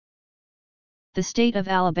The state of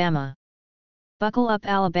Alabama. Buckle up,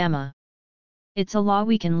 Alabama. It's a law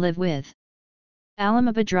we can live with.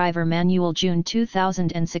 Alabama Driver Manual, June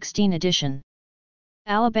 2016 edition.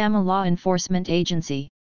 Alabama Law Enforcement Agency.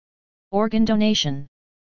 Organ donation.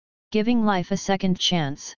 Giving life a second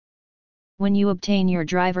chance. When you obtain your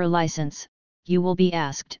driver license, you will be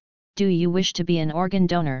asked, do you wish to be an organ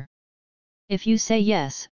donor? If you say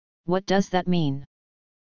yes, what does that mean?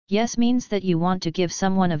 Yes means that you want to give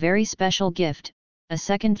someone a very special gift, a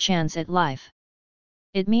second chance at life.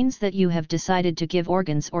 It means that you have decided to give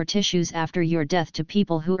organs or tissues after your death to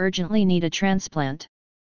people who urgently need a transplant.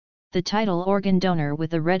 The title organ donor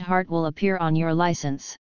with the red heart will appear on your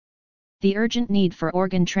license. The urgent need for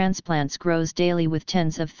organ transplants grows daily with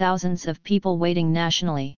tens of thousands of people waiting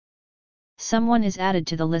nationally. Someone is added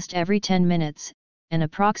to the list every 10 minutes, and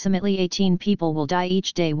approximately 18 people will die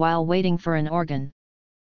each day while waiting for an organ.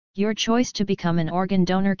 Your choice to become an organ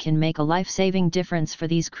donor can make a life-saving difference for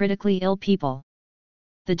these critically ill people.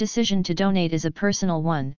 The decision to donate is a personal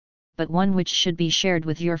one, but one which should be shared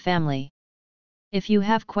with your family. If you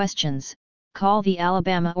have questions, call the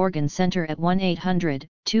Alabama Organ Center at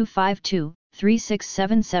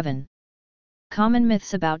 1-800-252-3677. Common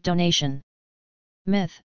myths about donation.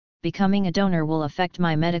 Myth: becoming a donor will affect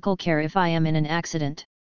my medical care if I am in an accident.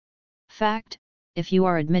 Fact: if you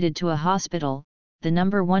are admitted to a hospital, the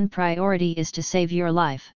number one priority is to save your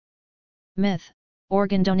life. Myth: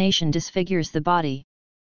 organ donation disfigures the body.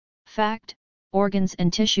 Fact: organs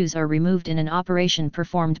and tissues are removed in an operation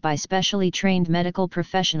performed by specially trained medical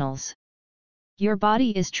professionals. Your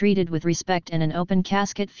body is treated with respect and an open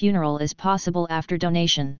casket funeral is possible after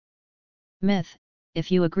donation. Myth: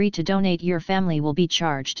 if you agree to donate, your family will be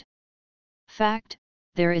charged. Fact: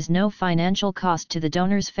 there is no financial cost to the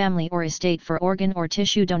donor's family or estate for organ or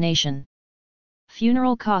tissue donation.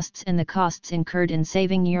 Funeral costs and the costs incurred in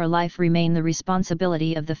saving your life remain the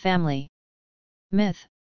responsibility of the family. Myth: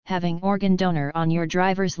 having organ donor on your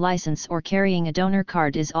driver's license or carrying a donor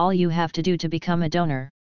card is all you have to do to become a donor.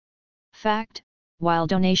 Fact: while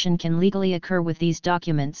donation can legally occur with these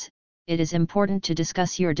documents, it is important to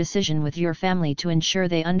discuss your decision with your family to ensure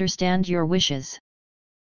they understand your wishes.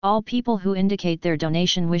 All people who indicate their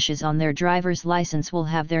donation wishes on their driver's license will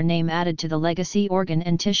have their name added to the Legacy Organ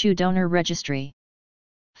and Tissue Donor Registry.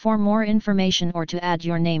 For more information or to add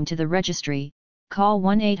your name to the registry, call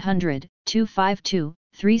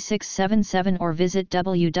 1-800-252-3677 or visit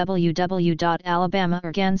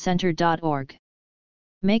www.alabamaorgancenter.org.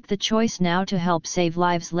 Make the choice now to help save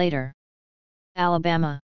lives later.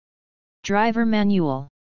 Alabama Driver Manual.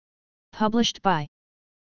 Published by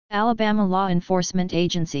Alabama Law Enforcement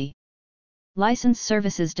Agency. License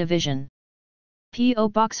Services Division. P.O.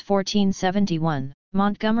 Box 1471,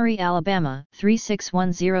 Montgomery, Alabama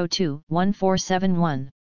 36102-1471.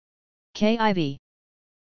 KIV.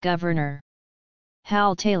 Governor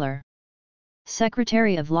Hal Taylor.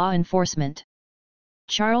 Secretary of Law Enforcement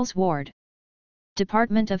Charles Ward.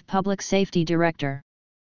 Department of Public Safety Director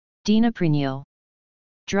Dina Prino.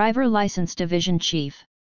 Driver License Division Chief.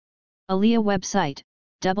 ALEA website,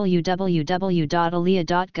 www.alea.gov.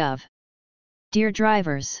 Dear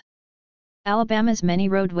drivers, Alabama's many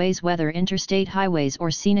roadways, whether interstate highways or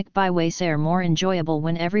scenic byways, are more enjoyable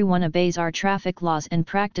when everyone obeys our traffic laws and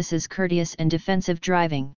practices courteous and defensive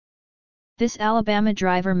driving. This Alabama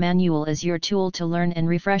Driver Manual is your tool to learn and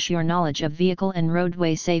refresh your knowledge of vehicle and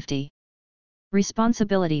roadway safety.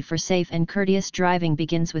 Responsibility for safe and courteous driving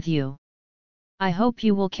begins with you. I hope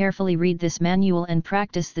you will carefully read this manual and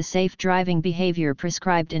practice the safe driving behavior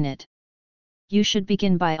prescribed in it. You should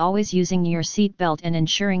begin by always using your seat belt and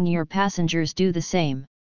ensuring your passengers do the same.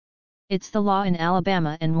 It's the law in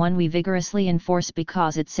Alabama and one we vigorously enforce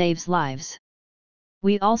because it saves lives.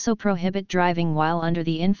 We also prohibit driving while under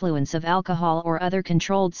the influence of alcohol or other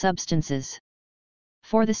controlled substances.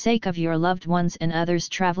 For the sake of your loved ones and others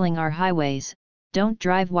traveling our highways, don't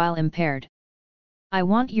drive while impaired. I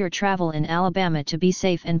want your travel in Alabama to be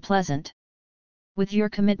safe and pleasant. With your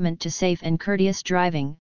commitment to safe and courteous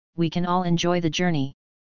driving, we can all enjoy the journey.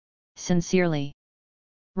 Sincerely,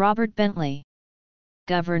 Robert Bentley,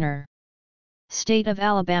 Governor, State of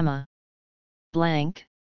Alabama. Blank.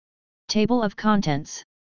 Table of Contents.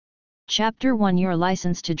 Chapter 1, Your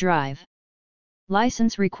License to Drive.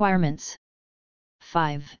 License Requirements.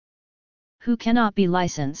 5. Who cannot be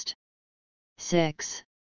licensed? 6.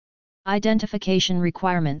 Identification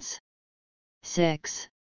Requirements. 6.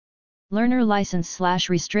 Learner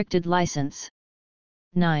License/Restricted License.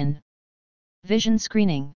 9. Vision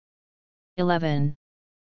Screening. 11.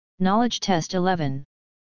 Knowledge Test. 11.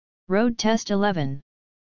 Road Test. 11.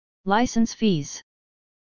 License Fees.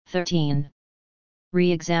 13.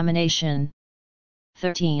 Re-examination.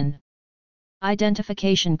 13.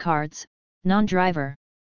 Identification cards, non-driver.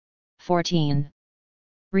 14.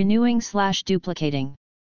 Renewing/duplicating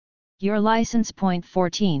your license.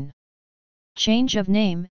 14. Change of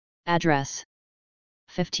name, address.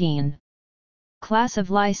 15. Class of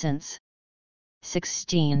license.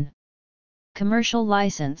 16. Commercial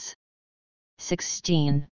license.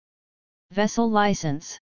 16. Vessel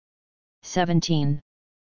license. 17.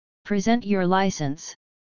 Present your license.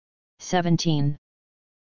 17.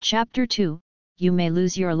 Chapter 2, you may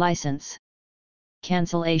lose your license.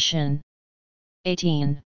 Cancellation.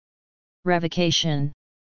 18. Revocation.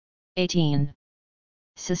 18.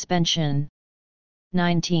 Suspension.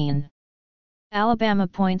 19. Alabama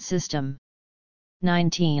point system.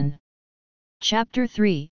 19. Chapter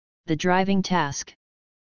 3, the driving task.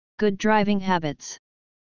 Good driving habits.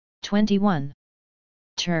 21.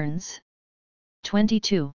 Turns.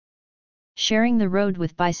 22. Sharing the road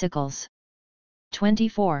with bicycles.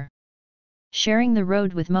 24. Sharing the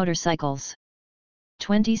road with motorcycles.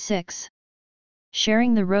 26.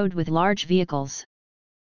 Sharing the road with large vehicles.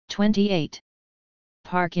 28.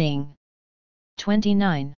 Parking.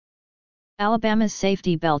 29. Alabama's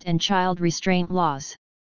safety belt and child restraint laws.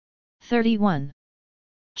 31.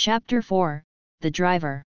 Chapter 4, the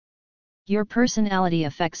driver. Your personality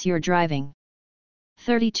affects your driving.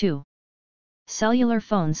 32. Cellular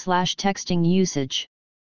phone/texting usage.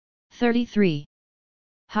 33.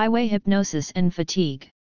 Highway hypnosis and fatigue.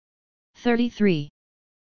 33.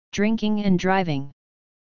 Drinking and driving.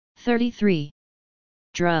 33.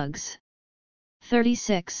 Drugs.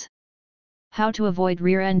 36. How to avoid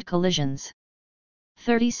rear-end collisions.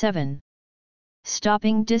 37.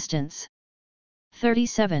 Stopping distance.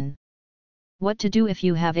 37. What to do if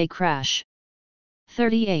you have a crash.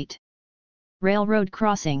 38. Railroad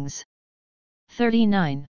crossings.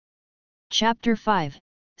 39. Chapter 5,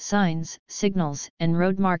 signs, signals, and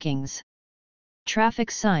road markings.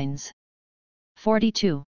 Traffic signs.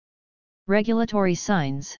 42. Regulatory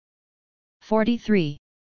signs. 43.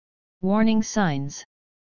 Warning signs.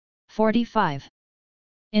 45.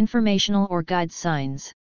 Informational or guide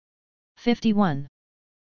signs. 51.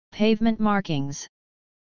 Pavement markings.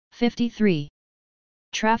 53.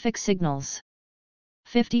 Traffic signals.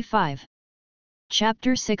 55.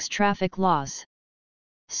 Chapter 6, traffic laws.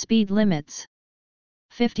 Speed limits.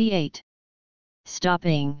 58.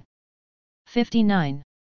 Stopping. 59.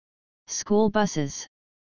 School buses.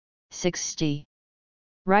 60.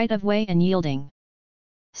 Right-of-way and yielding.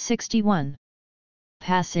 61.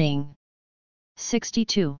 Passing.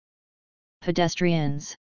 62.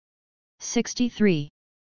 Pedestrians. 63.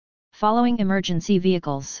 Following emergency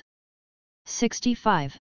vehicles.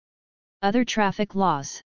 65. Other traffic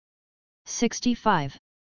laws. 65.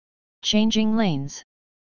 Changing lanes.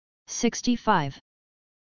 65.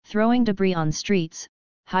 Throwing debris on streets,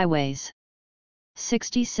 highways.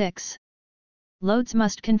 66. Loads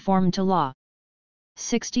must conform to law.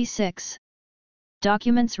 66.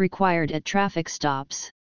 Documents required at traffic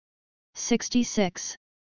stops. 66.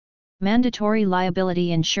 Mandatory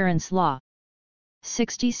liability insurance law.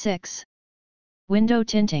 66. Window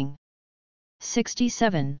tinting.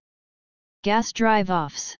 67. Gas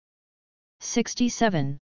drive-offs.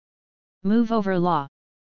 67. Move over law.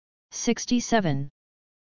 67.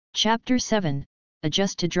 Chapter 7,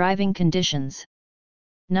 adjust to driving conditions.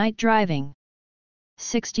 Night driving.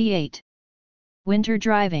 68. Winter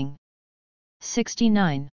driving.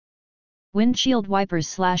 69. Windshield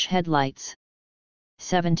wipers/headlights.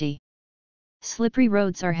 70. Slippery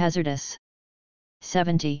roads are hazardous.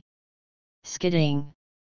 70. Skidding.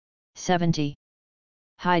 70.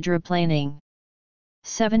 Hydroplaning.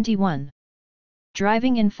 71.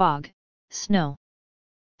 Driving in fog, snow.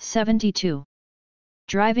 72.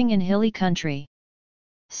 Driving in hilly country.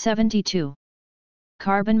 72.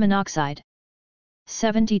 Carbon monoxide.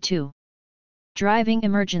 72. Driving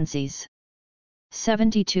emergencies.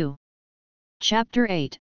 72. Chapter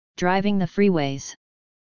 8, driving the freeways.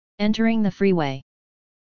 Entering the freeway.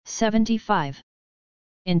 75.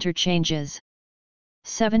 Interchanges.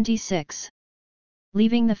 76.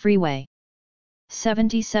 Leaving the freeway.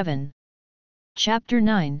 77. Chapter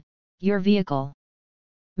 9, your vehicle.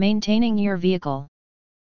 Maintaining your vehicle.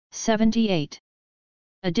 78.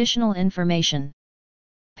 Additional information.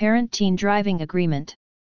 Parent-teen driving agreement.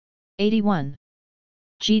 81.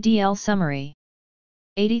 GDL summary.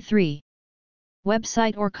 83.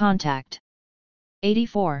 Website or contact.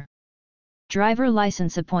 84. Driver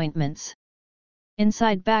license appointments.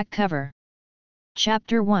 Inside back cover.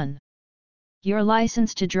 Chapter 1. Your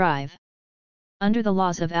license to drive. Under the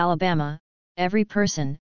laws of Alabama, every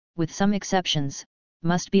person, with some exceptions,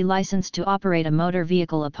 must be licensed to operate a motor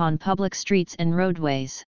vehicle upon public streets and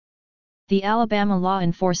roadways. The Alabama Law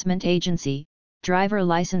Enforcement Agency, Driver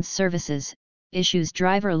License Services, issues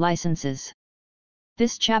driver licenses.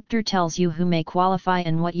 This chapter tells you who may qualify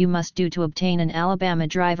and what you must do to obtain an Alabama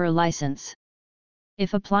driver license.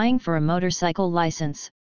 If applying for a motorcycle license,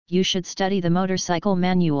 you should study the motorcycle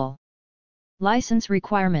manual. License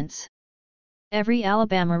requirements. Every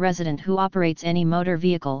Alabama resident who operates any motor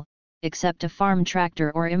vehicle, except a farm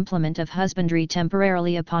tractor or implement of husbandry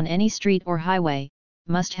temporarily upon any street or highway,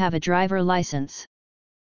 must have a driver license.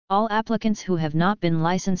 All applicants who have not been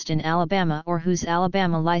licensed in Alabama or whose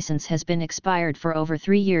Alabama license has been expired for over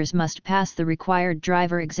 3 years must pass the required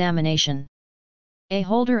driver examination. A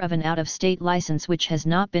holder of an out-of-state license which has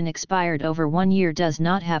not been expired over 1 year does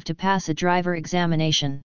not have to pass a driver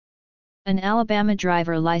examination. An Alabama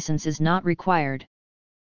driver license is not required.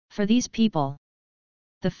 For these people,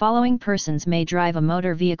 the following persons may drive a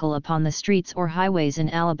motor vehicle upon the streets or highways in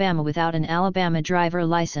Alabama without an Alabama driver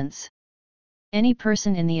license. Any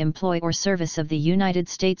person in the employ or service of the United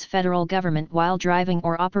States federal government while driving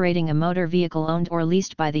or operating a motor vehicle owned or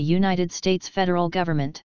leased by the United States federal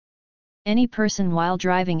government. Any person while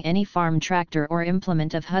driving any farm tractor or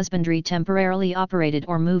implement of husbandry temporarily operated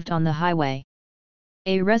or moved on the highway.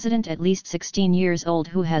 A resident at least 16 years old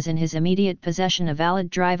who has in his immediate possession a valid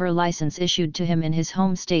driver license issued to him in his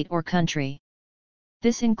home state or country.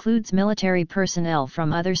 This includes military personnel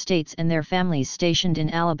from other states and their families stationed in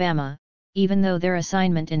Alabama, even though their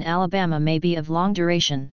assignment in Alabama may be of long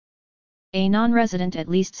duration. A non-resident at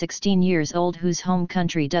least 16 years old whose home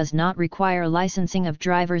country does not require licensing of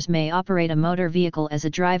drivers may operate a motor vehicle as a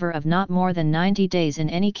driver of not more than 90 days in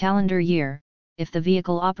any calendar year, if the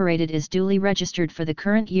vehicle operated is duly registered for the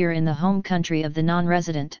current year in the home country of the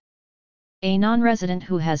non-resident. A non-resident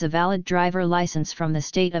who has a valid driver license from the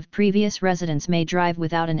state of previous residence may drive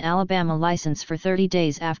without an Alabama license for 30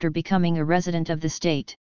 days after becoming a resident of the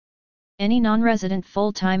state. Any non-resident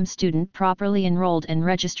full-time student properly enrolled and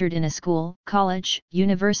registered in a school, college,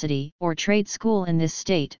 university, or trade school in this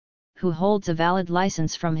state, who holds a valid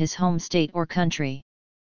license from his home state or country.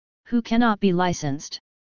 Who cannot be licensed?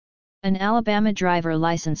 An Alabama driver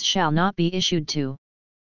license shall not be issued to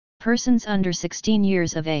persons under 16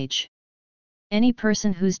 years of age. Any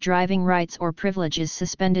person whose driving rights or privilege is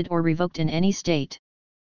suspended or revoked in any state.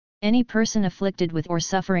 Any person afflicted with or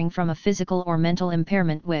suffering from a physical or mental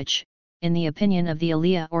impairment which, in the opinion of the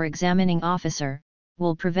ALEA or examining officer,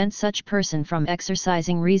 will prevent such person from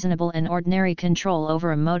exercising reasonable and ordinary control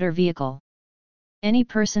over a motor vehicle. Any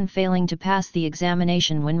person failing to pass the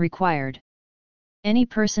examination when required. Any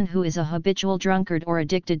person who is a habitual drunkard or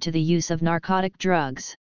addicted to the use of narcotic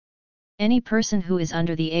drugs. Any person who is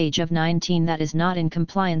under the age of 19 that is not in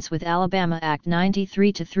compliance with Alabama Act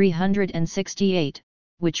 93-368,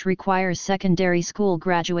 which requires secondary school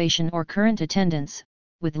graduation or current attendance,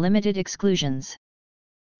 with limited exclusions.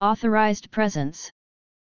 Authorized presence.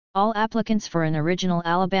 All applicants for an original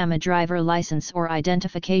Alabama driver license or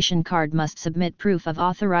identification card must submit proof of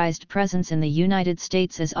authorized presence in the United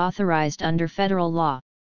States as authorized under federal law.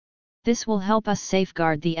 This will help us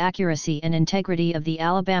safeguard the accuracy and integrity of the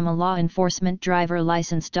Alabama law enforcement driver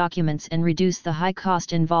license documents and reduce the high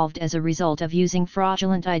cost involved as a result of using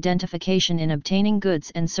fraudulent identification in obtaining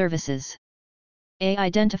goods and services.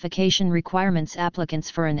 Identification requirements. Applicants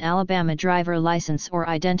for an Alabama driver license or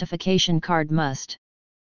identification card must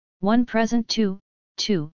 1. Present 2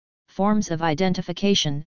 forms of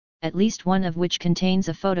identification, at least one of which contains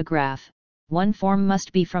a photograph. One form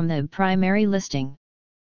must be from the primary listing.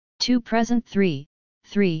 2. Present 3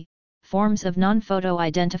 forms of non-photo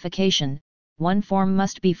identification. One form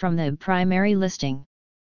must be from the primary listing.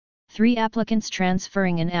 3. Applicants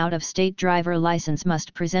transferring an out-of-state driver license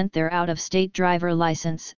must present their out-of-state driver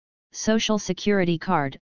license, Social Security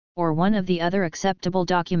card, or one of the other acceptable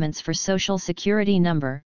documents for Social Security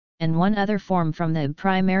number, and one other form from the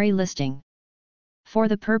primary listing. For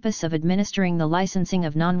the purpose of administering the licensing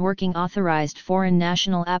of non-working authorized foreign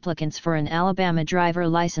national applicants for an Alabama driver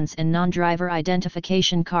license and non-driver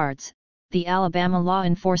identification cards, the Alabama Law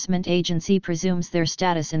Enforcement Agency presumes their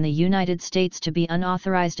status in the United States to be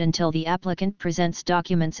unauthorized until the applicant presents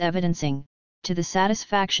documents evidencing, to the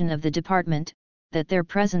satisfaction of the Department, that their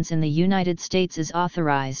presence in the United States is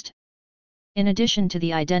authorized. In addition to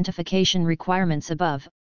the identification requirements above,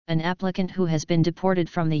 an applicant who has been deported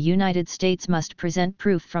from the United States must present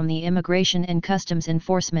proof from the Immigration and Customs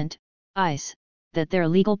Enforcement, ICE, that their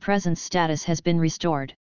legal presence status has been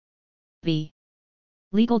restored. B.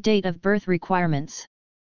 Legal date of birth requirements.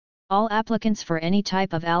 All applicants for any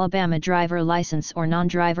type of Alabama driver license or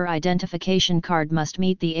non-driver identification card must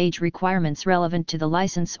meet the age requirements relevant to the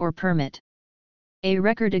license or permit. A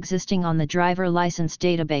record existing on the driver license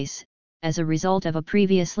database, as a result of a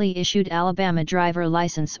previously issued Alabama driver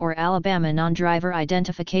license or Alabama non-driver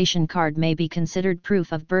identification card, may be considered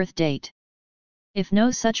proof of birth date. If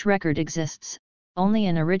no such record exists, only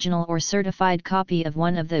an original or certified copy of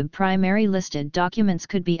one of the primary listed documents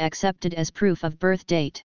could be accepted as proof of birth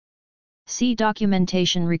date. See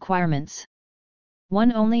documentation requirements.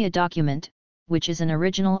 1. Only a document, which is an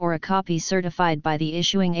original or a copy certified by the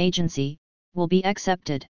issuing agency, will be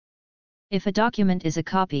accepted. If a document is a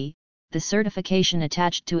copy, the certification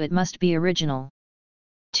attached to it must be original.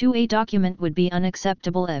 2. A document would be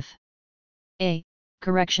unacceptable if a.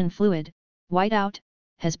 Correction fluid, whiteout,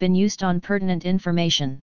 has been used on pertinent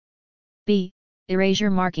information. b.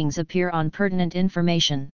 Erasure markings appear on pertinent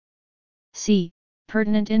information. c.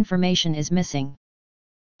 Pertinent information is missing.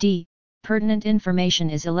 d. Pertinent information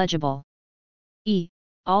is illegible. e.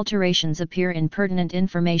 Alterations appear in pertinent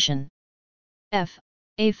information. f.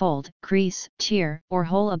 A fold, crease, tear, or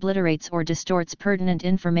hole obliterates or distorts pertinent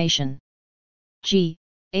information. g.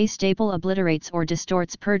 A staple obliterates or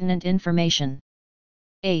distorts pertinent information.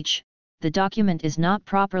 h. The document is not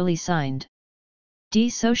properly signed. d.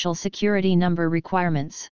 Social Security number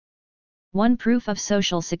requirements. 1. Proof of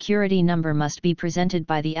Social Security number must be presented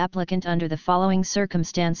by the applicant under the following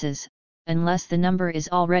circumstances, unless the number is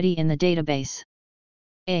already in the database.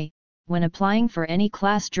 a. When applying for any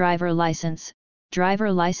class driver license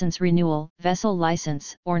renewal, vessel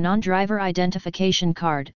license, or non-driver identification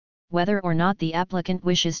card, whether or not the applicant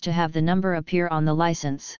wishes to have the number appear on the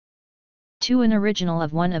license. 2. An original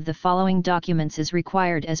of one of the following documents is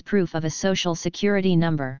required as proof of a Social Security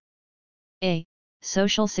number. a.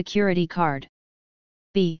 Social Security card.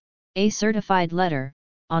 b. A certified letter,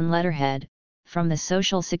 on letterhead, from the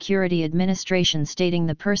Social Security Administration stating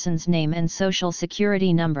the person's name and Social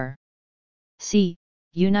Security number. c.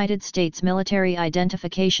 United States Military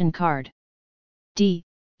Identification Card. d.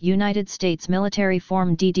 United States Military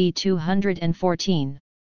Form DD 214.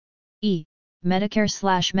 e.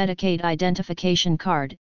 Medicare/Medicaid Identification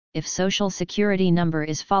Card, if Social Security number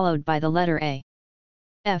is followed by the letter A.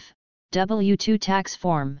 f. W-2 tax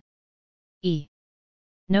form. e.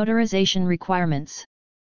 Notarization requirements.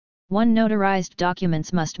 1. Notarized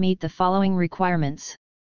documents must meet the following requirements.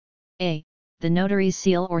 a. The notary's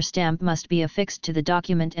seal or stamp must be affixed to the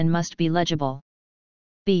document and must be legible.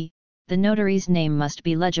 b. The notary's name must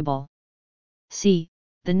be legible. c.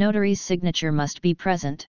 The notary's signature must be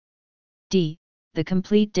present. d. The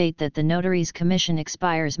complete date that the notary's commission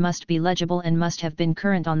expires must be legible and must have been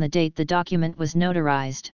current on the date the document was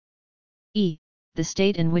notarized. e. The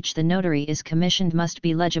state in which the notary is commissioned must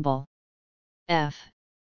be legible. f.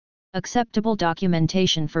 Acceptable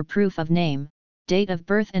documentation for proof of name, date of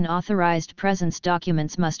birth and authorized presence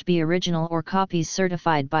documents must be original or copies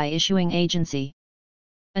certified by issuing agency.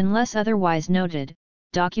 Unless otherwise noted,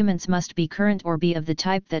 documents must be current or be of the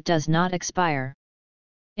type that does not expire.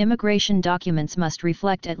 Immigration documents must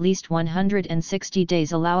reflect at least 160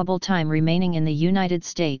 days allowable time remaining in the United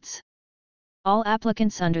States. All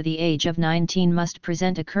applicants under the age of 19 must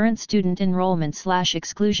present a current student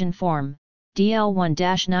enrollment/exclusion form,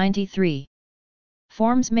 DL1-93.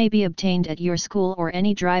 Forms may be obtained at your school or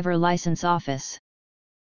any driver license office.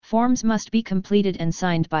 Forms must be completed and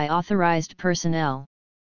signed by authorized personnel.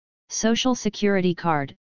 Social Security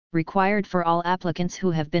card, required for all applicants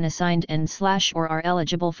who have been assigned and/or are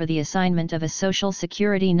eligible for the assignment of a Social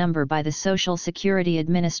Security number by the Social Security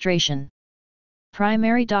Administration.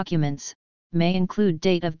 Primary documents may include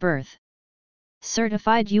date of birth.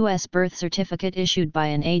 Certified U.S. birth certificate issued by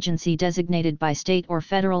an agency designated by state or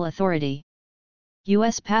federal authority.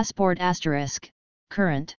 U.S. passport *,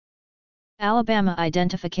 current. Alabama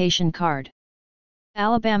identification card.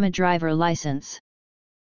 Alabama driver license.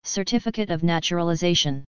 Certificate of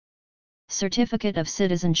naturalization. Certificate of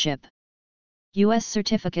citizenship. U.S.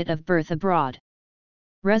 certificate of birth abroad.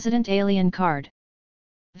 Resident alien card.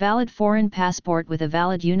 Valid foreign passport with a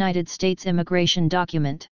valid United States immigration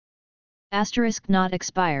document. * not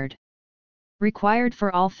expired. Required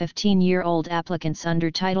for all 15-year-old applicants under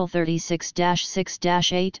Title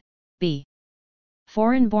 36-6-8, b.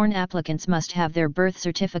 Foreign-born applicants must have their birth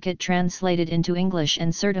certificate translated into English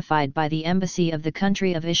and certified by the embassy of the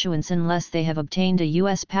country of issuance unless they have obtained a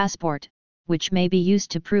U.S. passport, which may be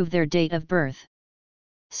used to prove their date of birth.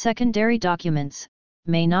 Secondary documents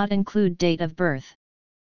may not include date of birth.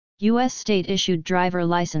 U.S. state-issued driver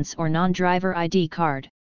license or non-driver ID card.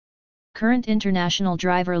 Current international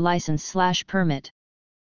driver license/permit.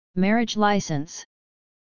 Marriage license.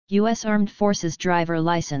 U.S. Armed Forces Driver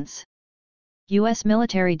License. U.S.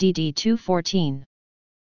 Military DD-214.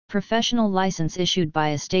 Professional license issued by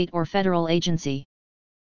a state or federal agency.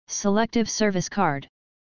 Selective Service Card.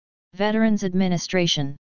 Veterans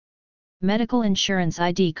Administration. Medical Insurance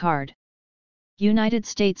ID Card. United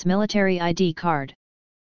States Military ID Card.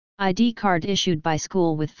 ID card issued by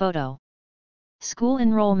school with photo. School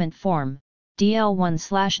Enrollment Form,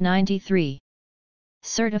 DL1/93.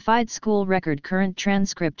 Certified School Record Current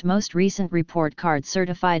Transcript Most Recent Report Card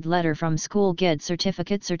Certified Letter from School GED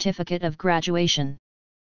Certificate of Graduation.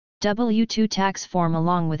 W-2 Tax Form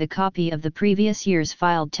along with a copy of the previous year's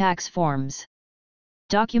filed tax forms.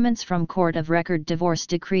 Documents from Court of Record Divorce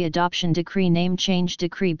Decree Adoption Decree Name Change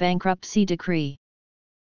Decree Bankruptcy Decree.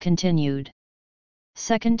 Continued.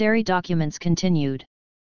 Secondary documents continued.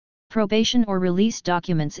 Probation or release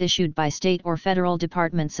documents issued by state or federal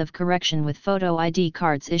departments of correction with photo ID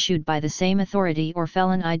cards issued by the same authority or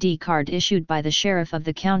felon ID card issued by the sheriff of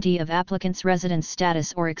the county of applicant's residence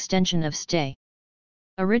status or extension of stay.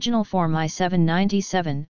 Original Form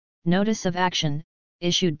I-797, Notice of Action,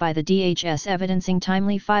 issued by the DHS evidencing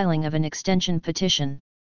timely filing of an extension petition.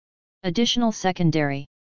 Additional secondary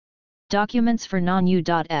documents for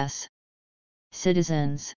non-U.S.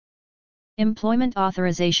 citizens. Employment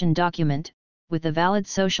authorization document, with a valid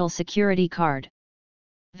Social Security card.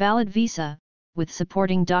 Valid visa, with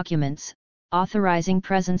supporting documents, authorizing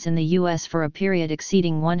presence in the U.S. for a period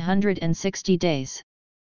exceeding 160 days.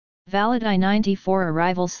 Valid I-94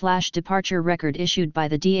 arrival/departure record issued by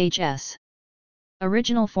the DHS.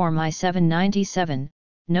 Original Form I-797,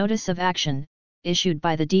 Notice of Action, issued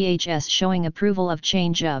by the DHS showing approval of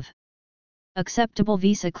change of acceptable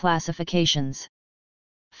visa classifications.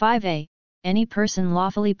 5A. Any person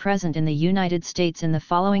lawfully present in the United States in the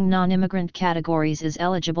following non-immigrant categories is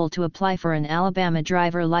eligible to apply for an Alabama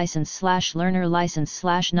driver license/learner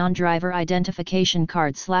license/non-driver identification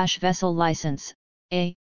card/vessel license,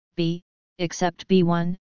 A, B, except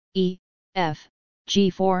B1, E, F,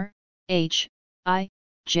 G4, H, I,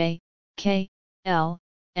 J, K, L,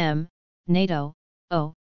 M, NATO,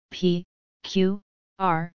 O, P, Q,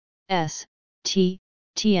 R, S, T,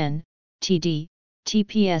 TN, TD,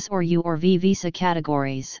 TPS or U or V visa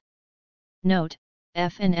categories. Note,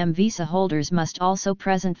 F and M visa holders must also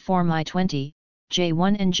present Form I-20,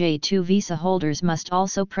 J1 and J2 visa holders must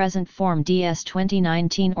also present Form DS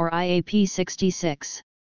 2019 or IAP 66.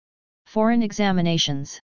 Foreign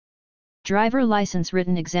examinations. Driver license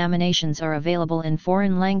written examinations are available in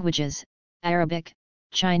foreign languages, Arabic,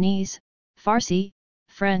 Chinese, Farsi,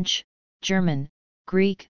 French, German,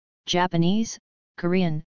 Greek, Japanese,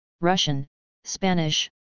 Korean, Russian, Spanish,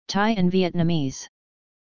 Thai and Vietnamese.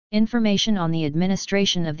 Information on the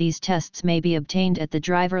administration of these tests may be obtained at the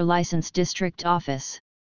Driver License District Office.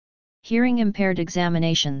 Hearing impaired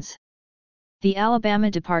examinations. The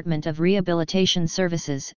Alabama Department of Rehabilitation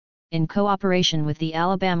Services, in cooperation with the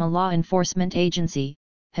Alabama Law Enforcement Agency,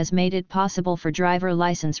 has made it possible for driver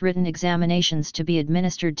license written examinations to be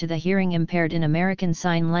administered to the hearing impaired in American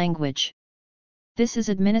Sign Language. This is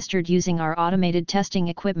administered using our automated testing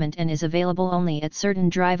equipment and is available only at certain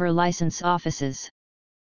driver license offices.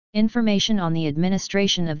 Information on the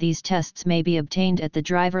administration of these tests may be obtained at the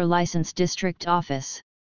Driver License District Office.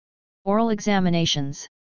 Oral examinations.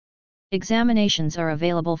 Examinations are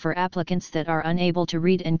available for applicants that are unable to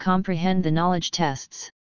read and comprehend the knowledge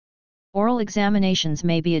tests. Oral examinations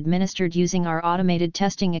may be administered using our automated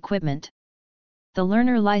testing equipment. The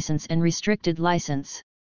Learner License and Restricted License.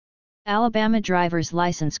 Alabama Driver's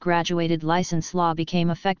License Graduated License Law became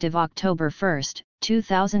effective October 1,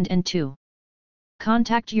 2002.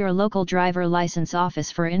 Contact your local driver license office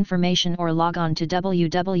for information or log on to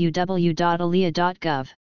www.alia.gov.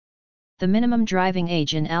 The minimum driving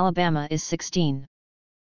age in Alabama is 16.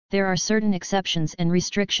 There are certain exceptions and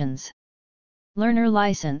restrictions. Learner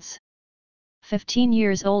License. 15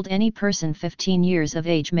 years old. Any person 15 years of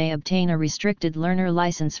age may obtain a restricted learner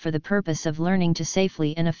license for the purpose of learning to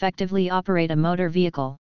safely and effectively operate a motor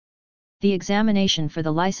vehicle. The examination for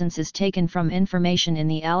the license is taken from information in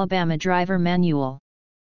the Alabama Driver Manual.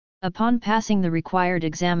 Upon passing the required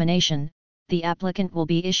examination, the applicant will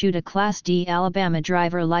be issued a Class D Alabama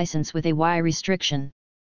driver license with a Y restriction.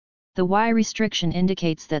 The Y restriction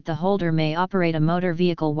indicates that the holder may operate a motor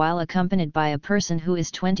vehicle while accompanied by a person who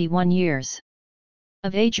is 21 years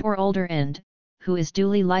of age or older and who is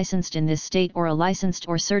duly licensed in this state or a licensed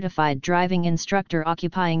or certified driving instructor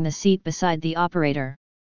occupying the seat beside the operator.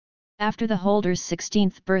 After the holder's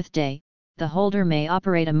 16th birthday, the holder may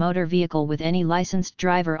operate a motor vehicle with any licensed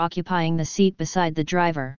driver occupying the seat beside the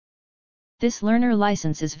driver. This learner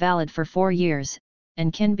license is valid for 4 years,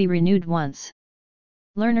 and can be renewed once.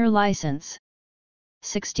 Learner license.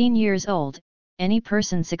 16 years old, any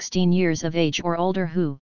person 16 years of age or older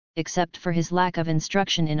who, except for his lack of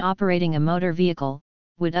instruction in operating a motor vehicle,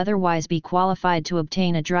 would otherwise be qualified to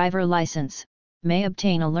obtain a driver license, may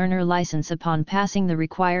obtain a learner license upon passing the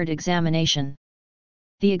required examination.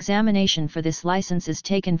 The examination for this license is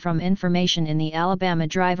taken from information in the Alabama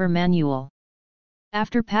Driver Manual.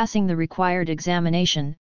 After passing the required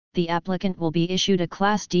examination, the applicant will be issued a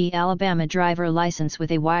Class D Alabama driver license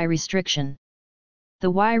with a Y restriction.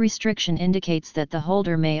 The Y restriction indicates that the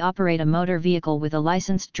holder may operate a motor vehicle with a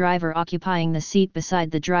licensed driver occupying the seat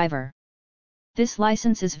beside the driver. This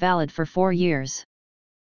license is valid for 4 years.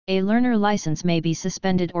 A learner license may be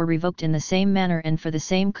suspended or revoked in the same manner and for the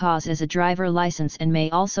same cause as a driver license, and may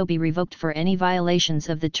also be revoked for any violations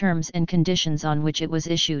of the terms and conditions on which it was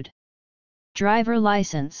issued. Driver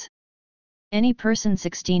license. Any person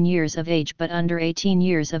 16 years of age but under 18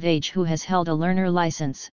 years of age who has held a learner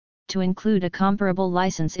license, to include a comparable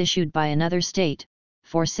license issued by another state,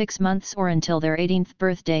 for 6 months or until their 18th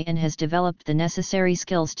birthday and has developed the necessary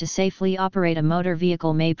skills to safely operate a motor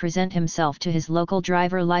vehicle, may present himself to his local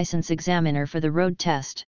driver license examiner for the road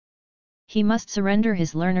test. He must surrender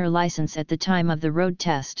his learner license at the time of the road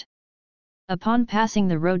test. Upon passing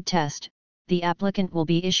the road test, the applicant will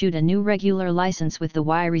be issued a new regular license with the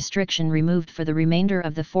Y restriction removed for the remainder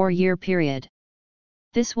of the 4-year period.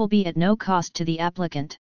 This will be at no cost to the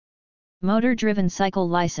applicant. Motor-driven cycle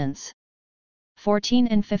license. 14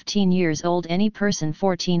 and 15 years old. Any person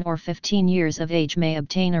 14 or 15 years of age may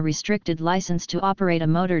obtain a restricted license to operate a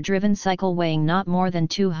motor-driven cycle weighing not more than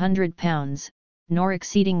 200 pounds, nor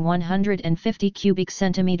exceeding 150 cubic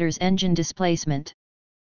centimeters engine displacement.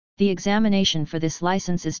 The examination for this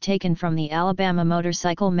license is taken from the Alabama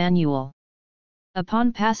Motorcycle Manual.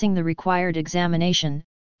 Upon passing the required examination,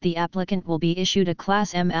 the applicant will be issued a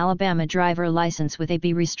Class M Alabama driver license with a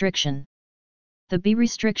B restriction. The B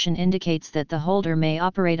restriction indicates that the holder may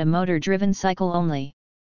operate a motor-driven cycle only.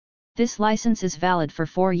 This license is valid for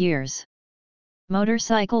 4 years.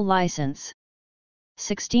 Motorcycle license.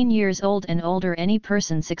 16 years old and older. Any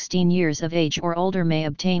person 16 years of age or older may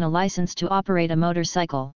obtain a license to operate a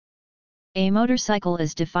motorcycle. A motorcycle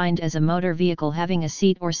is defined as a motor vehicle having a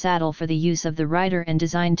seat or saddle for the use of the rider and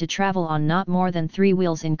designed to travel on not more than 3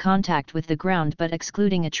 wheels in contact with the ground, but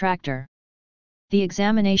excluding a tractor. The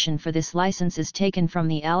examination for this license is taken from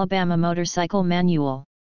the Alabama Motorcycle Manual.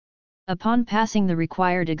 Upon passing the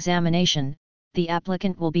required examination, the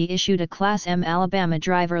applicant will be issued a Class M Alabama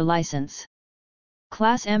driver license.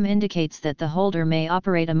 Class M indicates that the holder may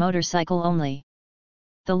operate a motorcycle only.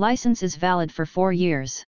 The license is valid for 4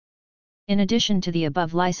 years. In addition to the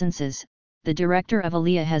above licenses, the Director of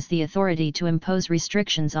ALEA has the authority to impose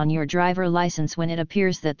restrictions on your driver license when it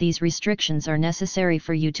appears that these restrictions are necessary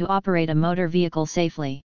for you to operate a motor vehicle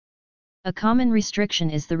safely. A common restriction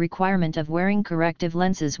is the requirement of wearing corrective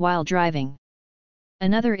lenses while driving.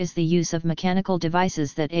 Another is the use of mechanical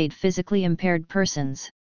devices that aid physically impaired persons.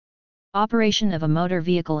 Operation of a motor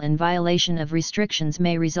vehicle in violation of restrictions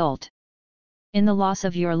may result in the loss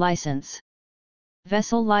of your license.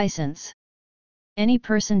 Vessel license. Any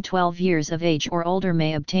person 12 years of age or older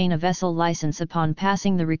may obtain a vessel license upon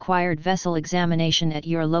passing the required vessel examination at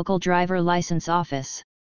your local driver license office.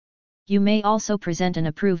 You may also present an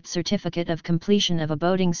approved certificate of completion of a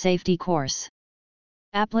boating safety course.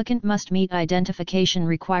 Applicant must meet identification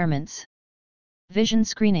requirements. Vision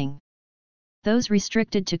screening. Those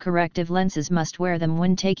restricted to corrective lenses must wear them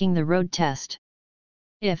when taking the road test.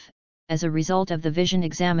 If, as a result of the vision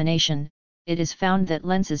examination, it is found that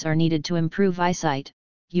lenses are needed to improve eyesight,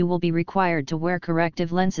 you will be required to wear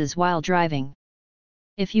corrective lenses while driving.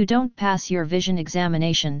 If you don't pass your vision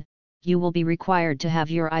examination, you will be required to have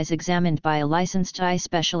your eyes examined by a licensed eye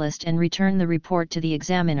specialist and return the report to the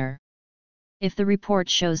examiner. If the report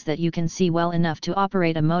shows that you can see well enough to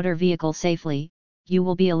operate a motor vehicle safely, you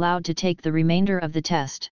will be allowed to take the remainder of the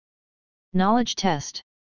test. Knowledge test.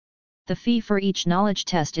 The fee for each knowledge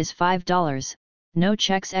test is $5, no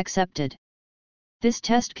checks accepted. This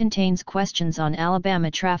test contains questions on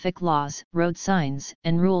Alabama traffic laws, road signs,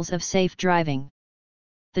 and rules of safe driving.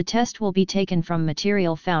 The test will be taken from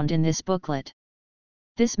material found in this booklet.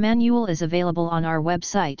 This manual is available on our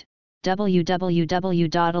website,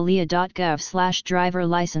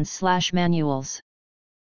 www.alea.gov/driver-license/manuals.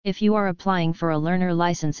 If you are applying for a learner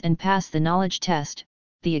license and pass the knowledge test,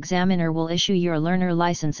 the examiner will issue your learner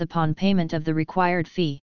license upon payment of the required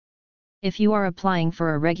fee. If you are applying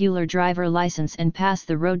for a regular driver license and pass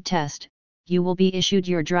the road test, you will be issued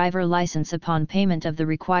your driver license upon payment of the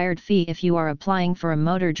required fee. If you are applying for a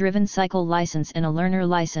motor-driven cycle license and a learner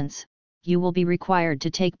license, you will be required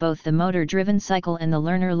to take both the motor-driven cycle and the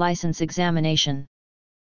learner license examination.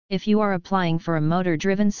 If you are applying for a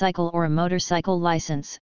motor-driven cycle or a motorcycle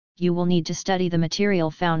license, you will need to study the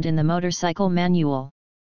material found in the motorcycle manual.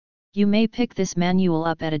 You may pick this manual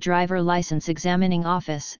up at a driver license examining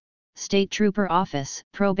office, state trooper office,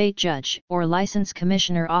 probate judge, or license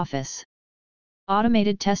commissioner office.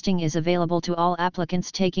 Automated testing is available to all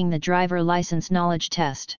applicants taking the driver license knowledge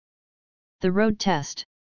test. The road test.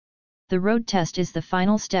 The road test is the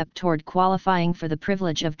final step toward qualifying for the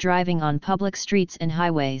privilege of driving on public streets and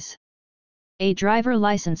highways. A driver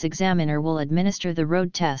license examiner will administer the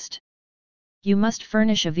road test. You must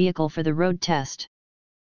furnish a vehicle for the road test.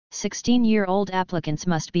 16-year-old applicants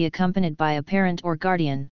must be accompanied by a parent or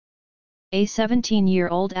guardian. A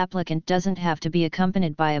 17-year-old applicant doesn't have to be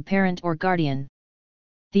accompanied by a parent or guardian.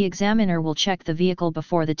 The examiner will check the vehicle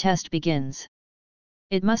before the test begins.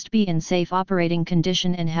 It must be in safe operating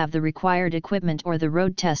condition and have the required equipment, or the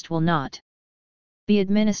road test will not be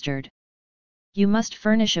administered. You must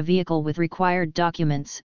furnish a vehicle with required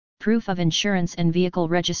documents, proof of insurance and vehicle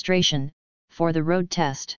registration, for the road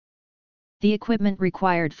test. The equipment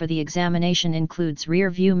required for the examination includes rear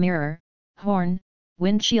view mirror, horn,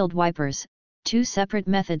 windshield wipers, 2 separate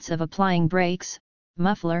methods of applying brakes,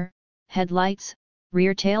 muffler, headlights,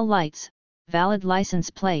 rear tail lights, valid license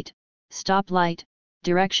plate, stop light,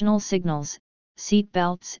 directional signals, seat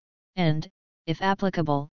belts, and, if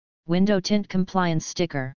applicable, window tint compliance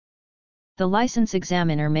sticker. The license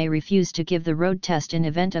examiner may refuse to give the road test in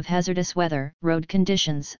event of hazardous weather, road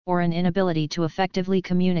conditions, or an inability to effectively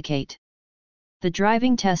communicate. The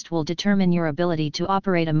driving test will determine your ability to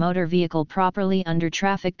operate a motor vehicle properly under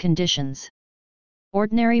traffic conditions.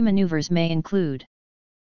 Ordinary maneuvers may include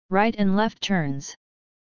right and left turns,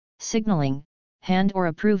 signaling, hand or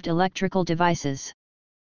approved electrical devices,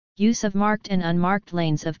 use of marked and unmarked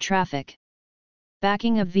lanes of traffic,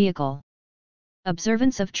 backing of vehicle,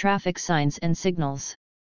 observance of traffic signs and signals,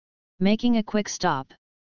 making a quick stop,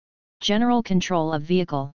 general control of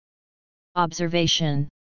vehicle, observation,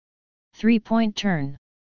 3-point turn,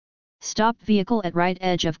 stop vehicle at right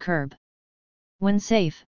edge of curb. When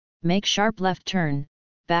safe, make sharp left turn,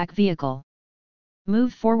 back vehicle,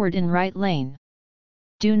 move forward in right lane.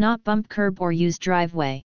 Do not bump curb or use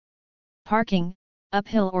driveway. Parking,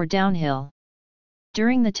 uphill or downhill.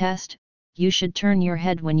 During the test, you should turn your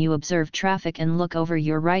head when you observe traffic and look over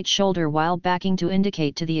your right shoulder while backing to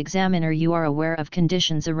indicate to the examiner you are aware of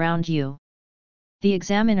conditions around you. The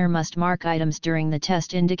examiner must mark items during the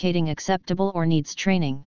test indicating acceptable or needs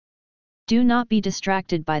training. Do not be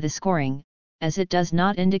distracted by the scoring, as it does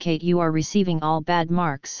not indicate you are receiving all bad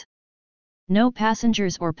marks. No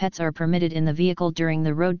passengers or pets are permitted in the vehicle during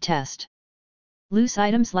the road test. Loose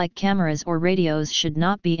items like cameras or radios should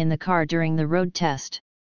not be in the car during the road test.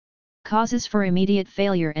 Causes for immediate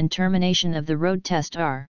failure and termination of the road test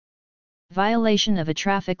are: violation of a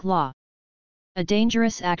traffic law, a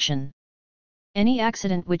dangerous action, any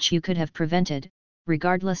accident which you could have prevented,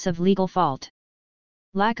 regardless of legal fault,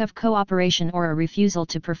 lack of cooperation or a refusal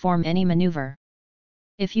to perform any maneuver.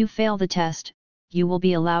 If you fail the test, you will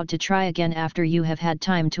be allowed to try again after you have had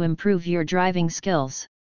time to improve your driving skills.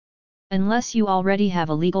 Unless you already have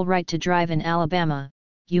a legal right to drive in Alabama,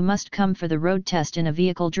 you must come for the road test in a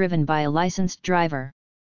vehicle driven by a licensed driver.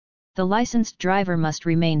 The licensed driver must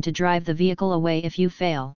remain to drive the vehicle away if you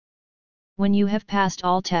fail. When you have passed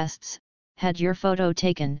all tests, had your photo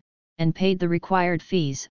taken, and paid the required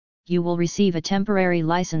fees, you will receive a temporary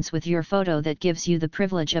license with your photo that gives you the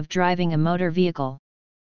privilege of driving a motor vehicle.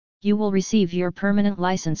 You will receive your permanent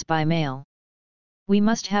license by mail. We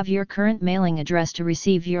must have your current mailing address to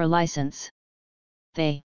receive your license.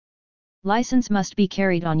 The license must be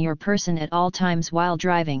carried on your person at all times while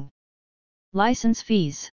driving. License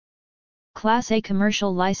fees. Class A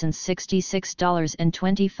commercial license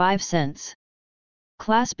 $66.25.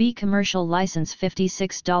 Class B commercial license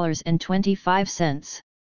 $56.25.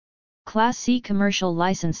 Class C commercial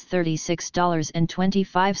license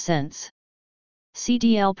 $36.25.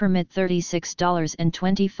 CDL permit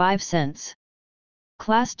 $36.25.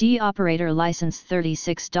 Class D operator license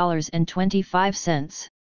 $36.25.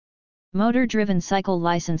 Motor-driven cycle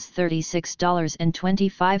license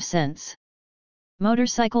 $36.25.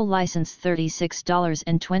 Motorcycle license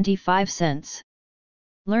 $36.25.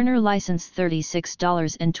 Learner license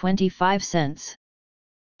 $36.25.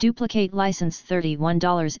 Duplicate license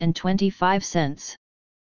 $31.25.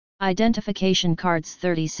 Identification cards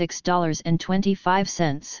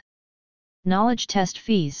 $36.25. Knowledge test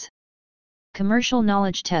fees. Commercial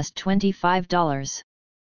knowledge test $25.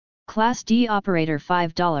 Class D operator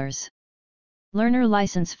 $5. Learner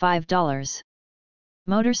license $5.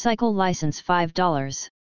 Motorcycle license $5.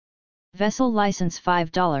 Vessel license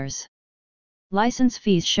 $5. License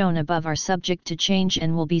fees shown above are subject to change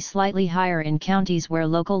and will be slightly higher in counties where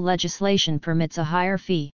local legislation permits a higher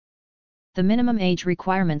fee. The minimum age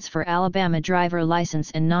requirements for Alabama driver license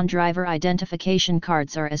and non-driver identification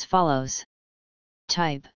cards are as follows.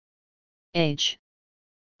 Type: age.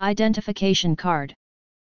 Identification card.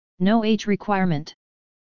 No age requirement.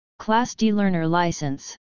 Class D learner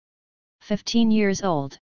license. 15 years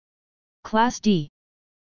old. Class D.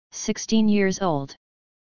 16 years old.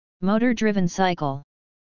 Motor-driven cycle.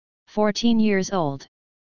 14 years old.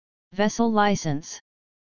 Vessel license.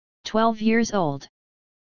 12 years old.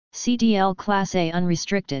 CDL Class A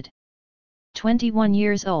unrestricted. 21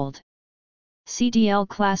 years old. CDL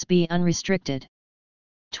Class B unrestricted.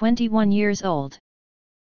 21 years old.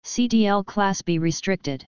 CDL Class B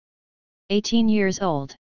restricted. 18 years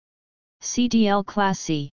old. CDL Class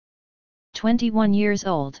C. 21 years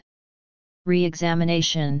old.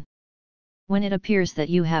 Re-examination. When it appears that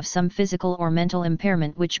you have some physical or mental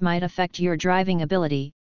impairment which might affect your driving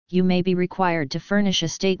ability, you may be required to furnish a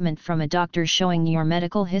statement from a doctor showing your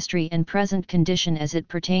medical history and present condition as it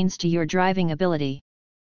pertains to your driving ability.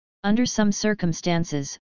 Under some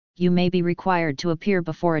circumstances, you may be required to appear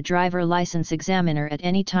before a driver license examiner at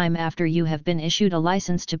any time after you have been issued a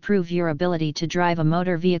license to prove your ability to drive a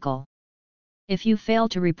motor vehicle. If you fail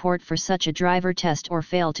to report for such a driver test or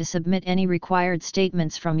fail to submit any required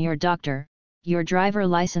statements from your doctor, your driver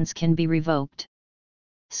license can be revoked.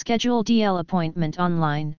 Schedule DL appointment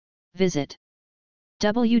online. Visit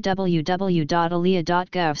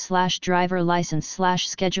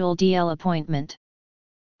www.alea.gov/driver-license/schedule DL appointment.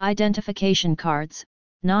 Identification cards,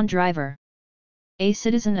 non-driver. A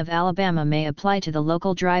citizen of Alabama may apply to the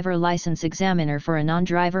local driver license examiner for a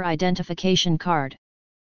non-driver identification card.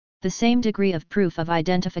 The same degree of proof of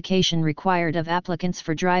identification required of applicants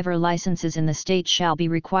for driver licenses in the state shall be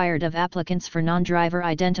required of applicants for non-driver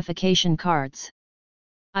identification cards.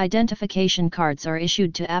 Identification cards are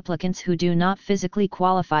issued to applicants who do not physically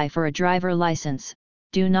qualify for a driver license,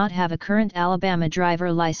 do not have a current Alabama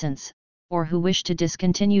driver license, or who wish to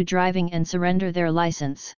discontinue driving and surrender their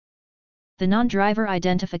license. The non-driver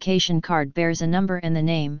identification card bears a number and the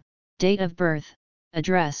name, date of birth,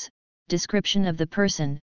 address, description of the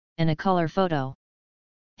person, and a color photo.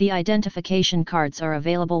 The identification cards are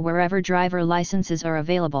available wherever driver licenses are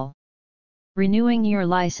available. Renewing your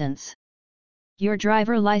license. Your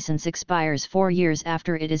driver license expires 4 years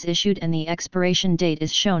after it is issued and the expiration date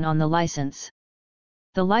is shown on the license.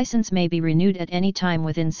 The license may be renewed at any time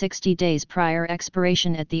within 60 days prior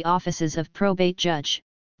expiration at the offices of probate judge,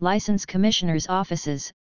 license commissioner's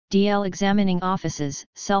offices, DL examining offices,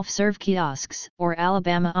 self-serve kiosks, or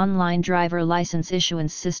Alabama online driver license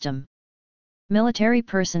issuance system. Military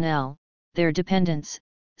personnel, their dependents,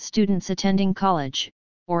 students attending college,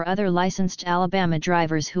 or other licensed Alabama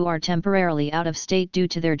drivers who are temporarily out of state due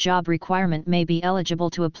to their job requirement may be eligible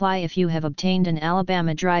to apply if you have obtained an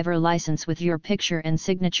Alabama driver license with your picture and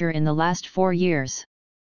signature in the last 4 years.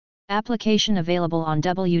 Application available on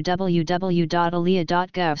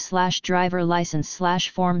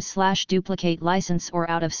www.alea.gov/driver-license/form/duplicate license or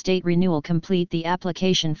out-of-state renewal. Complete the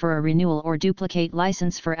application for a renewal or duplicate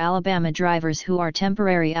license for Alabama drivers who are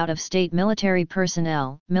temporary out-of-state military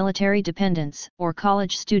personnel, military dependents, or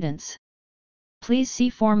college students. Please see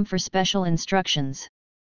form for special instructions.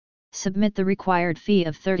 Submit the required fee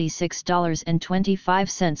of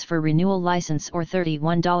 $36.25 for renewal license or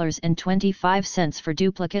 $31.25 for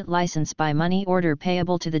duplicate license by money order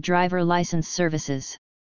payable to the driver license services.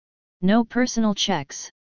 No personal checks.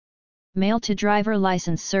 Mail to Driver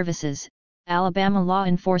License Services, Alabama Law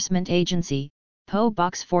Enforcement Agency, P.O.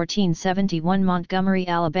 Box 1471 Montgomery,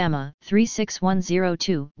 Alabama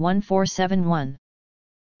 36102-1471.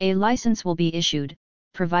 A license will be issued,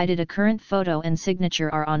 provided a current photo and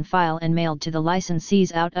signature are on file and mailed to the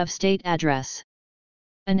licensee's out-of-state address.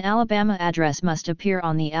 An Alabama address must appear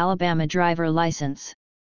on the Alabama driver license.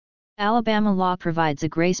 Alabama law provides a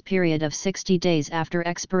grace period of 60 days after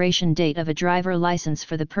expiration date of a driver license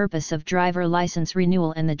for the purpose of driver license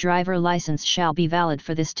renewal, and the driver license shall be valid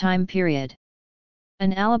for this time period.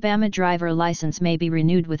 An Alabama driver license may be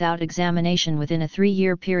renewed without examination within a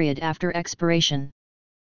 3-year period after expiration.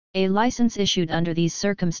 A license issued under these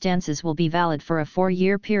circumstances will be valid for a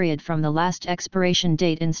 4-year period from the last expiration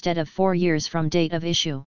date instead of 4 years from date of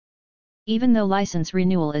issue. Even though license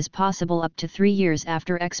renewal is possible up to 3 years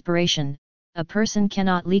after expiration, a person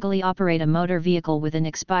cannot legally operate a motor vehicle with an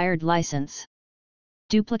expired license.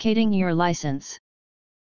 Duplicating your license.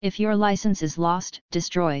 If your license is lost,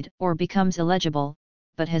 destroyed, or becomes illegible,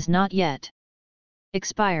 but has not yet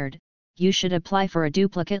expired, you should apply for a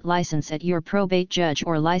duplicate license at your probate judge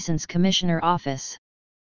or license commissioner office.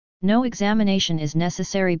 No examination is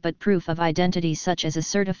necessary, but proof of identity such as a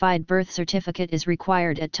certified birth certificate is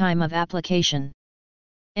required at time of application.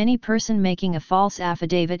 Any person making a false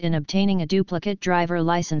affidavit in obtaining a duplicate driver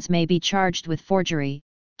license may be charged with forgery,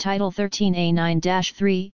 Title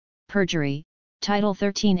 13A9-3, perjury, Title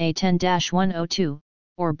 13A10-102,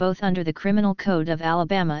 or both under the Criminal Code of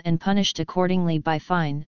Alabama and punished accordingly by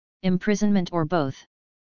fine, imprisonment or both.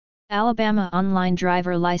 Alabama Online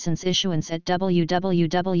Driver License Issuance at www.alia.gov.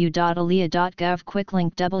 Quick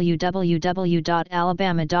link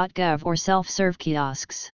www.alabama.gov or self-serve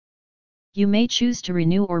kiosks. You may choose to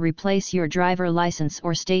renew or replace your driver license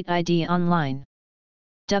or state ID online.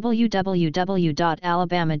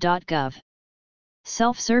 www.alabama.gov.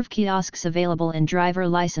 Self-serve kiosks available in driver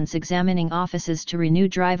license examining offices to renew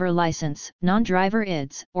driver license, non-driver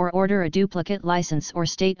IDs, or order a duplicate license or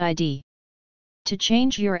state ID. To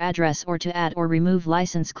change your address or to add or remove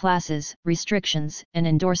license classes, restrictions, and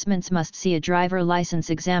endorsements must see a driver license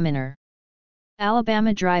examiner.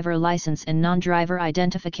 Alabama driver license and non-driver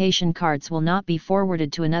identification cards will not be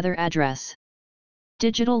forwarded to another address.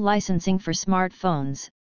 Digital licensing for smartphones.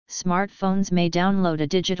 Smartphones may download a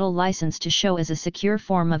digital license to show as a secure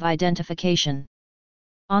form of identification.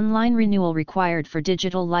 Online renewal required for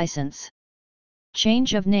digital license.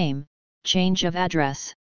 Change of name, change of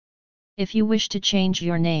address. If you wish to change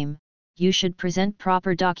your name, you should present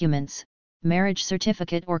proper documents, marriage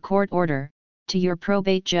certificate or court order, to your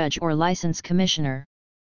probate judge or license commissioner.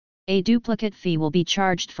 A duplicate fee will be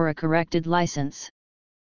charged for a corrected license.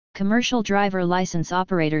 Commercial driver license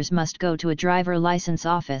operators must go to a driver license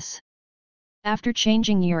office. After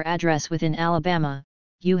changing your address within Alabama,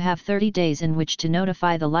 you have 30 days in which to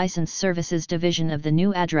notify the License Services Division of the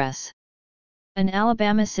new address. An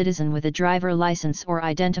Alabama citizen with a driver license or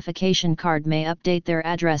identification card may update their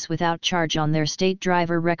address without charge on their state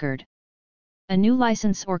driver record. A new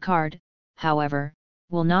license or card, however,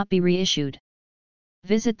 will not be reissued.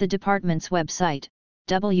 Visit the department's website,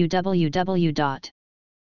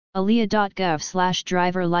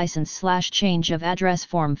 www.alia.gov/driver license/change of address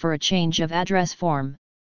form for a change of address form.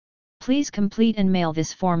 Please complete and mail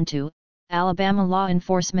this form to Alabama Law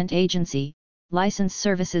Enforcement Agency, License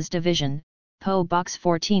Services Division, P.O. Box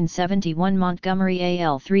 1471 Montgomery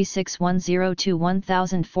AL 36102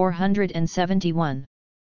 1471.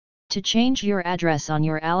 To change your address on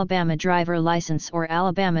your Alabama driver license or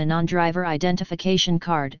Alabama non-driver identification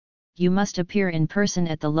card, you must appear in person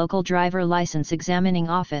at the local driver license examining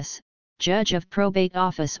office, judge of probate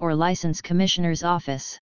office or license commissioner's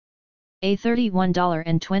office. A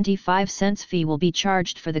 $31.25 fee will be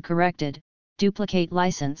charged for the corrected, duplicate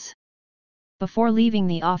license. Before leaving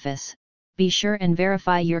the office, be sure and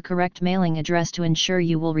verify your correct mailing address to ensure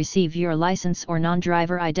you will receive your license or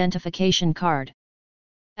non-driver identification card.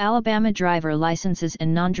 Alabama driver licenses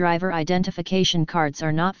and non-driver identification cards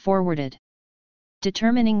are not forwarded.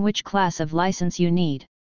 Determining which class of license you need.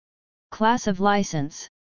 Class of license.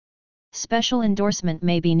 Special endorsement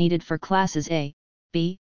may be needed for classes A,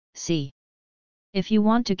 B, C. If you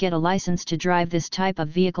want to get a license to drive this type of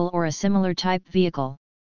vehicle or a similar type vehicle.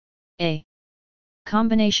 A.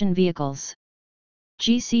 Combination vehicles.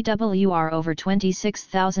 GCWR over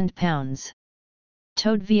 26,000 pounds.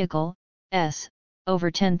 Towed vehicle, S,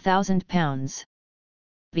 over 10,000 pounds.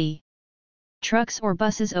 V. Trucks or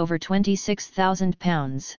buses over 26,000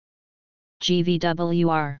 pounds.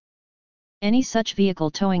 GVWR. Any such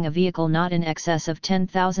vehicle towing a vehicle not in excess of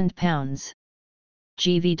 10,000 pounds.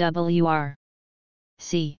 GVWR.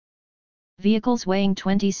 C. Vehicles weighing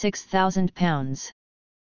 26,000 pounds.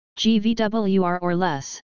 GVWR or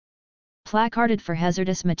less. Placarded for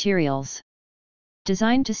hazardous materials.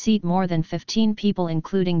 Designed to seat more than 15 people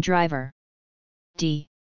including driver. D.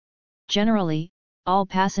 Generally, all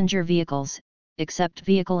passenger vehicles, except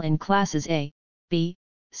vehicle in classes A, B,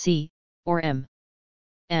 C, or M.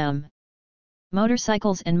 M.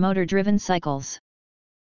 Motorcycles and motor-driven cycles.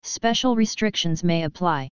 Special restrictions may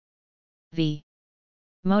apply. V.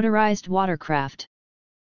 Motorized watercraft.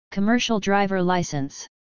 Commercial driver license.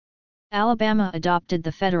 Alabama adopted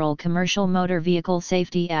the Federal Commercial Motor Vehicle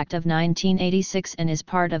Safety Act of 1986 and is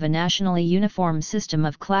part of a nationally uniform system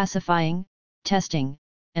of classifying, testing,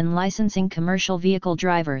 and licensing commercial vehicle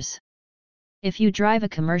drivers. If you drive a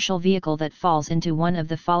commercial vehicle that falls into one of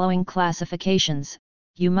the following classifications,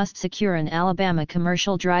 you must secure an Alabama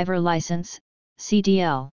Commercial Driver License,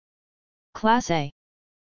 CDL. Class A.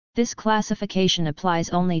 This classification applies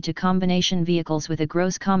only to combination vehicles with a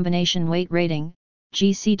gross combination weight rating,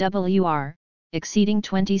 GCWR, exceeding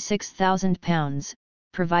 26,000 pounds,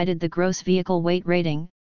 provided the gross vehicle weight rating,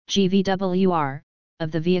 GVWR,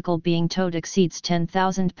 of the vehicle being towed exceeds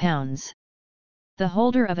 10,000 pounds. The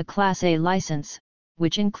holder of a Class A license,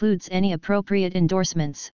 which includes any appropriate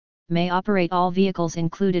endorsements, may operate all vehicles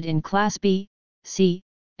included in Class B, C,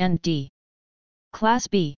 and D. Class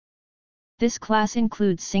B. This class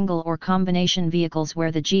includes single or combination vehicles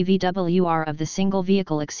where the GVWR of the single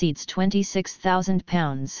vehicle exceeds 26,000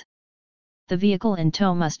 pounds. The vehicle in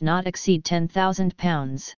tow must not exceed 10,000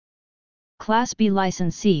 pounds. Class B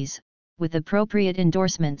licensees, with appropriate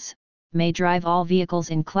endorsements, may drive all vehicles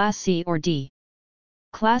in Class C or D.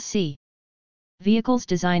 Class C. Vehicles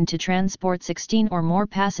designed to transport 16 or more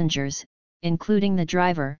passengers, including the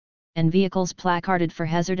driver, and vehicles placarded for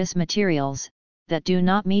hazardous materials, that do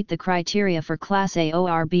not meet the criteria for Class A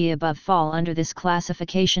or B above fall under this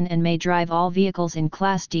classification and may drive all vehicles in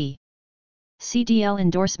Class D. CDL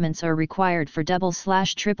endorsements are required for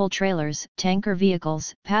double/triple trailers, tanker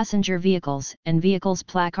vehicles, passenger vehicles, and vehicles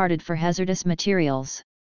placarded for hazardous materials.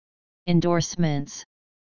 Endorsements: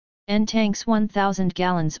 N tanks 1,000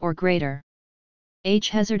 gallons or greater.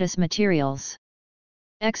 H hazardous materials.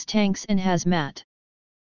 X tanks and hazmat.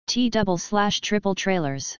 T double/triple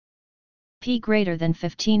trailers. P greater than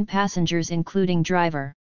 15 passengers including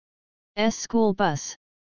driver. S school bus.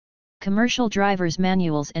 Commercial driver's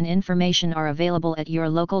manuals and information are available at your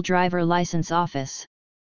local driver license office.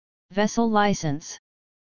 Vessel license.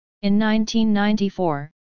 In 1994,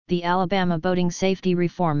 the Alabama Boating Safety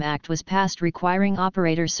Reform Act was passed requiring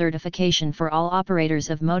operator certification for all operators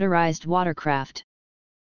of motorized watercraft.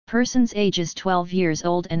 Persons ages 12 years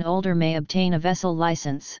old and older may obtain a vessel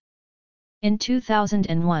license. In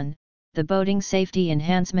 2001, the Boating Safety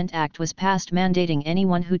Enhancement Act was passed mandating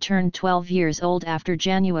anyone who turned 12 years old after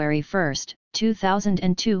January 1,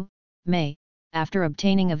 2002, may, after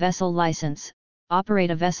obtaining a vessel license,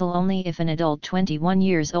 operate a vessel only if an adult 21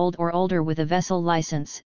 years old or older with a vessel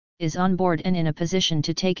license, is on board and in a position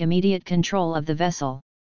to take immediate control of the vessel.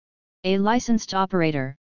 A licensed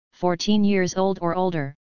operator, 14 years old or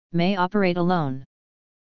older, may operate alone.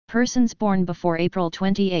 Persons born before April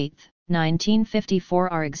 28,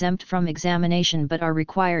 1954 are exempt from examination but are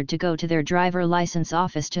required to go to their driver license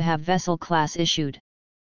office to have vessel class issued.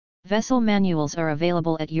 Vessel manuals are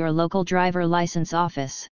available at your local driver license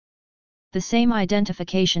office. The same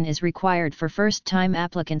identification is required for first-time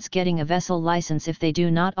applicants getting a vessel license if they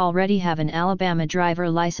do not already have an Alabama driver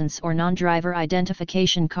license or non-driver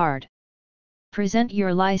identification card. Present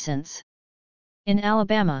your license. In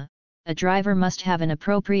Alabama, a driver must have an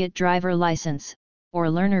appropriate driver license, or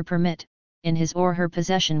learner permit, in his or her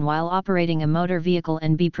possession while operating a motor vehicle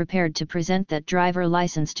and be prepared to present that driver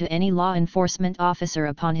license to any law enforcement officer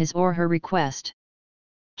upon his or her request.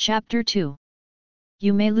 Chapter 2.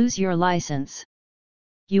 You may lose your license.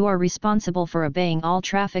 You are responsible for obeying all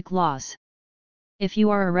traffic laws. If you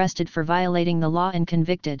are arrested for violating the law and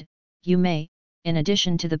convicted, you may, in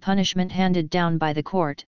addition to the punishment handed down by the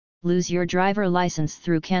court, lose your driver license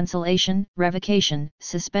through cancellation, revocation,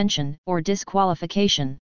 suspension, or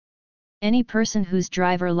disqualification. Any person whose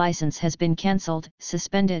driver license has been cancelled,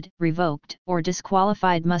 suspended, revoked, or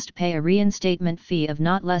disqualified must pay a reinstatement fee of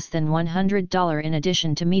not less than $100 in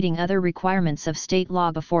addition to meeting other requirements of state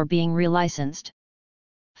law before being relicensed.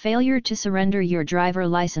 Failure to surrender your driver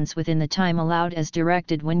license within the time allowed as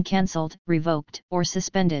directed when cancelled, revoked, or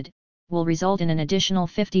suspended, will result in an additional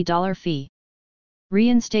 $50 fee.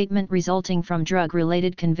 Reinstatement resulting from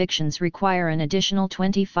drug-related convictions require an additional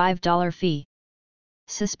 $25 fee.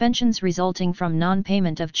 Suspensions resulting from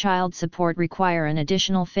non-payment of child support require an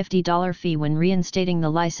additional $50 fee when reinstating the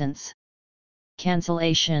license.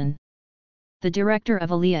 Cancellation. The director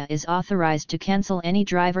of ALEA is authorized to cancel any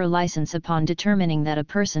driver license upon determining that a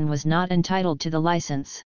person was not entitled to the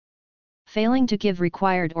license. Failing to give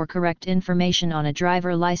required or correct information on a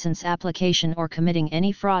driver license application or committing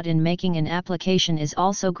any fraud in making an application is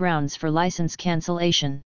also grounds for license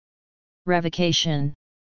cancellation. Revocation.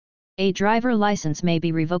 A driver license may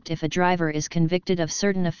be revoked if a driver is convicted of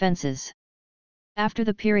certain offenses. After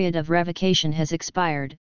the period of revocation has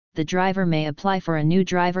expired, the driver may apply for a new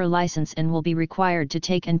driver license and will be required to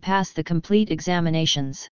take and pass the complete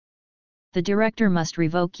examinations. The director must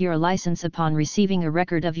revoke your license upon receiving a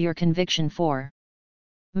record of your conviction for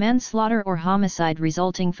manslaughter or homicide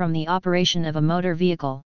resulting from the operation of a motor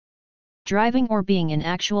vehicle. Driving or being in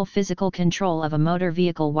actual physical control of a motor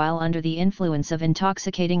vehicle while under the influence of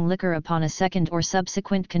intoxicating liquor upon a second or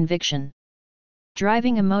subsequent conviction.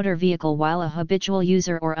 Driving a motor vehicle while a habitual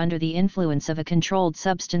user or under the influence of a controlled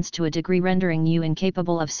substance to a degree rendering you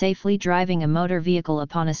incapable of safely driving a motor vehicle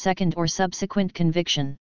upon a second or subsequent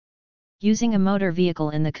conviction. Using a motor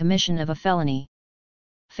vehicle in the commission of a felony.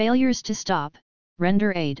 Failures to stop,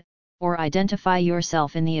 render aid, or identify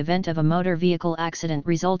yourself in the event of a motor vehicle accident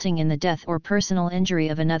resulting in the death or personal injury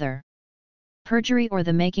of another. Perjury or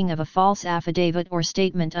the making of a false affidavit or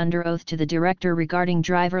statement under oath to the director regarding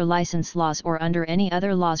driver license laws or under any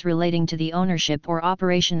other laws relating to the ownership or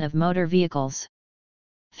operation of motor vehicles.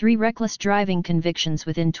 3. Reckless driving convictions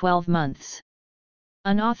within 12 months.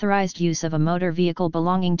 Unauthorized use of a motor vehicle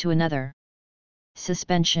belonging to another.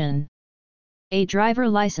 Suspension. A driver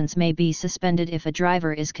license may be suspended if a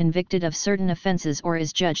driver is convicted of certain offenses or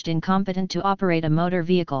is judged incompetent to operate a motor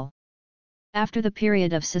vehicle. After the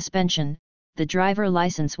period of suspension, the driver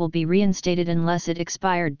license will be reinstated unless it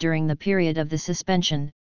expired during the period of the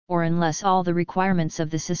suspension, or unless all the requirements of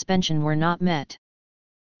the suspension were not met.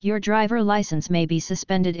 Your driver license may be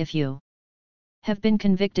suspended if you have been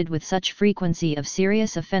convicted with such frequency of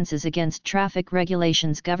serious offenses against traffic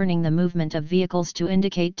regulations governing the movement of vehicles to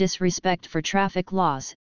indicate disrespect for traffic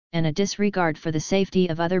laws, and a disregard for the safety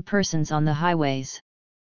of other persons on the highways.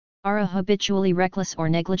 Are a habitually reckless or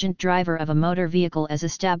negligent driver of a motor vehicle as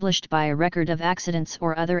established by a record of accidents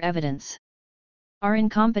or other evidence. Are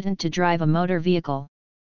incompetent to drive a motor vehicle.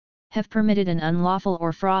 Have permitted an unlawful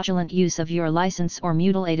or fraudulent use of your license or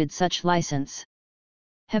mutilated such license.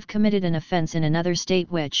 Have committed an offense in another state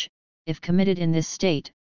which, if committed in this state,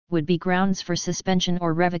 would be grounds for suspension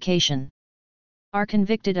or revocation. Are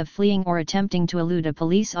convicted of fleeing or attempting to elude a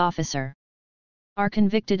police officer. Are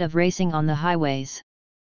convicted of racing on the highways.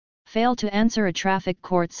 Fail to answer a traffic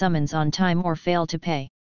court summons on time or fail to pay.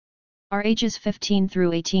 Are ages 15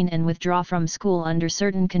 through 18 and withdraw from school under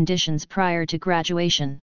certain conditions prior to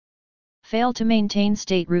graduation. Fail to maintain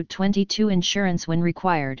State Route 22 insurance when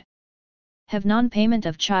required. Have non-payment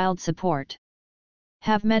of child support.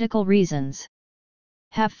 Have medical reasons.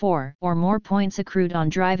 Have 4 or more points accrued on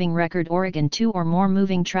driving record. Oregon 2 or more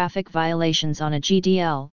moving traffic violations on a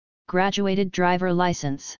GDL, graduated driver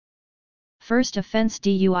license. First offense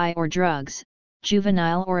DUI or drugs,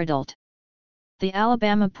 juvenile or adult. The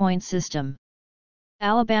Alabama point system.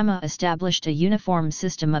 Alabama established a uniform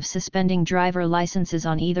system of suspending driver licenses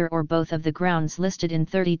on either or both of the grounds listed in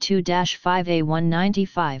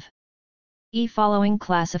 32-5A195. Following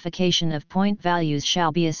classification of point values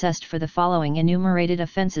shall be assessed for the following enumerated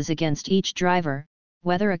offenses against each driver,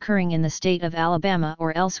 whether occurring in the state of Alabama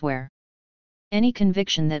or elsewhere. Any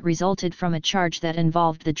conviction that resulted from a charge that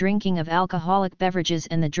involved the drinking of alcoholic beverages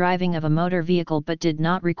and the driving of a motor vehicle but did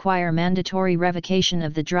not require mandatory revocation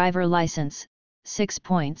of the driver license, 6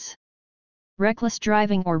 points. Reckless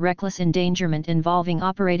driving or reckless endangerment involving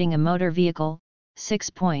operating a motor vehicle, 6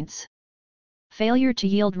 points. Failure to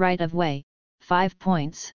yield right of way, 5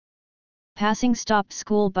 points. Passing stopped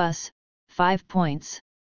school bus, 5 points.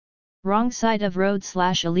 Wrong side of road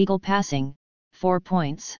 / illegal passing, 4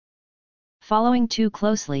 points. Following too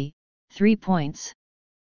closely, 3 points.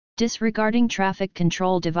 Disregarding traffic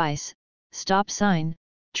control device, stop sign,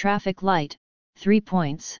 traffic light, 3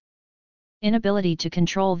 points. Inability to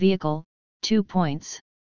control vehicle, 2 points.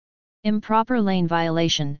 Improper lane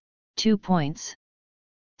violation, 2 points.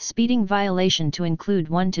 Speeding violation to include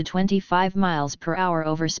 1 to 25 miles per hour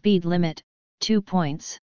over speed limit, 2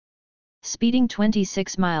 points. Speeding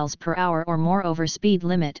 26 miles per hour or more over speed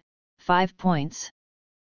limit, 5 points.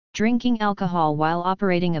 Drinking alcohol while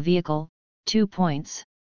operating a vehicle, 2 points.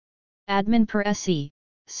 Admin per SC,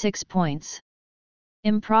 6 points.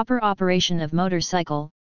 Improper operation of motorcycle,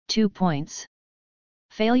 2 points.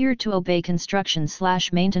 Failure to obey construction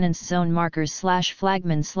 / maintenance zone markers /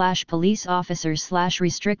 flagman / police officers /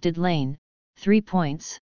 restricted lane, 3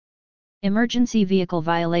 points. Emergency vehicle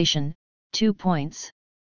violation, 2 points.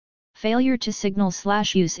 Failure to signal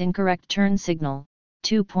 / use incorrect turn signal,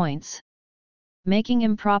 2 points. Making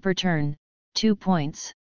improper turn, 2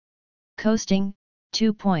 points. Coasting,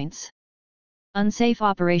 2 points. Unsafe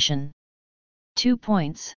operation, 2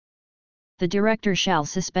 points. The director shall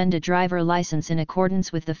suspend a driver license in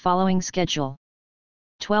accordance with the following schedule.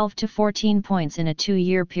 12 to 14 points in a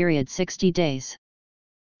 2-year period 60 days.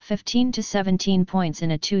 15 to 17 points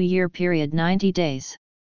in a 2-year period 90 days.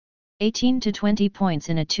 18 to 20 points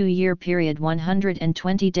in a 2-year period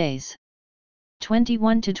 120 days.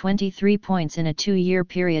 21 to 23 points in a 2-year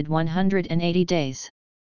period 180 days.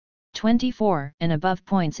 24 and above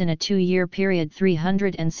points in a 2-year period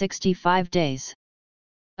 365 days.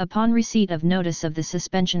 Upon receipt of notice of the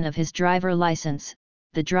suspension of his driver license,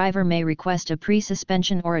 the driver may request a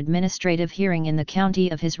pre-suspension or administrative hearing in the county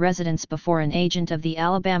of his residence before an agent of the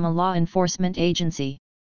Alabama Law Enforcement Agency.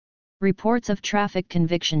 Reports of traffic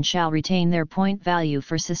conviction shall retain their point value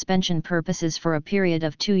for suspension purposes for a period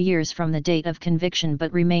of 2 years from the date of conviction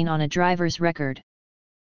but remain on a driver's record.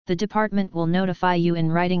 The department will notify you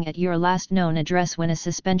in writing at your last known address when a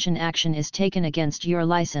suspension action is taken against your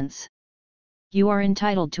license. You are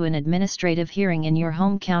entitled to an administrative hearing in your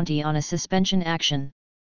home county on a suspension action.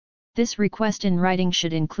 This request in writing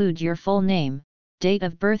should include your full name, date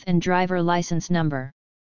of birth and driver license number.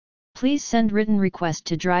 Please send written request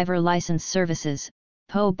to Driver License Services,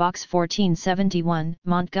 P.O. Box 1471,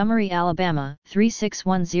 Montgomery, Alabama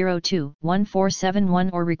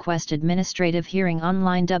 36102-1471 or request administrative hearing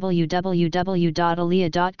online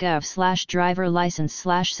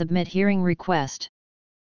www.alia.gov/driverlicense/submit hearing request.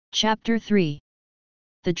 Chapter 3.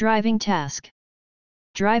 The Driving Task.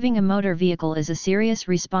 Driving a motor vehicle is a serious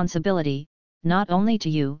responsibility, not only to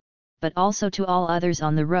you, but also to all others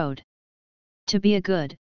on the road. To be a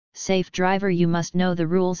good, safe driver you must know the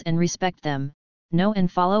rules and respect them, know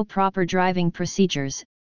and follow proper driving procedures,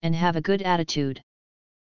 and have a good attitude.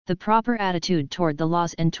 The proper attitude toward the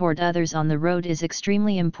laws and toward others on the road is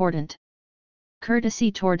extremely important.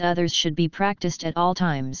 Courtesy toward others should be practiced at all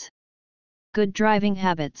times. Good driving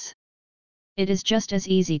habits. It is just as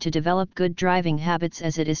easy to develop good driving habits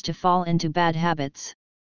as it is to fall into bad habits.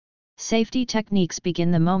 Safety techniques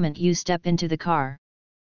begin the moment you step into the car.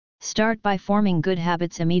 Start by forming good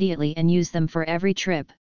habits immediately and use them for every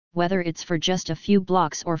trip, whether it's for just a few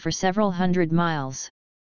blocks or for several hundred miles.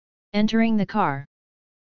 Entering the car.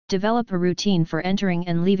 Develop a routine for entering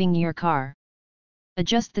and leaving your car.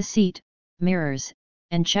 Adjust the seat, mirrors,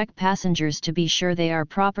 and check passengers to be sure they are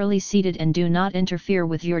properly seated and do not interfere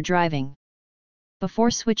with your driving.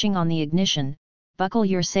 Before switching on the ignition, buckle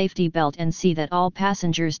your safety belt and see that all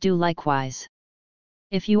passengers do likewise.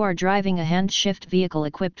 If you are driving a hand-shift vehicle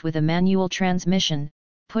equipped with a manual transmission,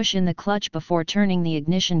 push in the clutch before turning the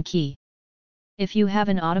ignition key. If you have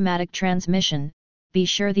an automatic transmission, be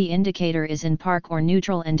sure the indicator is in park or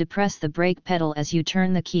neutral and depress the brake pedal as you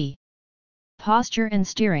turn the key. Posture and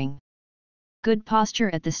steering. Good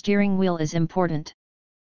posture at the steering wheel is important.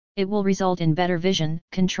 It will result in better vision,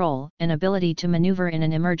 control, and ability to maneuver in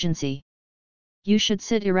an emergency. You should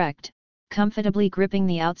sit erect, comfortably gripping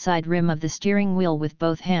the outside rim of the steering wheel with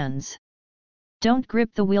both hands. Don't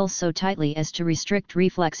grip the wheel so tightly as to restrict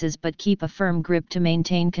reflexes, but keep a firm grip to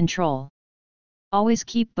maintain control. Always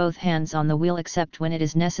keep both hands on the wheel except when it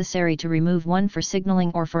is necessary to remove one for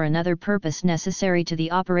signaling or for another purpose necessary to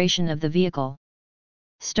the operation of the vehicle.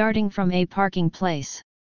 Starting from a parking place.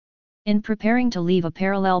 In preparing to leave a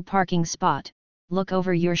parallel parking spot, look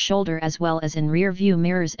over your shoulder as well as in rear view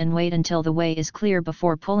mirrors and wait until the way is clear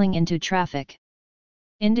before pulling into traffic.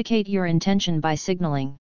 Indicate your intention by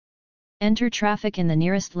signaling. Enter traffic in the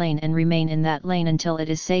nearest lane and remain in that lane until it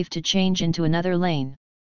is safe to change into another lane.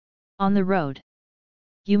 On the road.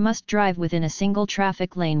 You must drive within a single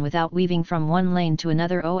traffic lane without weaving from one lane to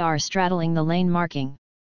another or straddling the lane marking.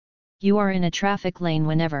 You are in a traffic lane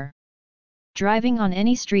whenever driving on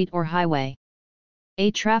any street or highway.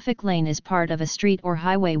 A traffic lane is part of a street or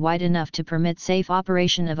highway wide enough to permit safe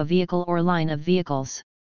operation of a vehicle or line of vehicles.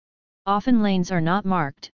 Often lanes are not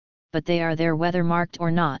marked, but they are there whether marked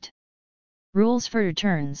or not. Rules for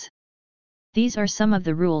turns. These are some of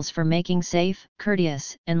the rules for making safe,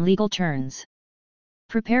 courteous, and legal turns.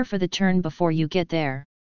 Prepare for the turn before you get there.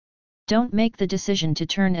 Don't make the decision to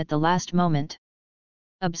turn at the last moment.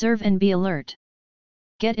 Observe and be alert.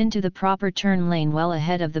 Get into the proper turn lane well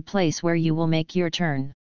ahead of the place where you will make your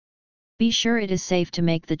turn. Be sure it is safe to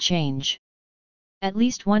make the change. At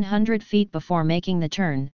least 100 feet before making the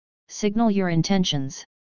turn, signal your intentions.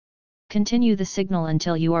 Continue the signal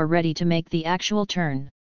until you are ready to make the actual turn.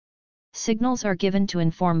 Signals are given to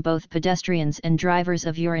inform both pedestrians and drivers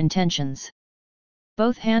of your intentions.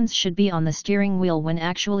 Both hands should be on the steering wheel when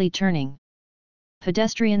actually turning.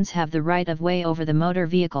 Pedestrians have the right of way over the motor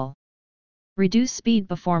vehicle. Reduce speed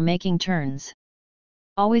before making turns.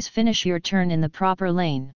 Always finish your turn in the proper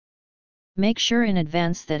lane. Make sure in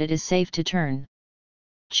advance that it is safe to turn.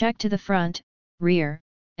 Check to the front, rear,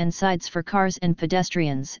 and sides for cars and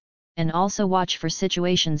pedestrians, and also watch for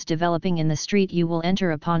situations developing in the street you will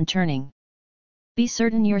enter upon turning. Be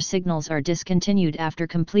certain your signals are discontinued after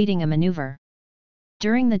completing a maneuver.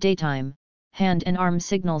 During the daytime, hand and arm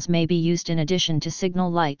signals may be used in addition to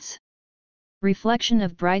signal lights. Reflection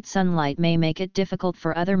of bright sunlight may make it difficult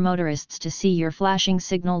for other motorists to see your flashing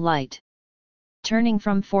signal light. Turning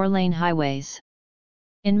from 4-lane highways.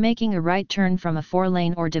 In making a right turn from a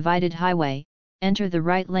 4-lane or divided highway, enter the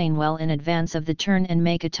right lane well in advance of the turn and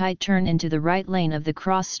make a tight turn into the right lane of the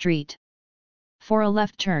cross street. For a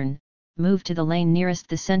left turn, move to the lane nearest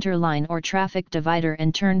the center line or traffic divider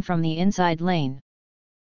and turn from the inside lane.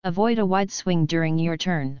 Avoid a wide swing during your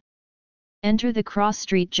turn. Enter the cross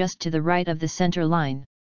street just to the right of the center line.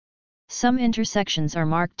 Some intersections are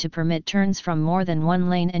marked to permit turns from more than one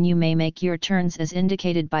lane, and you may make your turns as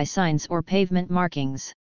indicated by signs or pavement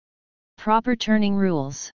markings. Proper turning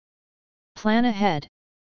rules. Plan ahead.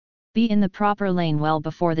 Be in the proper lane well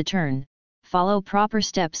before the turn, follow proper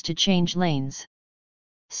steps to change lanes.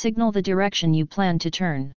 Signal the direction you plan to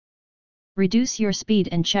turn. Reduce your speed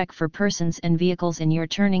and check for persons and vehicles in your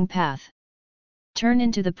turning path. Turn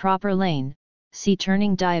into the proper lane, see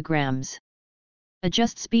turning diagrams.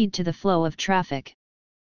 Adjust speed to the flow of traffic.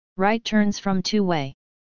 Right turns from two-way.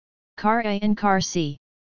 Car A and Car C.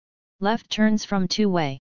 Left turns from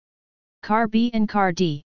two-way. Car B and Car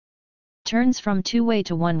D. Turns from two-way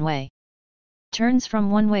to one-way. Turns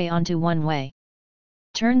from one-way onto one-way.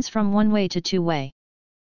 Turns from one-way to two-way.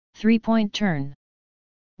 Three-point turn.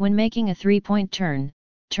 When making a three-point turn,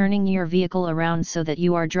 turning your vehicle around so that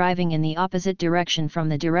you are driving in the opposite direction from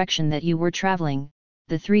the direction that you were traveling,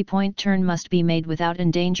 the three-point turn must be made without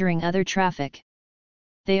endangering other traffic.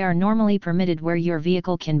 They are normally permitted where your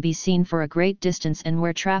vehicle can be seen for a great distance and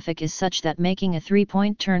where traffic is such that making a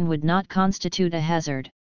three-point turn would not constitute a hazard.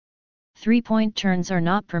 Three-point turns are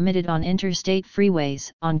not permitted on interstate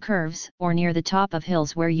freeways, on curves, or near the top of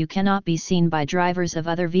hills where you cannot be seen by drivers of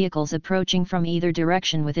other vehicles approaching from either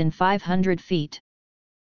direction within 500 feet.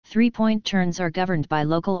 Three-point turns are governed by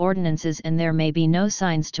local ordinances and there may be no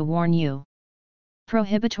signs to warn you.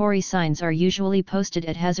 Prohibitory signs are usually posted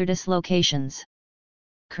at hazardous locations.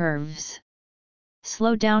 Curves.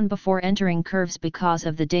 Slow down before entering curves because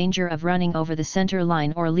of the danger of running over the center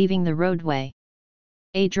line or leaving the roadway.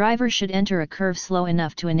 A driver should enter a curve slow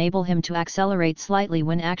enough to enable him to accelerate slightly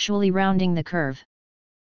when actually rounding the curve.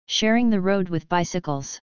 Sharing the road with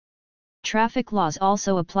bicycles. Traffic laws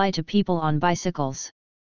also apply to people on bicycles.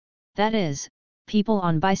 That is, people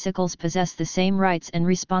on bicycles possess the same rights and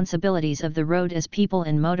responsibilities of the road as people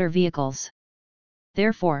in motor vehicles.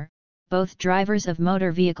 Therefore, both drivers of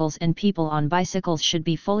motor vehicles and people on bicycles should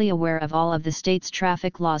be fully aware of all of the state's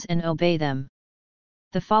traffic laws and obey them.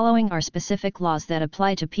 The following are specific laws that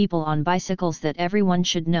apply to people on bicycles that everyone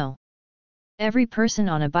should know. Every person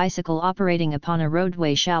on a bicycle operating upon a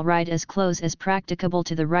roadway shall ride as close as practicable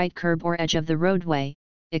to the right curb or edge of the roadway,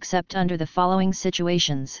 except under the following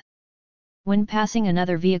situations. When passing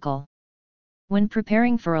another vehicle. When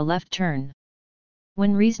preparing for a left turn.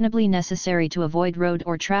 When reasonably necessary to avoid road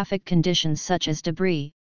or traffic conditions such as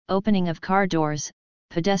debris, opening of car doors,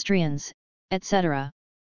 pedestrians, etc.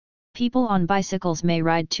 People on bicycles may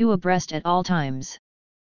ride two abreast at all times.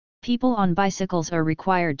 People on bicycles are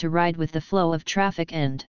required to ride with the flow of traffic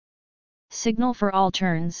and signal for all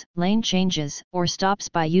turns, lane changes, or stops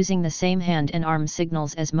by using the same hand and arm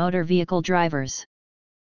signals as motor vehicle drivers.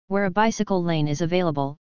 Where a bicycle lane is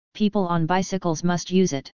available, people on bicycles must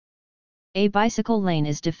use it. A bicycle lane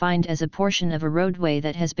is defined as a portion of a roadway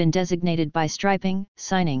that has been designated by striping,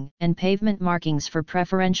 signing, and pavement markings for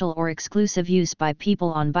preferential or exclusive use by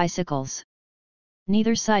people on bicycles.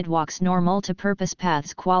 Neither sidewalks nor multipurpose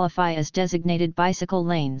paths qualify as designated bicycle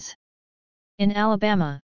lanes. In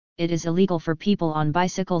Alabama, it is illegal for people on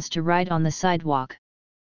bicycles to ride on the sidewalk.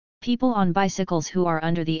 People on bicycles who are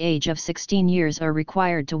under the age of 16 years are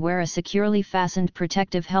required to wear a securely fastened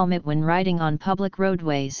protective helmet when riding on public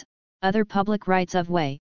roadways, other public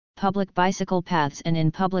rights-of-way, public bicycle paths and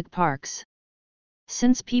in public parks.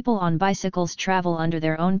 Since people on bicycles travel under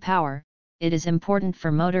their own power, it is important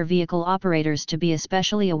for motor vehicle operators to be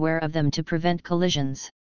especially aware of them to prevent collisions.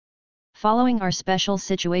 Following are special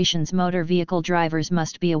situations motor vehicle drivers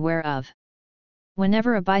must be aware of.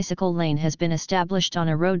 Whenever a bicycle lane has been established on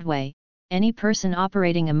a roadway, any person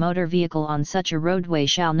operating a motor vehicle on such a roadway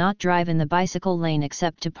shall not drive in the bicycle lane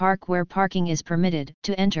except to park where parking is permitted,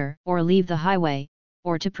 to enter or leave the highway,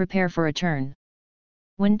 or to prepare for a turn.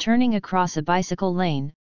 When turning across a bicycle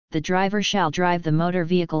lane, the driver shall drive the motor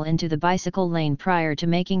vehicle into the bicycle lane prior to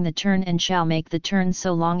making the turn and shall make the turn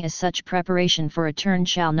so long as such preparation for a turn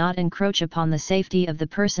shall not encroach upon the safety of the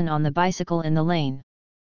person on the bicycle in the lane.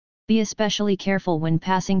 Be especially careful when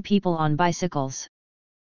passing people on bicycles.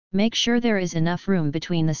 Make sure there is enough room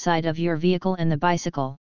between the side of your vehicle and the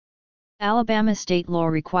bicycle. Alabama state law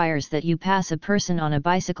requires that you pass a person on a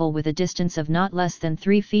bicycle with a distance of not less than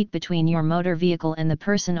 3 feet between your motor vehicle and the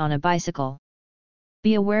person on a bicycle.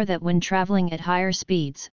 Be aware that when traveling at higher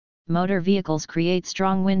speeds, motor vehicles create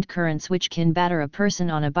strong wind currents which can batter a person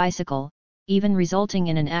on a bicycle, even resulting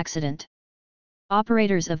in an accident.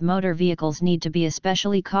 Operators of motor vehicles need to be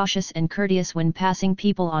especially cautious and courteous when passing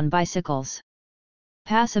people on bicycles.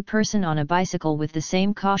 Pass a person on a bicycle with the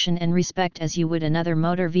same caution and respect as you would another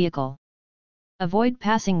motor vehicle. Avoid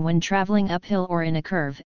passing when traveling uphill or in a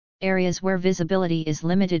curve, areas where visibility is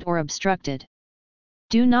limited or obstructed.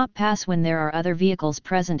 Do not pass when there are other vehicles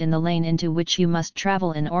present in the lane into which you must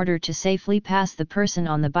travel in order to safely pass the person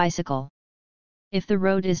on the bicycle. If the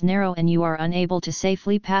road is narrow and you are unable to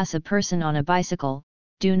safely pass a person on a bicycle,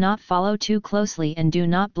 do not follow too closely and do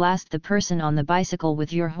not blast the person on the bicycle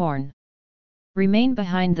with your horn. Remain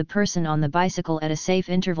behind the person on the bicycle at a safe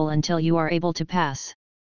interval until you are able to pass.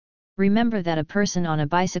 Remember that a person on a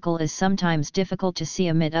bicycle is sometimes difficult to see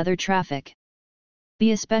amid other traffic.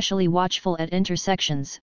 Be especially watchful at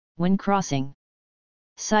intersections, when crossing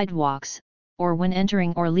sidewalks, or when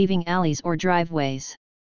entering or leaving alleys or driveways.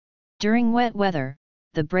 During wet weather,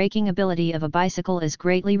 the braking ability of a bicycle is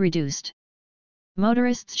greatly reduced.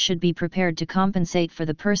 Motorists should be prepared to compensate for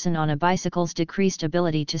the person on a bicycle's decreased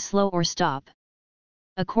ability to slow or stop.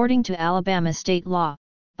 According to Alabama state law,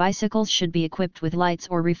 bicycles should be equipped with lights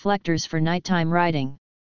or reflectors for nighttime riding.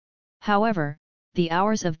 However, the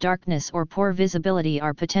hours of darkness or poor visibility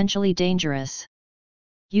are potentially dangerous.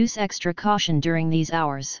 Use extra caution during these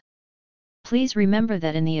hours. Please remember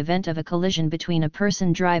that in the event of a collision between a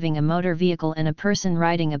person driving a motor vehicle and a person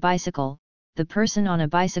riding a bicycle, the person on a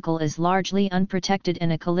bicycle is largely unprotected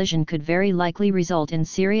and a collision could very likely result in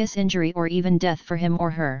serious injury or even death for him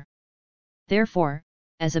or her. Therefore,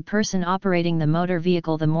 as a person operating the motor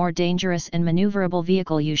vehicle, the more dangerous and maneuverable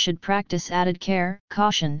vehicle, you should practice added care,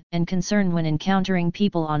 caution, and concern when encountering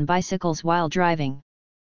people on bicycles while driving.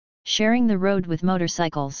 Sharing the road with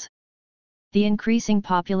motorcycles. The increasing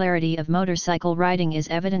popularity of motorcycle riding is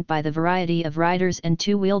evident by the variety of riders and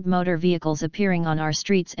two-wheeled motor vehicles appearing on our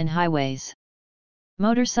streets and highways.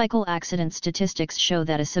 Motorcycle accident statistics show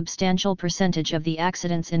that a substantial percentage of the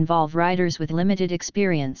accidents involve riders with limited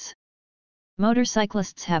experience.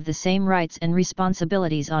 Motorcyclists have the same rights and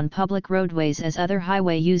responsibilities on public roadways as other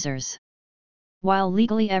highway users. While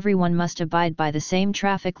legally everyone must abide by the same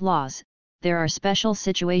traffic laws, there are special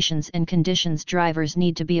situations and conditions drivers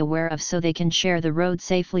need to be aware of so they can share the road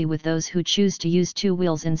safely with those who choose to use two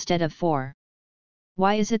wheels instead of four.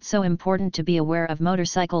 Why is it so important to be aware of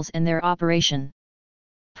motorcycles and their operation?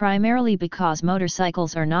 Primarily because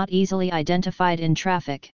motorcycles are not easily identified in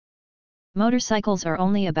traffic. Motorcycles are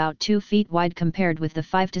only about 2 feet wide compared with the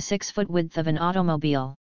 5 to 6 foot width of an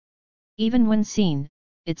automobile. Even when seen,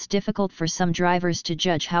 it's difficult for some drivers to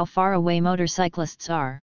judge how far away motorcyclists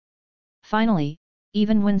are. Finally,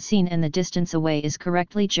 even when seen and the distance away is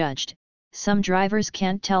correctly judged, some drivers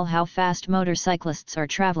can't tell how fast motorcyclists are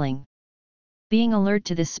traveling. Being alert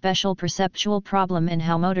to this special perceptual problem and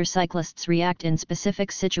how motorcyclists react in specific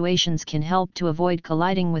situations can help to avoid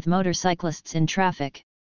colliding with motorcyclists in traffic.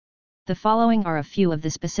 The following are a few of the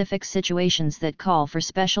specific situations that call for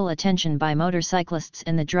special attention by motorcyclists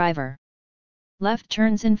and the driver. Left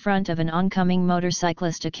turns in front of an oncoming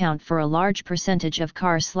motorcyclist account for a large percentage of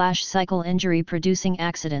car/cycle injury-producing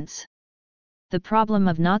accidents. The problem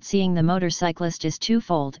of not seeing the motorcyclist is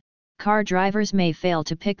twofold: car drivers may fail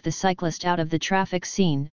to pick the cyclist out of the traffic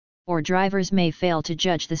scene, or drivers may fail to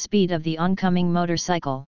judge the speed of the oncoming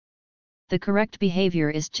motorcycle. The correct behavior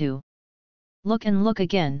is to look and look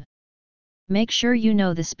again. Make sure you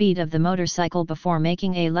know the speed of the motorcycle before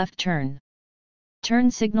making a left turn.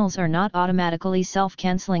 Turn signals are not automatically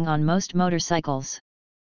self-canceling on most motorcycles.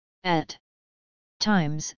 At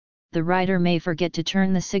times, the rider may forget to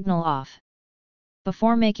turn the signal off.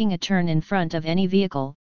 Before making a turn in front of any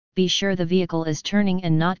vehicle, be sure the vehicle is turning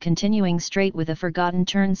and not continuing straight with a forgotten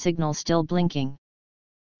turn signal still blinking.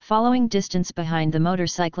 Following distance behind the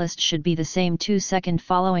motorcyclist should be the same 2-second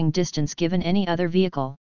following distance given any other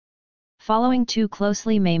vehicle. Following too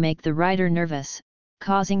closely may make the rider nervous,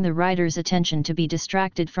 causing the rider's attention to be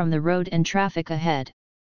distracted from the road and traffic ahead.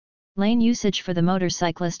 Lane usage for the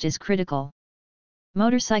motorcyclist is critical.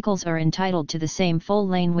 Motorcycles are entitled to the same full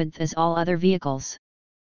lane width as all other vehicles.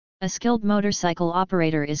 A skilled motorcycle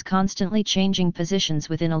operator is constantly changing positions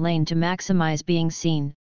within a lane to maximize being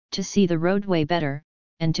seen, to see the roadway better,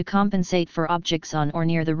 and to compensate for objects on or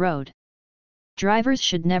near the road. Drivers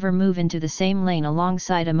should never move into the same lane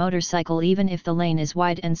alongside a motorcycle even if the lane is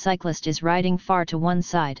wide and cyclist is riding far to one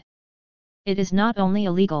side. It is not only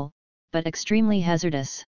illegal, but extremely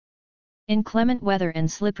hazardous. Inclement weather and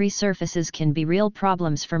slippery surfaces can be real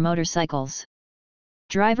problems for motorcycles.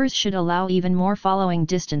 Drivers should allow even more following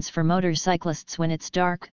distance for motorcyclists when it's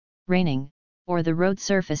dark, raining, or the road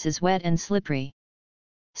surface is wet and slippery.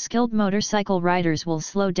 Skilled motorcycle riders will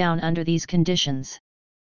slow down under these conditions.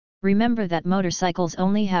 Remember that motorcycles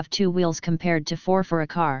only have 2 wheels compared to 4 for a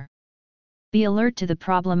car. Be alert to the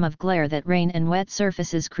problem of glare that rain and wet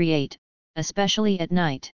surfaces create, especially at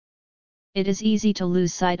night. It is easy to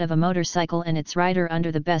lose sight of a motorcycle and its rider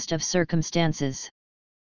under the best of circumstances.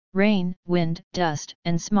 Rain, wind, dust,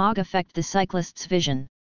 and smog affect the cyclist's vision.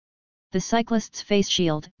 The cyclist's face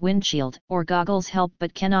shield, windshield, or goggles help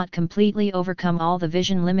but cannot completely overcome all the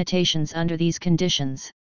vision limitations under these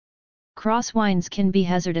conditions. Crosswinds can be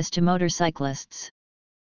hazardous to motorcyclists.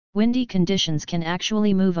 Windy conditions can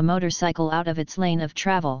actually move a motorcycle out of its lane of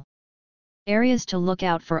travel. Areas to look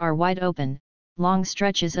out for are wide open, long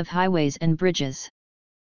stretches of highways and bridges.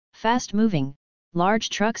 Fast-moving, large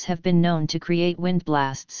trucks have been known to create wind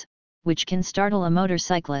blasts, which can startle a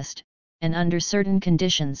motorcyclist, and under certain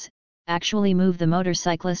conditions, actually move the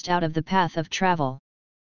motorcyclist out of the path of travel.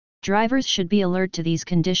 Drivers should be alert to these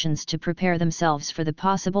conditions to prepare themselves for the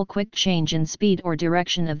possible quick change in speed or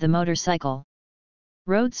direction of the motorcycle.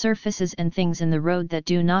 Road surfaces and things in the road that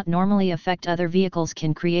do not normally affect other vehicles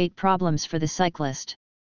can create problems for the cyclist.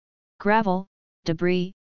 Gravel,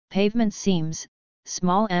 debris, pavement seams,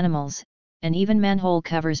 small animals, and even manhole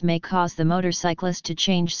covers may cause the motorcyclist to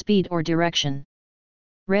change speed or direction.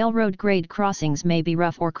 Railroad grade crossings may be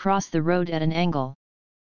rough or cross the road at an angle.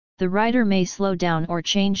 The rider may slow down or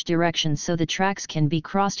change direction so the tracks can be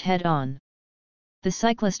crossed head-on. The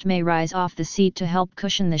cyclist may rise off the seat to help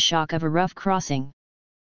cushion the shock of a rough crossing.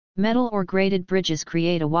 Metal or grated bridges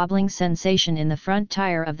create a wobbling sensation in the front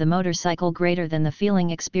tire of the motorcycle greater than the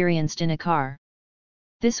feeling experienced in a car.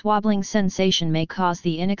 This wobbling sensation may cause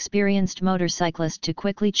the inexperienced motorcyclist to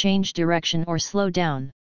quickly change direction or slow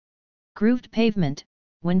down. Grooved pavement,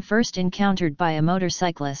 when first encountered by a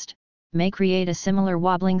motorcyclist, may create a similar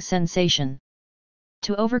wobbling sensation.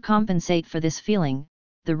 To overcompensate for this feeling,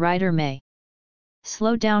 the rider may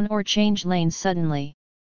slow down or change lanes suddenly.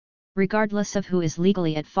 Regardless of who is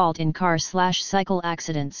legally at fault in car/cycle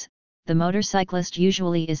accidents, the motorcyclist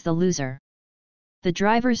usually is the loser. The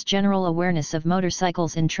driver's general awareness of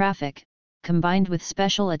motorcycles in traffic, combined with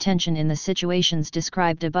special attention in the situations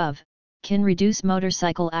described above, can reduce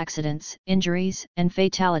motorcycle accidents, injuries, and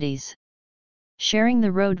fatalities. Sharing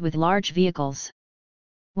the road with large vehicles.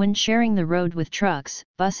 When sharing the road with trucks,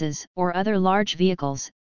 buses, or other large vehicles,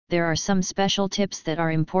 there are some special tips that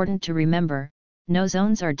are important to remember. No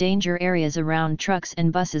zones are danger areas around trucks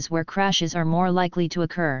and buses where crashes are more likely to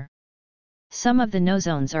occur. Some of the no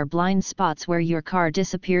zones are blind spots where your car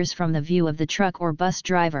disappears from the view of the truck or bus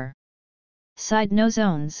driver. Side no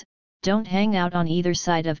zones, don't hang out on either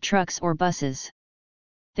side of trucks or buses.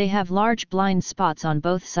 They have large blind spots on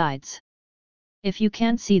both sides. If you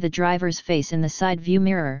can't see the driver's face in the side view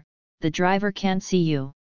mirror, the driver can't see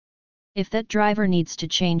you. If that driver needs to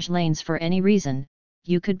change lanes for any reason,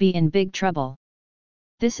 you could be in big trouble.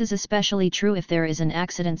 This is especially true if there is an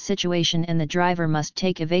accident situation and the driver must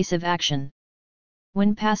take evasive action.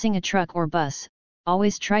 When passing a truck or bus,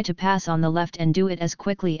 always try to pass on the left and do it as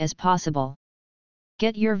quickly as possible.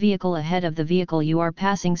 Get your vehicle ahead of the vehicle you are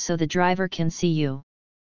passing so the driver can see you.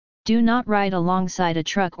 Do not ride alongside a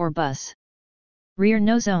truck or bus. Rear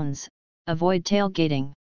no zones, avoid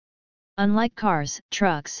tailgating. Unlike cars,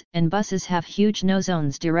 trucks, and buses have huge no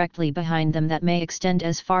zones directly behind them that may extend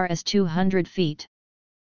as far as 200 feet.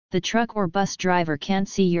 The truck or bus driver can't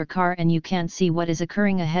see your car and you can't see what is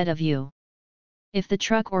occurring ahead of you. If the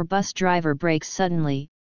truck or bus driver brakes suddenly,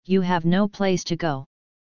 you have no place to go.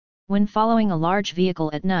 When following a large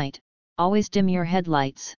vehicle at night, always dim your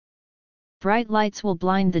headlights. Bright lights will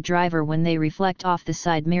blind the driver when they reflect off the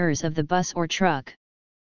side mirrors of the bus or truck.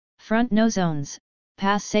 Front no zones,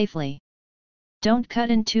 pass safely. Don't cut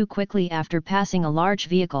in too quickly after passing a large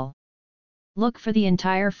vehicle. Look for the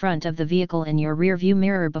entire front of the vehicle in your rear view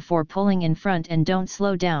mirror before pulling in front and don't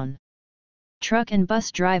slow down. Truck and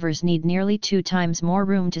bus drivers need nearly 2 times more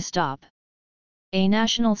room to stop. A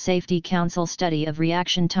National Safety Council study of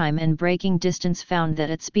reaction time and braking distance found that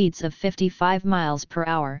at speeds of 55 miles per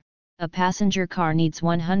hour, a passenger car needs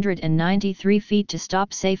 193 feet to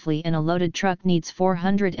stop safely and a loaded truck needs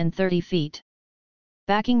 430 feet.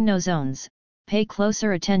 Backing no zones, pay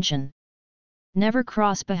closer attention. Never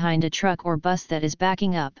cross behind a truck or bus that is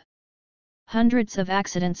backing up. Hundreds of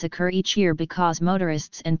accidents occur each year because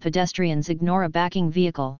motorists and pedestrians ignore a backing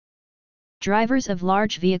vehicle. Drivers of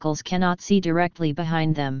large vehicles cannot see directly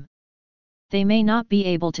behind them. They may not be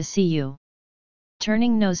able to see you.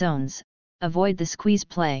 Turning no zones, avoid the squeeze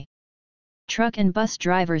play. Truck and bus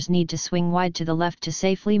drivers need to swing wide to the left to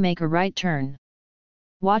safely make a right turn.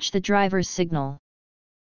 Watch the driver's signal.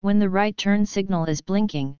 When the right turn signal is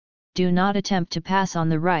blinking, do not attempt to pass on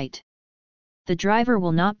the right. The driver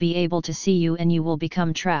will not be able to see you and you will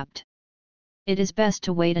become trapped. It is best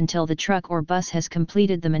to wait until the truck or bus has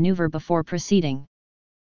completed the maneuver before proceeding.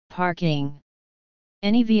 Parking.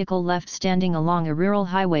 Any vehicle left standing along a rural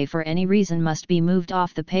highway for any reason must be moved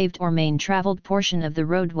off the paved or main traveled portion of the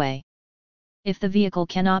roadway. If the vehicle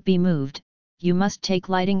cannot be moved, you must take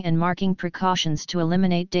lighting and marking precautions to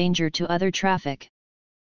eliminate danger to other traffic.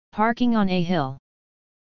 Parking on a hill.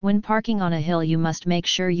 When parking on a hill, you must make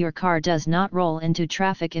sure your car does not roll into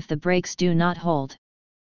traffic if the brakes do not hold.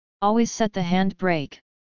 Always set the hand brake.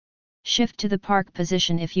 Shift to the park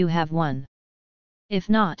position if you have one. If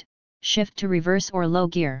not, shift to reverse or low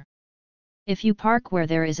gear. If you park where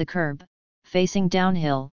there is a curb, facing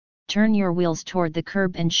downhill, turn your wheels toward the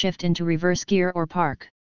curb and shift into reverse gear or park.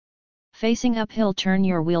 Facing uphill, turn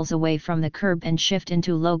your wheels away from the curb and shift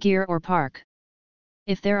into low gear or park.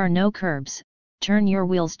 If there are no curbs, turn your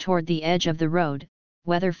wheels toward the edge of the road,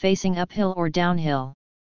 whether facing uphill or downhill.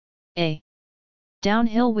 A.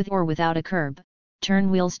 Downhill with or without a curb, turn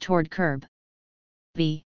wheels toward curb.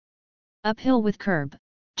 B. Uphill with curb,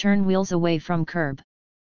 turn wheels away from curb.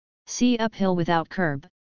 C. Uphill without curb,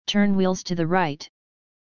 turn wheels to the right.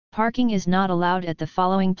 Parking is not allowed at the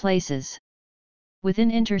following places: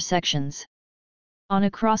 within intersections, on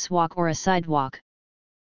a crosswalk or a sidewalk,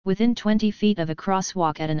 within 20 feet of a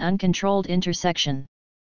crosswalk at an uncontrolled intersection,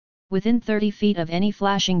 within 30 feet of any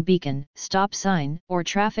flashing beacon, stop sign, or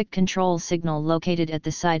traffic control signal located at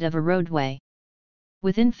the side of a roadway,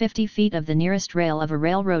 within 50 feet of the nearest rail of a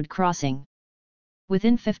railroad crossing,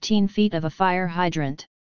 within 15 feet of a fire hydrant,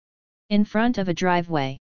 in front of a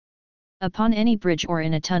driveway, upon any bridge or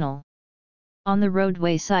in a tunnel, on the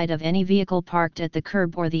roadway side of any vehicle parked at the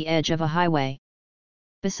curb or the edge of a highway,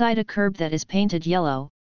 beside a curb that is painted yellow,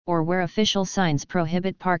 or where official signs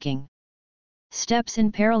prohibit parking. Steps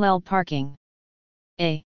in parallel parking.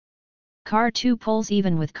 A. Car 2 pulls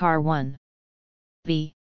even with car 1.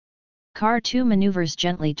 B. Car 2 maneuvers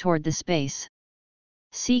gently toward the space.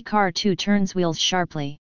 C. Car 2 turns wheels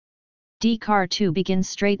sharply. D. Car 2 begins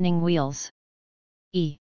straightening wheels.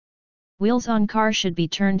 E. Wheels on car should be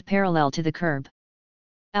turned parallel to the curb.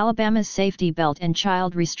 Alabama's safety belt and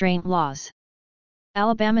child restraint laws.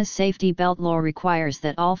 Alabama's safety belt law requires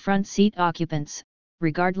that all front seat occupants,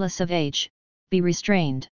 regardless of age, be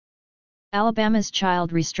restrained. Alabama's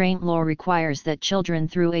child restraint law requires that children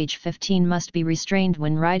through age 15 must be restrained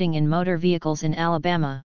when riding in motor vehicles in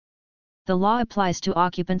Alabama. The law applies to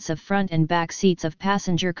occupants of front and back seats of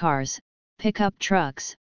passenger cars, pickup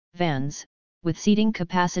trucks, vans, with seating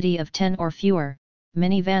capacity of 10 or fewer,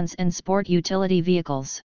 minivans and sport utility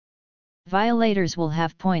vehicles. Violators will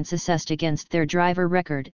have points assessed against their driver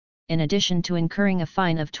record, in addition to incurring a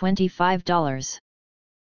fine of $25.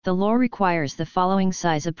 The law requires the following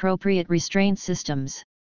size-appropriate restraint systems.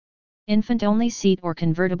 Infant-only seat or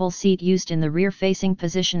convertible seat used in the rear-facing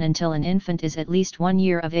position until an infant is at least 1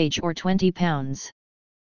 year of age or 20 pounds.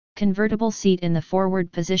 Convertible seat in the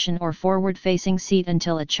forward position or forward-facing seat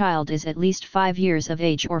until a child is at least 5 years of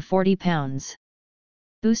age or 40 pounds.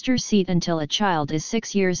 Booster seat until a child is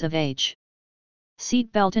 6 years of age.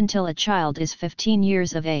 Seat belt until a child is 15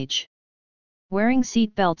 years of age. Wearing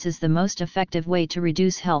seat belts is the most effective way to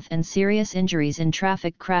reduce health and serious injuries in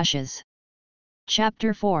traffic crashes.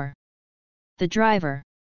 Chapter 4. The driver.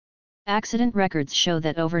 Accident records show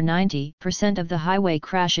that over 90% of the highway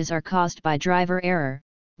crashes are caused by driver error,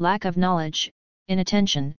 lack of knowledge,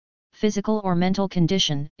 inattention, physical or mental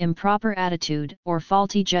condition, improper attitude, or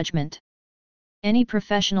faulty judgment. Any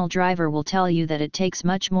professional driver will tell you that it takes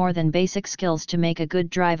much more than basic skills to make a good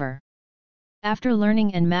driver. After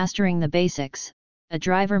learning and mastering the basics, a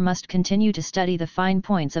driver must continue to study the fine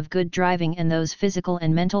points of good driving and those physical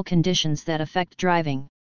and mental conditions that affect driving.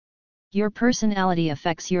 Your personality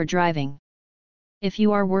affects your driving. If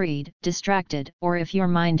you are worried, distracted, or if your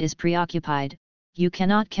mind is preoccupied, you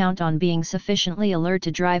cannot count on being sufficiently alert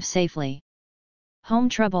to drive safely. Home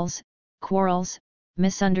troubles, quarrels,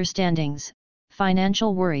 misunderstandings,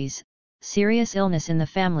 financial worries, serious illness in the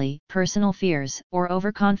family, personal fears, or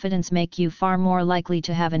overconfidence make you far more likely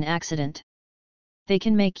to have an accident. They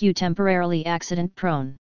can make you temporarily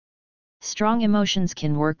accident-prone. Strong emotions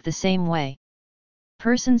can work the same way.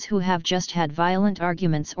 Persons who have just had violent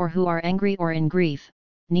arguments or who are angry or in grief,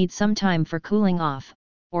 need some time for cooling off,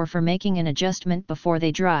 or for making an adjustment before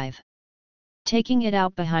they drive. Taking it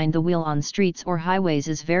out behind the wheel on streets or highways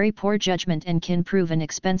is very poor judgment and can prove an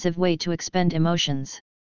expensive way to expend emotions.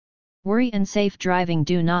 Worry and safe driving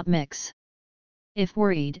do not mix. If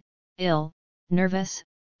worried, ill, nervous,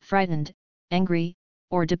 frightened, angry,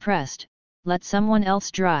 or depressed, let someone else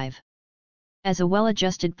drive. As a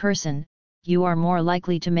well-adjusted person, you are more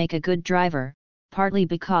likely to make a good driver, partly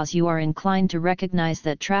because you are inclined to recognize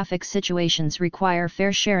that traffic situations require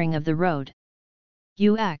fair sharing of the road.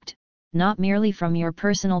 You act, not merely from your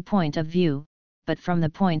personal point of view, but from the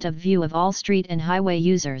point of view of all street and highway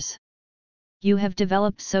users. You have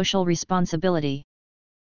developed social responsibility.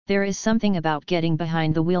 There is something about getting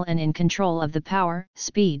behind the wheel and in control of the power,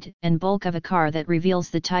 speed, and bulk of a car that reveals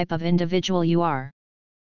the type of individual you are.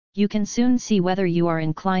 You can soon see whether you are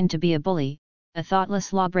inclined to be a bully, a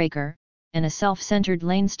thoughtless lawbreaker, and a self-centered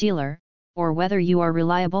lane stealer, or whether you are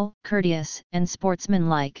reliable, courteous, and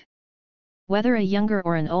sportsmanlike. Whether a younger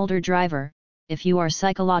or an older driver, if you are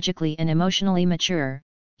psychologically and emotionally mature,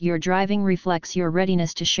 your driving reflects your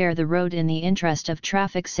readiness to share the road in the interest of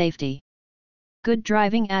traffic safety. Good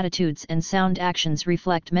driving attitudes and sound actions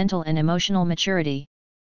reflect mental and emotional maturity.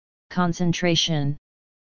 Concentration.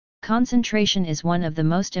 Concentration is one of the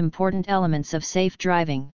most important elements of safe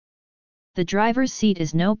driving. The driver's seat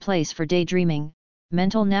is no place for daydreaming,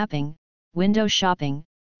 mental napping, window shopping,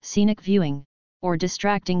 scenic viewing, or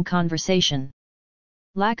distracting conversation.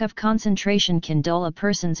 Lack of concentration can dull a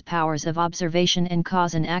person's powers of observation and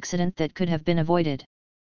cause an accident that could have been avoided.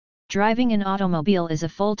 Driving an automobile is a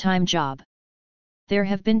full-time job. There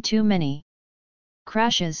have been too many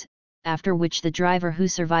crashes, after which the driver who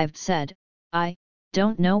survived said, "I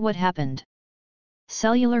don't know what happened."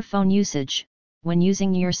 Cellular phone usage. When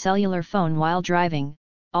using your cellular phone while driving,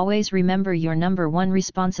 always remember your number one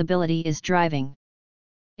responsibility is driving.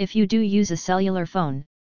 If you do use a cellular phone,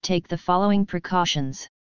 take the following precautions.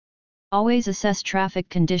 Always assess traffic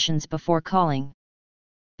conditions before calling.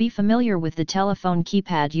 Be familiar with the telephone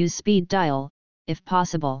keypad. Use speed dial, if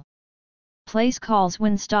possible. Place calls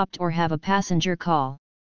when stopped or have a passenger call.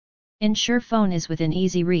 Ensure phone is within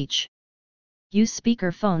easy reach. Use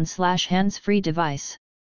speakerphone/hands-free device.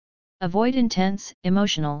 Avoid intense,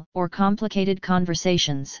 emotional, or complicated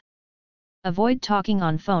conversations. Avoid talking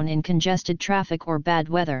on phone in congested traffic or bad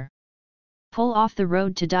weather. Pull off the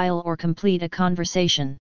road to dial or complete a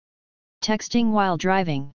conversation. Texting while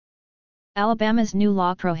driving. Alabama's new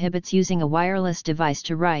law prohibits using a wireless device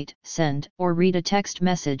to write, send, or read a text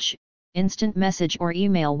message, instant message or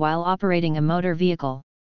email while operating a motor vehicle.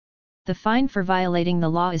 The fine for violating the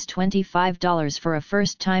law is $25 for a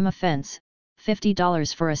first-time offense,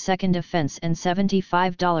 $50 for a second offense and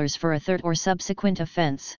 $75 for a third or subsequent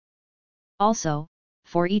offense. Also,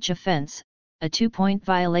 for each offense, a 2-point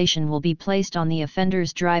violation will be placed on the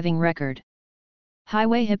offender's driving record.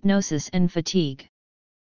 Highway hypnosis and fatigue.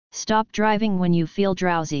 Stop driving when you feel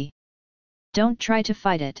drowsy. Don't try to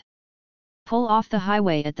fight it. Pull off the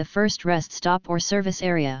highway at the first rest stop or service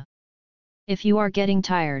area. If you are getting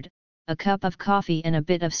tired, a cup of coffee and a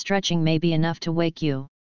bit of stretching may be enough to wake you.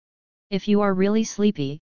 If you are really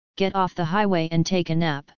sleepy, get off the highway and take a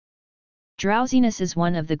nap. Drowsiness is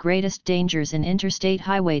one of the greatest dangers in interstate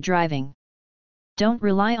highway driving. Don't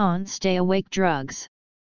rely on stay-awake drugs.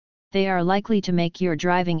 They are likely to make your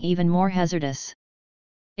driving even more hazardous.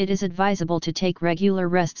 It is advisable to take regular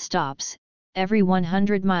rest stops, every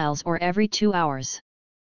 100 miles or every 2 hours.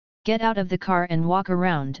 Get out of the car and walk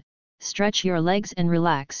around, stretch your legs and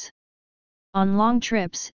relax. On long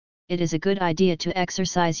trips, it is a good idea to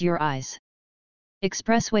exercise your eyes.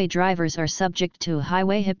 Expressway drivers are subject to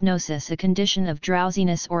highway hypnosis, a condition of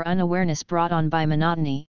drowsiness or unawareness brought on by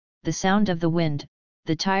monotony, the sound of the wind,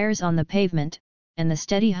 the tires on the pavement, and the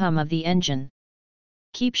steady hum of the engine.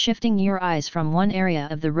 Keep shifting your eyes from one area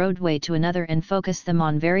of the roadway to another and focus them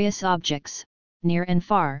on various objects, near and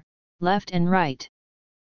far, left and right.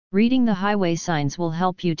 Reading the highway signs will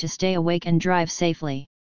help you to stay awake and drive safely.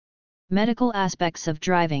 Medical aspects of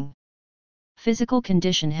driving. Physical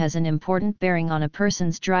condition has an important bearing on a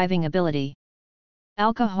person's driving ability.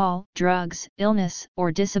 Alcohol, drugs, illness,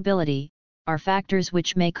 or disability are factors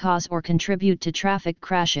which may cause or contribute to traffic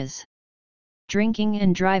crashes. Drinking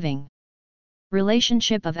and driving.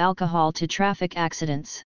 Relationship of alcohol to traffic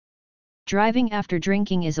accidents. Driving after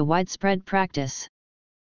drinking is a widespread practice.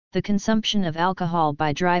 The consumption of alcohol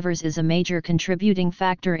by drivers is a major contributing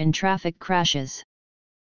factor in traffic crashes.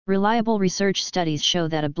 Reliable research studies show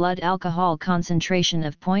that a blood alcohol concentration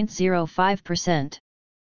of 0.05%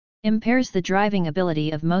 impairs the driving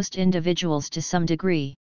ability of most individuals to some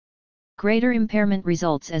degree. Greater impairment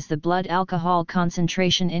results as the blood alcohol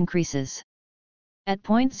concentration increases. At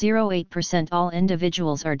 0.08%, all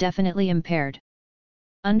individuals are definitely impaired.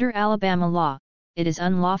 Under Alabama law, it is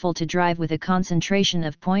unlawful to drive with a concentration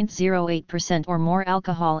of 0.08% or more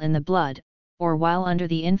alcohol in the blood, or while under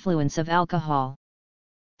the influence of alcohol.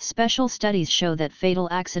 Special studies show that fatal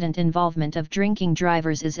accident involvement of drinking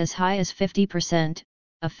drivers is as high as 50%,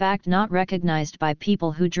 a fact not recognized by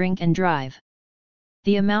people who drink and drive.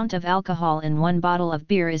 The amount of alcohol in one bottle of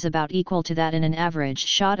beer is about equal to that in an average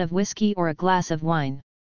shot of whiskey or a glass of wine.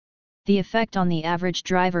 The effect on the average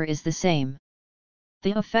driver is the same.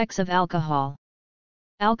 The effects of alcohol.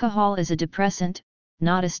 Alcohol is a depressant,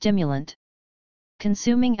 not a stimulant.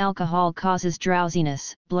 Consuming alcohol causes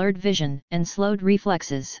drowsiness, blurred vision, and slowed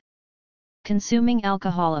reflexes. Consuming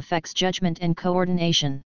alcohol affects judgment and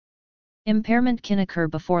coordination. Impairment can occur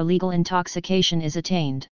before legal intoxication is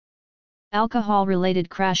attained. Alcohol-related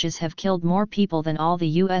crashes have killed more people than all the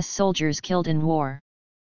U.S. soldiers killed in war.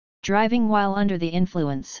 Driving while under the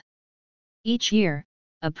influence. Each year,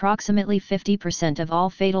 approximately 50% of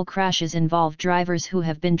all fatal crashes involve drivers who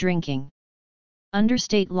have been drinking. Under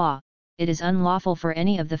state law, it is unlawful for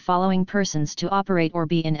any of the following persons to operate or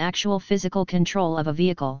be in actual physical control of a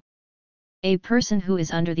vehicle. A person who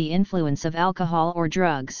is under the influence of alcohol or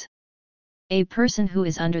drugs. A person who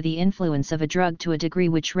is under the influence of a drug to a degree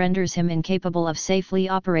which renders him incapable of safely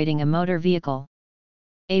operating a motor vehicle.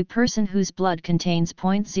 A person whose blood contains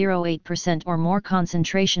 0.08% or more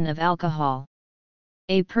concentration of alcohol.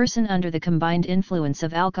 A person under the combined influence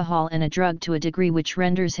of alcohol and a drug to a degree which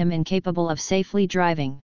renders him incapable of safely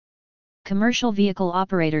driving. Commercial vehicle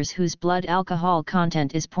operators whose blood alcohol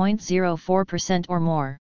content is 0.04% or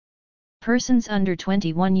more. Persons under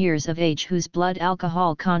 21 years of age whose blood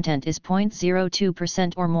alcohol content is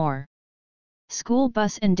 0.02% or more. School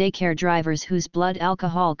bus and daycare drivers whose blood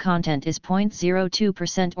alcohol content is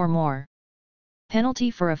 0.02% or more.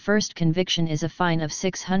 Penalty for a first conviction is a fine of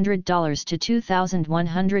 $600 to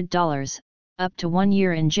 $2,100, up to 1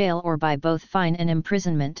 year in jail or by both fine and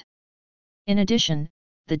imprisonment. In addition,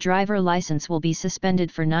 the driver license will be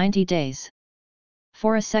suspended for 90 days.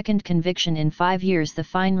 For a second conviction in 5 years, the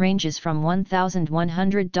fine ranges from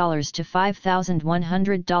 $1,100 to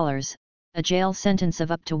 $5,100, a jail sentence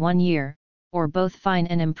of up to 1 year, or both fine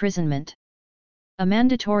and imprisonment. A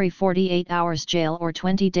mandatory 48 hours jail or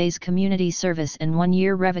 20 days community service and 1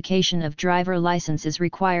 year revocation of driver license is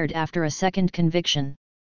required after a second conviction.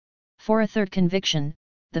 For a third conviction,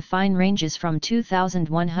 the fine ranges from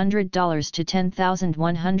 $2,100 to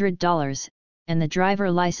 $10,100, and the driver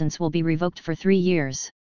license will be revoked for 3 years.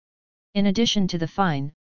 In addition to the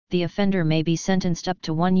fine, the offender may be sentenced up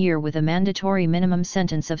to 1 year with a mandatory minimum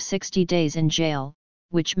sentence of 60 days in jail,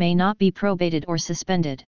 which may not be probated or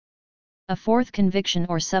suspended. A fourth conviction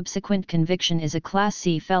or subsequent conviction is a Class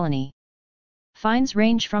C felony. Fines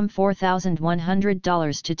range from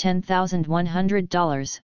 $4,100 to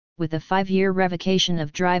 $10,100, with a 5-year revocation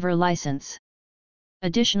of driver license.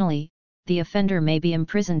 Additionally, the offender may be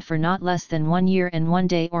imprisoned for not less than 1 year and 1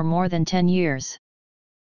 day or more than 10 years.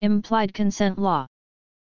 Implied consent law.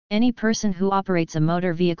 Any person who operates a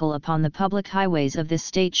motor vehicle upon the public highways of this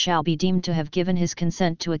state shall be deemed to have given his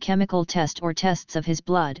consent to a chemical test or tests of his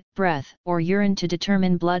blood, breath, or urine to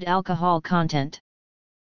determine blood alcohol content.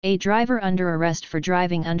 A driver under arrest for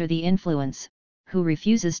driving under the influence, who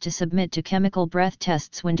refuses to submit to chemical breath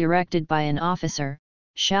tests when directed by an officer,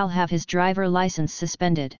 shall have his driver license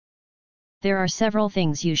suspended. There are several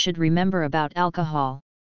things you should remember about alcohol.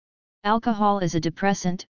 Alcohol is a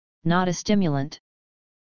depressant, not a stimulant.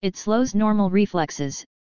 It slows normal reflexes,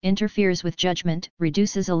 interferes with judgment,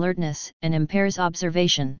 reduces alertness, and impairs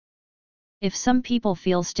observation. If some people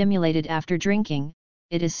feel stimulated after drinking,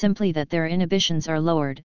 it is simply that their inhibitions are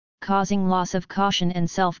lowered, causing loss of caution and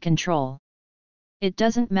self-control. It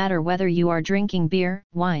doesn't matter whether you are drinking beer,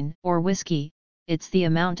 wine, or whiskey, it's the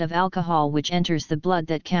amount of alcohol which enters the blood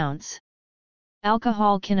that counts.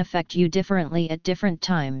 Alcohol can affect you differently at different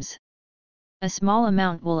times. A small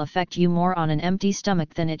amount will affect you more on an empty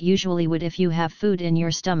stomach than it usually would if you have food in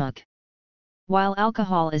your stomach. While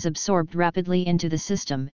alcohol is absorbed rapidly into the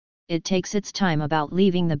system, it takes its time about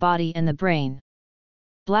leaving the body and the brain.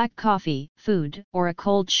 Black coffee, food, or a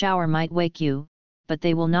cold shower might wake you, but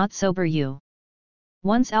they will not sober you.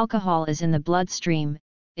 Once alcohol is in the bloodstream,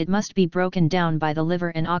 it must be broken down by the liver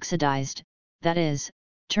and oxidized, that is,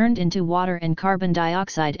 turned into water and carbon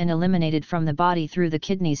dioxide and eliminated from the body through the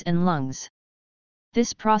kidneys and lungs.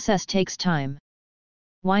 This process takes time.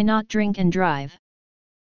 Why not drink and drive?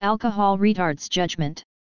 Alcohol retards judgment.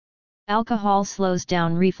 Alcohol slows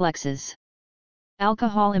down reflexes.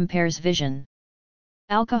 Alcohol impairs vision.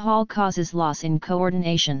 Alcohol causes loss in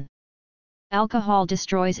coordination. Alcohol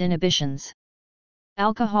destroys inhibitions.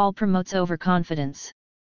 Alcohol promotes overconfidence.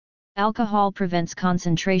 Alcohol prevents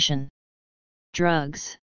concentration.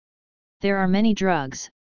 Drugs. There are many drugs,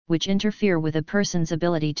 which interfere with a person's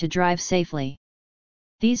ability to drive safely.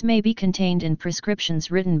 These may be contained in prescriptions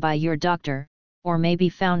written by your doctor, or may be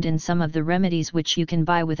found in some of the remedies which you can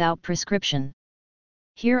buy without prescription.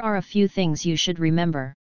 Here are a few things you should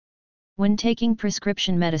remember. When taking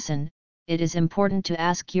prescription medicine, it is important to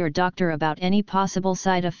ask your doctor about any possible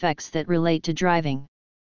side effects that relate to driving.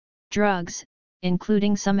 Drugs,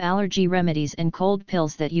 including some allergy remedies and cold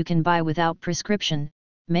pills that you can buy without prescription,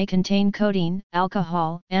 may contain codeine,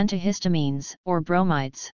 alcohol, antihistamines, or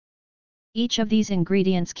bromides. Each of these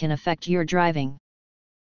ingredients can affect your driving.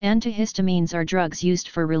 Antihistamines are drugs used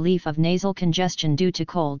for relief of nasal congestion due to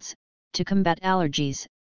colds, to combat allergies,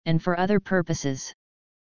 and for other purposes.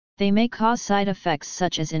 They may cause side effects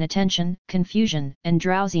such as inattention, confusion, and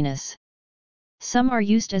drowsiness. Some are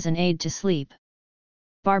used as an aid to sleep.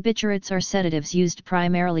 Barbiturates are sedatives used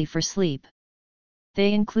primarily for sleep.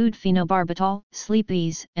 They include phenobarbital, sleep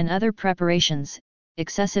ease, and other preparations.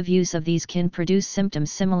 Excessive use of these can produce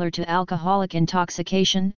symptoms similar to alcoholic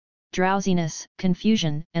intoxication, drowsiness,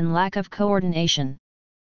 confusion, and lack of coordination.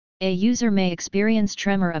 A user may experience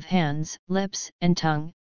tremor of hands, lips, and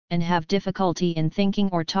tongue, and have difficulty in thinking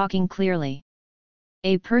or talking clearly.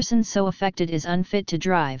 A person so affected is unfit to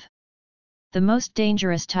drive. The most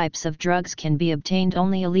dangerous types of drugs can be obtained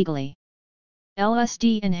only illegally.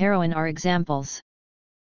 LSD and heroin are examples.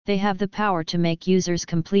 They have the power to make users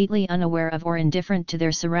completely unaware of or indifferent to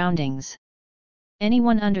their surroundings.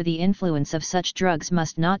 Anyone under the influence of such drugs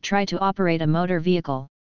must not try to operate a motor vehicle.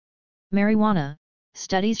 Marijuana.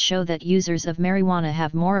 Studies show that users of marijuana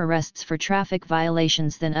have more arrests for traffic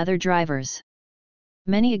violations than other drivers.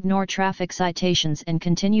 Many ignore traffic citations and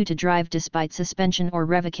continue to drive despite suspension or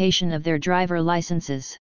revocation of their driver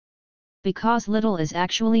licenses. Because little is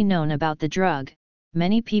actually known about the drug,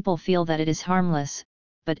 many people feel that it is harmless,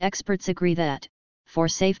 but experts agree that, for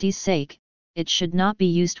safety's sake, it should not be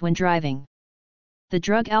used when driving. The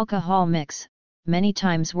drug-alcohol mix, many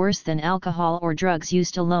times worse than alcohol or drugs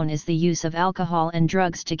used alone, is the use of alcohol and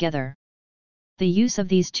drugs together. The use of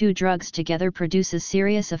these two drugs together produces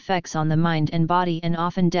serious effects on the mind and body and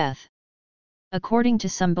often death. According to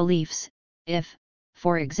some beliefs, if,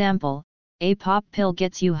 for example, a pop pill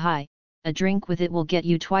gets you high, a drink with it will get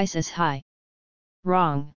you twice as high.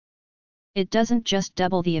 Wrong. It doesn't just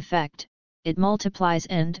double the effect, it multiplies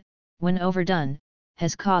and, when overdone,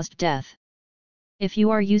 has caused death. If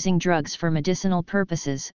you are using drugs for medicinal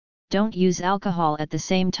purposes, don't use alcohol at the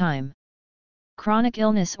same time. Chronic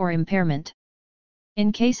illness or impairment.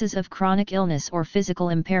 In cases of chronic illness or physical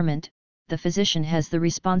impairment, the physician has the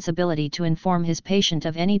responsibility to inform his patient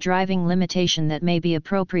of any driving limitation that may be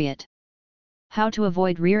appropriate. How to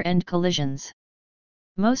avoid rear-end collisions.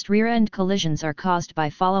 Most rear-end collisions are caused by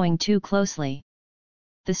following too closely.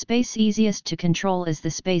 The space easiest to control is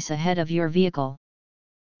the space ahead of your vehicle.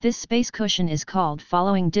 This space cushion is called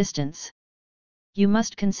following distance. You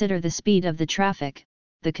must consider the speed of the traffic,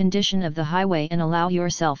 the condition of the highway, and allow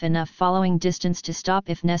yourself enough following distance to stop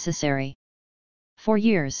if necessary. For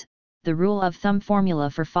years, the rule of thumb formula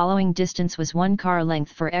for following distance was 1 car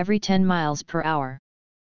length for every 10 miles per hour.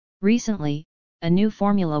 Recently, a new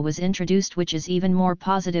formula was introduced which is even more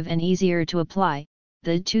positive and easier to apply,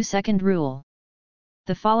 the 2-second rule.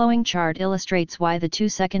 The following chart illustrates why the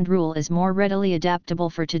 2-second rule is more readily adaptable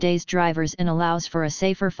for today's drivers and allows for a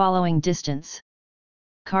safer following distance.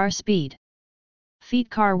 Car speed. Feet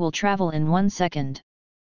car will travel in 1 second.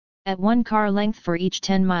 At 1 car length for each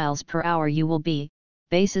 10 miles per hour you will be,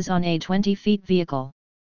 bases on a 20 feet vehicle.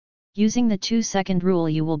 Using the 2-second rule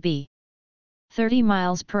you will be 30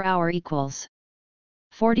 miles per hour equals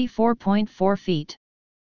 44.4 feet.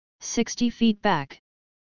 60 feet back.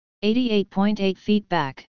 88.8 feet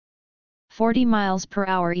back. 40 miles per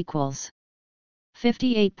hour equals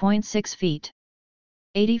 58.6 feet.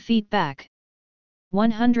 80 feet back.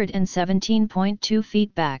 117.2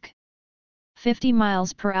 feet back. 50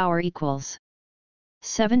 miles per hour equals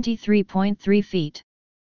 73.3 feet.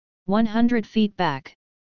 100 feet back.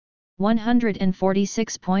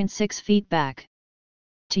 146.6 feet back.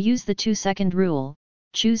 To use the 2-second rule,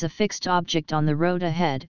 choose a fixed object on the road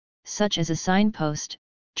ahead, such as a signpost,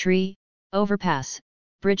 tree, overpass,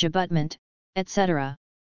 bridge abutment, etc.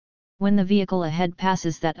 When the vehicle ahead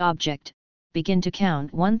passes that object, begin to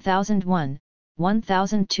count 1001,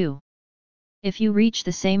 1002. If you reach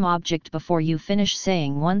the same object before you finish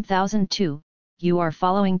saying 1002, you are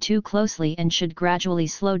following too closely and should gradually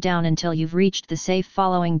slow down until you've reached the safe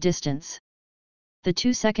following distance. The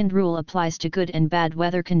 2-second rule applies to good and bad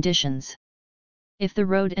weather conditions. If the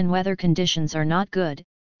road and weather conditions are not good,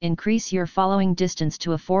 increase your following distance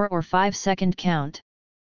to a 4 or 5 second count.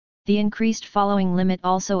 The increased following limit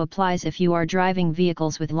also applies if you are driving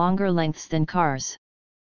vehicles with longer lengths than cars.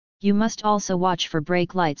 You must also watch for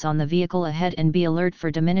brake lights on the vehicle ahead and be alert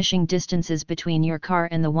for diminishing distances between your car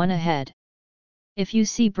and the one ahead. If you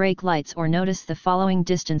see brake lights or notice the following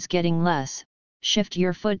distance getting less, shift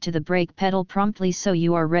your foot to the brake pedal promptly so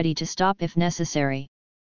you are ready to stop if necessary.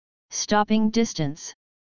 Stopping distance.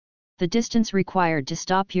 The distance required to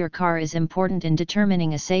stop your car is important in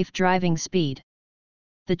determining a safe driving speed.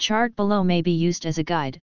 The chart below may be used as a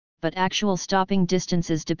guide, but actual stopping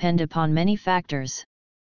distances depend upon many factors.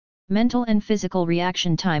 Mental and physical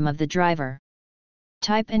reaction time of the driver.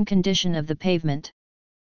 Type and condition of the pavement.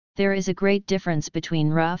 There is a great difference between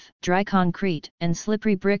rough, dry concrete, and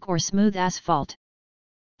slippery brick or smooth asphalt.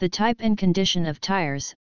 The type and condition of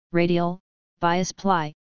tires, radial, bias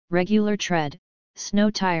ply, regular tread, snow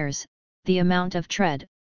tires, the amount of tread,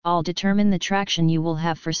 all determine the traction you will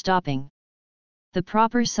have for stopping. The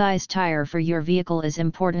proper size tire for your vehicle is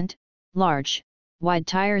important. Large, wide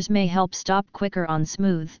tires may help stop quicker on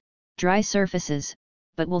smooth, dry surfaces,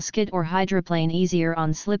 but will skid or hydroplane easier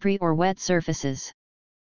on slippery or wet surfaces.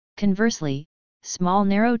 Conversely, small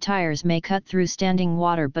narrow tires may cut through standing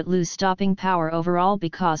water but lose stopping power overall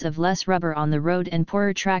because of less rubber on the road and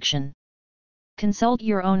poorer traction. Consult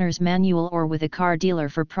your owner's manual or with a car dealer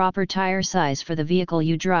for proper tire size for the vehicle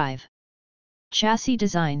you drive. Chassis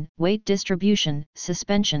design, weight distribution,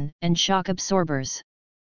 suspension, and shock absorbers.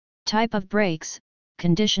 Type of brakes,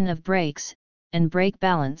 condition of brakes, and brake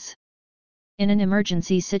balance. In an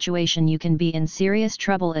emergency situation you can be in serious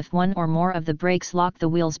trouble if one or more of the brakes lock the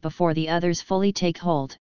wheels before the others fully take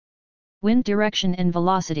hold. Wind direction and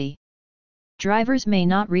velocity. Drivers may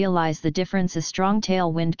not realize the difference a strong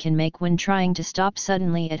tailwind can make when trying to stop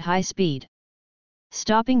suddenly at high speed.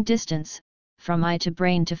 Stopping distance, from eye to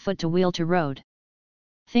brain to foot to wheel to road.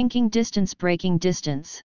 Thinking distance, braking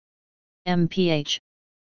distance. mph.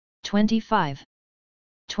 25.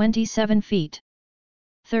 27 feet.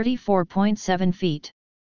 34.7 feet.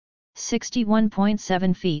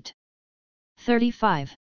 61.7 feet.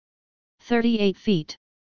 35. 38 feet.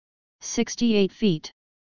 68 feet.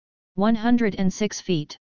 106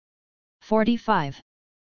 feet. 45.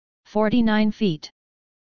 49 feet.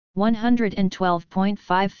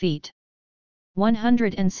 112.5 feet.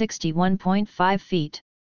 161.5 feet.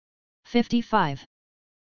 55.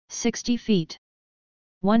 60 feet.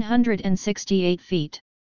 168 feet.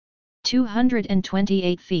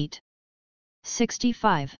 228 feet.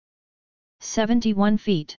 65. 71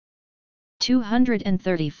 feet.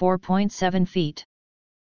 234.7 feet.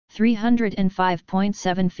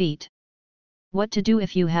 305.7 feet. What to do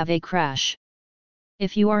if you have a crash?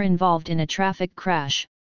 If you are involved in a traffic crash,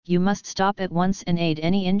 you must stop at once and aid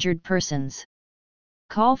any injured persons.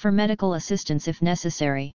 Call for medical assistance if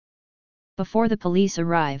necessary. Before the police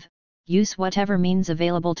arrive, use whatever means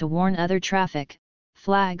available to warn other traffic,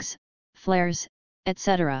 flags, flares,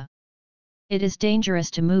 etc. It is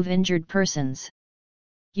dangerous to move injured persons.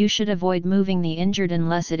 You should avoid moving the injured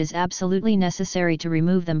unless it is absolutely necessary to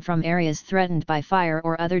remove them from areas threatened by fire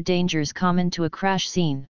or other dangers common to a crash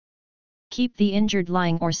scene. Keep the injured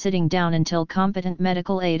lying or sitting down until competent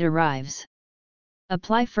medical aid arrives.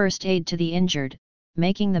 Apply first aid to the injured,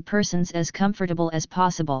 making the persons as comfortable as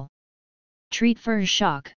possible. Treat for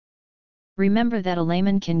shock. Remember that a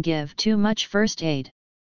layman can give too much first aid.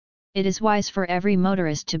 It is wise for every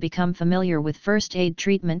motorist to become familiar with first aid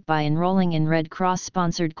treatment by enrolling in Red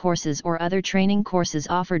Cross-sponsored courses or other training courses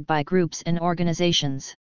offered by groups and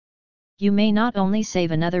organizations. You may not only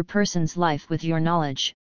save another person's life with your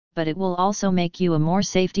knowledge, but it will also make you a more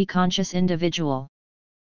safety-conscious individual.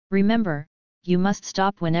 Remember, you must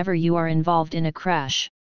stop whenever you are involved in a crash.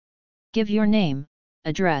 Give your name,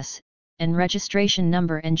 address, and registration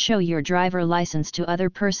number and show your driver license to other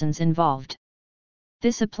persons involved.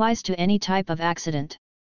 This applies to any type of accident.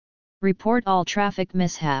 Report all traffic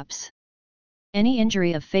mishaps. Any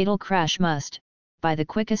injury of fatal crash must, by the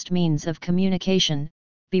quickest means of communication,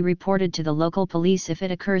 be reported to the local police if it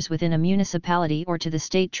occurs within a municipality or to the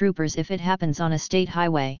state troopers if it happens on a state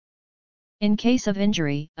highway. In case of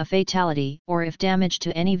injury, a fatality, or if damage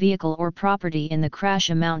to any vehicle or property in the crash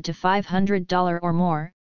amount to $500 or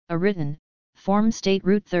more, a written, Form State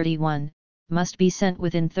Route 31, must be sent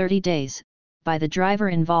within 30 days, by the driver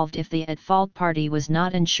involved if the at-fault party was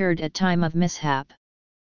not insured at time of mishap.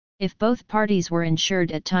 If both parties were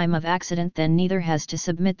insured at time of accident, then neither has to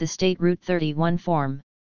submit the State Route 31 form.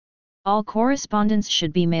 All correspondence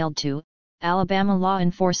should be mailed to Alabama Law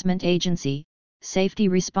Enforcement Agency, Safety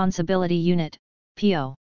Responsibility Unit,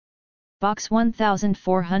 P.O. Box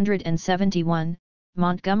 1471,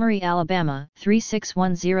 Montgomery, Alabama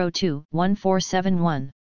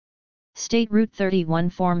 36102-1471. State Route 31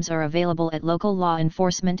 forms are available at local law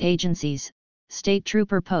enforcement agencies, state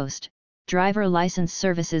trooper post, driver license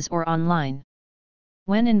services or online.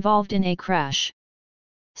 When involved in a crash,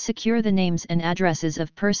 secure the names and addresses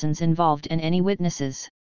of persons involved and any witnesses.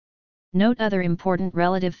 Note other important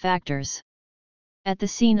relative factors. At the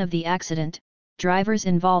scene of the accident, drivers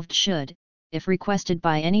involved should, if requested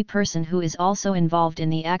by any person who is also involved in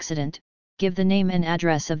the accident, give the name and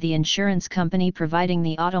address of the insurance company providing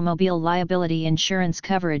the automobile liability insurance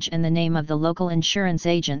coverage and the name of the local insurance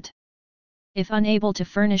agent. If unable to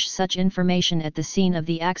furnish such information at the scene of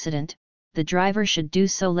the accident, the driver should do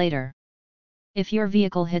so later. If your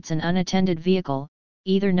vehicle hits an unattended vehicle,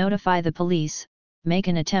 either notify the police, make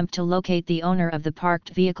an attempt to locate the owner of the parked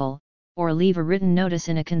vehicle, or leave a written notice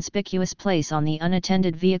in a conspicuous place on the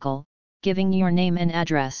unattended vehicle, giving your name and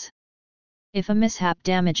address. If a mishap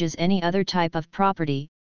damages any other type of property,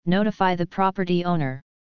 notify the property owner.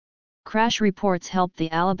 Crash reports help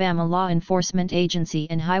the Alabama Law Enforcement Agency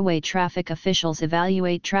and highway traffic officials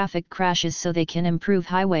evaluate traffic crashes so they can improve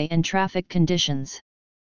highway and traffic conditions.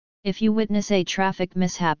 If you witness a traffic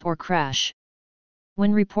mishap or crash,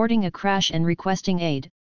 when reporting a crash and requesting aid,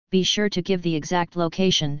 be sure to give the exact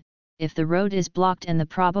location, if the road is blocked, and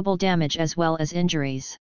the probable damage as well as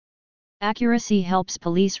injuries. Accuracy helps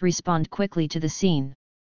police respond quickly to the scene.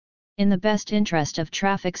 In the best interest of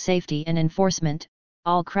traffic safety and enforcement,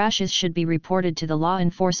 all crashes should be reported to the law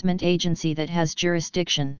enforcement agency that has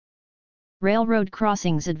jurisdiction. Railroad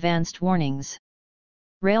crossings advanced warnings.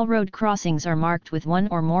 Railroad crossings are marked with one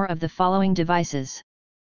or more of the following devices.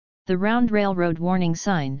 The round railroad warning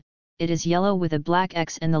sign, it is yellow with a black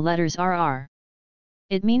X and the letters RR.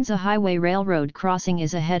 It means a highway railroad crossing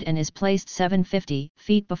is ahead and is placed 750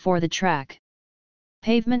 feet before the track.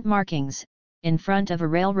 Pavement markings, in front of a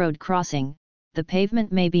railroad crossing, the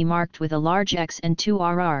pavement may be marked with a large X and 2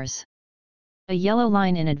 RRs. A yellow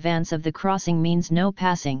line in advance of the crossing means no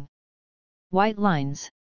passing. White lines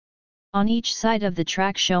on each side of the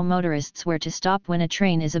track show motorists where to stop when a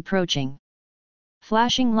train is approaching.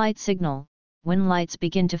 Flashing light signal, when lights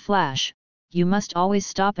begin to flash, you must always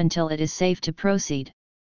stop until it is safe to proceed.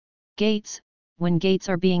 Gates, when gates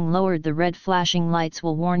are being lowered, the red flashing lights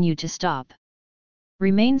will warn you to stop.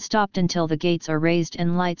 Remain stopped until the gates are raised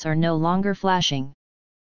and lights are no longer flashing.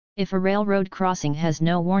 If a railroad crossing has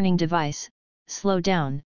no warning device, slow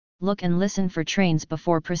down, look and listen for trains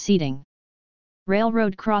before proceeding.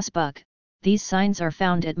 Railroad crossbuck, these signs are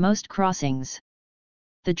found at most crossings.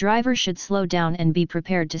 The driver should slow down and be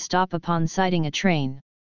prepared to stop upon sighting a train.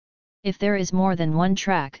 If there is more than one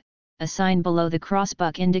track, a sign below the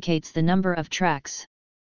crossbuck indicates the number of tracks.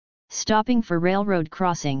 Stopping for railroad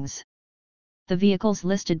crossings. The vehicles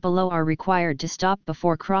listed below are required to stop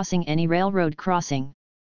before crossing any railroad crossing.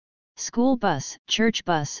 School bus, church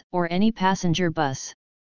bus, or any passenger bus.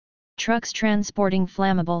 Trucks transporting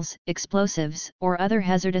flammables, explosives, or other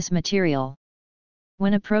hazardous material.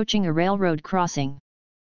 When approaching a railroad crossing,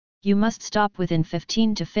 you must stop within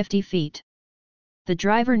 15 to 50 feet. The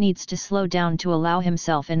driver needs to slow down to allow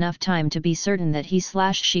himself enough time to be certain that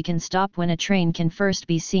he/she can stop when a train can first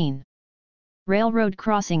be seen. Railroad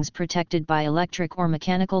crossings protected by electric or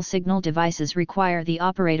mechanical signal devices require the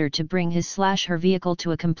operator to bring his/her vehicle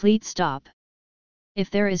to a complete stop.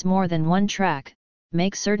 If there is more than one track,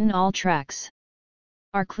 make certain all tracks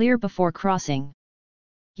are clear before crossing.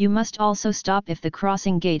 You must also stop if the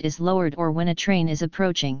crossing gate is lowered or when a train is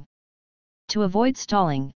approaching. To avoid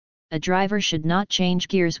stalling, a driver should not change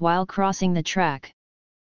gears while crossing the track.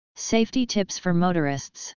 Safety tips for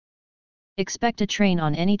motorists. Expect a train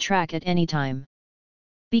on any track at any time.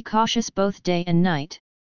 Be cautious both day and night.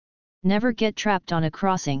 Never get trapped on a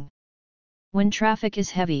crossing. When traffic is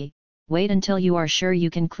heavy, wait until you are sure you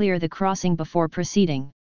can clear the crossing before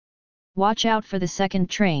proceeding. Watch out for the second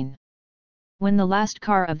train. When the last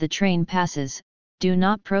car of the train passes, do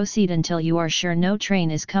not proceed until you are sure no train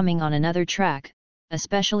is coming on another track,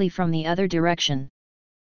 especially from the other direction.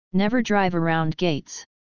 Never drive around gates.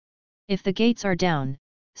 If the gates are down,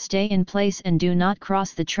 stay in place and do not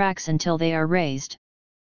cross the tracks until they are raised.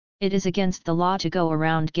 It is against the law to go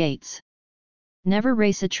around gates. Never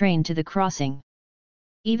race a train to the crossing.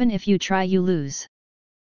 Even if you try, you lose.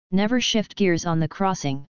 Never shift gears on the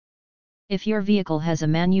crossing. If your vehicle has a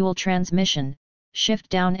manual transmission, shift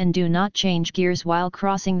down and do not change gears while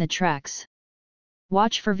crossing the tracks.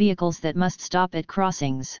 Watch for vehicles that must stop at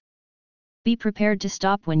crossings. Be prepared to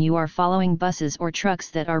stop when you are following buses or trucks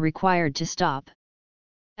that are required to stop.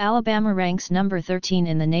 Alabama ranks number 13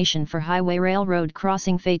 in the nation for highway railroad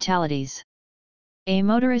crossing fatalities. A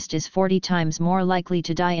motorist is 40 times more likely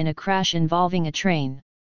to die in a crash involving a train.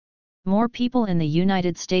 More people in the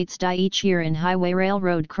United States die each year in highway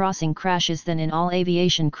railroad crossing crashes than in all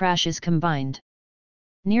aviation crashes combined.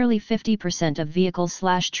 Nearly 50% of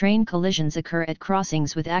vehicle/train collisions occur at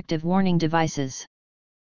crossings with active warning devices.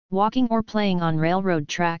 Walking or playing on railroad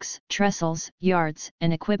tracks, trestles, yards,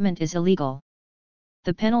 and equipment is illegal.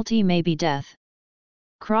 The penalty may be death.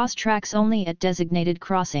 Cross tracks only at designated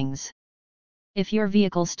crossings. If your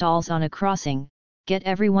vehicle stalls on a crossing, get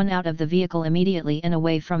everyone out of the vehicle immediately and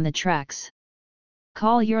away from the tracks.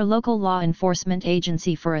 Call your local law enforcement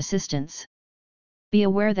agency for assistance. Be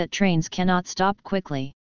aware that trains cannot stop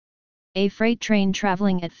quickly. A freight train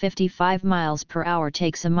traveling at 55 miles per hour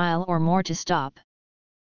takes a mile or more to stop.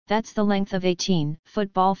 That's the length of 18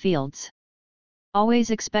 football fields. Always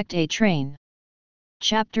expect a train.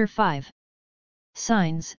 Chapter 5.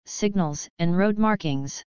 Signs, Signals, and Road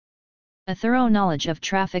Markings. A thorough knowledge of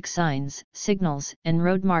traffic signs, signals, and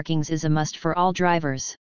road markings is a must for all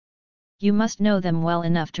drivers. You must know them well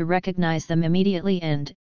enough to recognize them immediately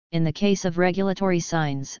and, in the case of regulatory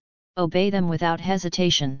signs, obey them without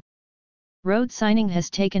hesitation. Road signing has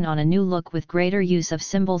taken on a new look with greater use of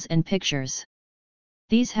symbols and pictures.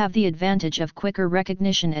 These have the advantage of quicker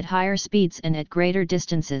recognition at higher speeds and at greater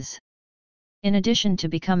distances. In addition to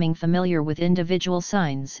becoming familiar with individual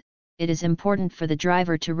signs, it is important for the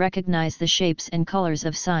driver to recognize the shapes and colors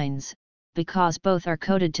of signs, because both are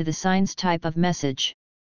coded to the sign's type of message.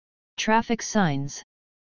 Traffic signs.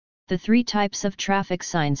 The three types of traffic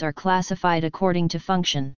signs are classified according to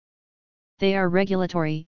function. They are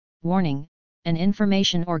regulatory, warning, and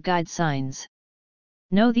information or guide signs.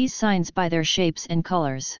 Know these signs by their shapes and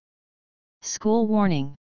colors. School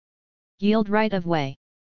warning. Yield right of way.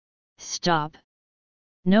 Stop.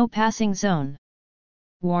 No passing zone.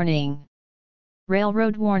 Warning.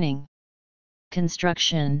 Railroad warning.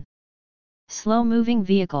 Construction. Slow moving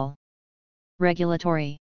vehicle.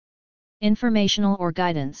 Regulatory. Informational or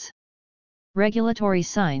guidance. Regulatory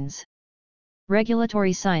signs.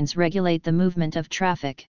 Regulatory signs regulate the movement of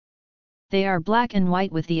traffic. They are black and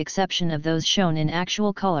white with the exception of those shown in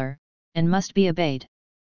actual color, and must be obeyed.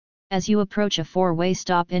 As you approach a four-way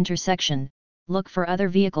stop intersection, look for other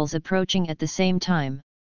vehicles approaching at the same time.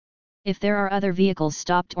 If there are other vehicles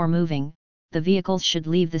stopped or moving, the vehicles should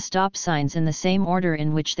leave the stop signs in the same order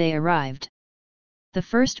in which they arrived. The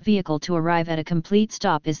first vehicle to arrive at a complete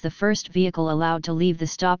stop is the first vehicle allowed to leave the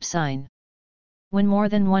stop sign. When more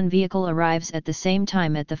than one vehicle arrives at the same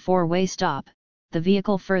time at the four-way stop, the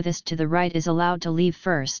vehicle furthest to the right is allowed to leave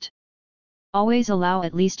first. Always allow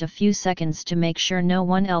at least a few seconds to make sure no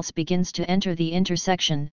one else begins to enter the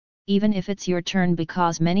intersection, even if it's your turn,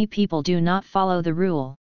 because many people do not follow the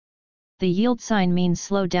rule. The yield sign means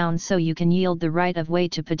slow down so you can yield the right of way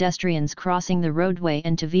to pedestrians crossing the roadway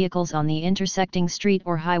and to vehicles on the intersecting street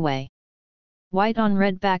or highway. White on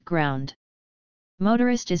red background.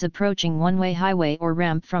 Motorist is approaching one-way highway or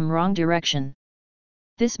ramp from wrong direction.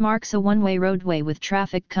 This marks a one-way roadway with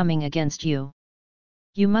traffic coming against you.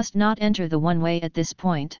 You must not enter the one-way at this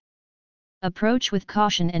point. Approach with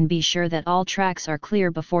caution and be sure that all tracks are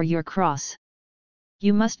clear before you cross.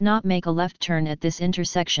 You must not make a left turn at this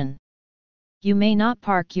intersection. You may not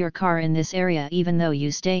park your car in this area even though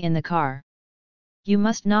you stay in the car. You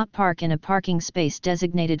must not park in a parking space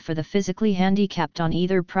designated for the physically handicapped on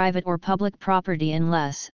either private or public property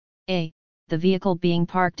unless a. the vehicle being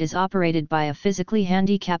parked is operated by a physically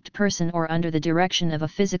handicapped person or under the direction of a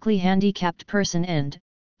physically handicapped person and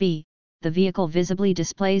b. the vehicle visibly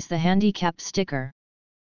displays the handicap sticker.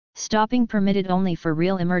 Stopping permitted only for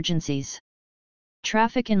real emergencies.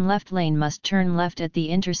 Traffic in left lane must turn left at the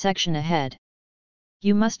intersection ahead.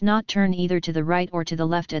 You must not turn either to the right or to the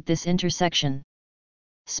left at this intersection.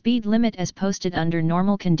 Speed limit as posted under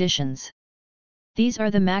normal conditions. These are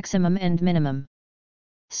the maximum and minimum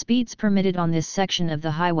speeds permitted on this section of the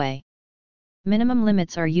highway. Minimum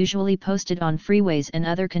limits are usually posted on freeways and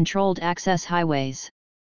other controlled access highways.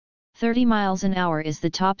 30 miles an hour is the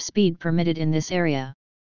top speed permitted in this area.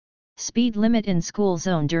 Speed limit in school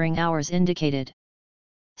zone during hours indicated.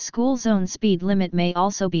 School zone speed limit may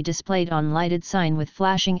also be displayed on lighted sign with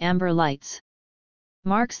flashing amber lights.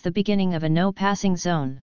 Marks the beginning of a no passing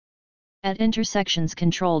zone. At intersections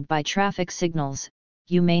controlled by traffic signals,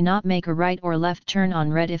 you may not make a right or left turn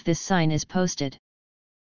on red if this sign is posted.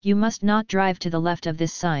 You must not drive to the left of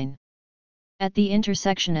this sign. At the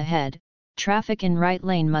intersection ahead, traffic in right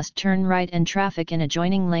lane must turn right and traffic in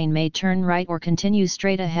adjoining lane may turn right or continue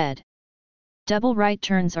straight ahead. Double right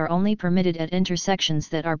turns are only permitted at intersections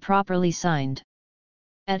that are properly signed.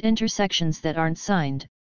 At intersections that aren't signed,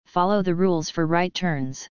 follow the rules for right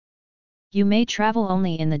turns. You may travel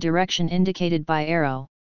only in the direction indicated by arrow.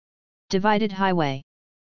 Divided highway.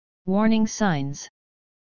 Warning signs.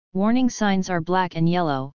 Warning signs are black and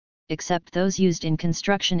yellow, except those used in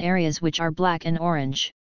construction areas which are black and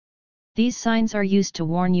orange. These signs are used to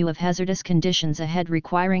warn you of hazardous conditions ahead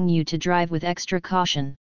requiring you to drive with extra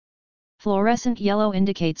caution. Fluorescent yellow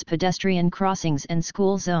indicates pedestrian crossings and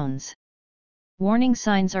school zones. Warning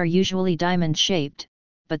signs are usually diamond-shaped,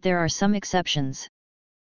 but there are some exceptions.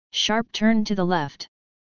 Sharp turn to the left.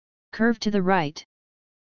 Curve to the right.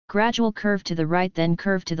 Gradual curve to the right, then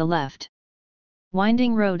curve to the left.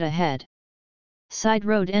 Winding road ahead. Side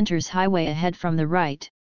road enters highway ahead from the right.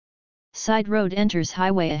 Side road enters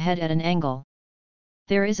highway ahead at an angle.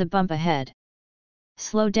 There is a bump ahead.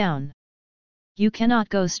 Slow down. You cannot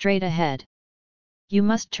go straight ahead. You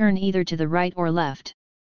must turn either to the right or left.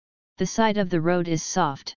 The side of the road is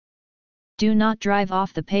soft. Do not drive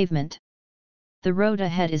off the pavement. The road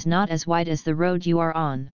ahead is not as wide as the road you are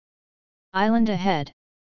on. Island ahead.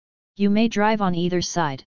 You may drive on either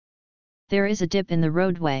side. There is a dip in the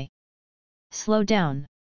roadway. Slow down.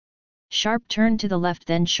 Sharp turn to the left,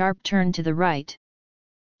 then sharp turn to the right.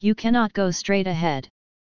 You cannot go straight ahead.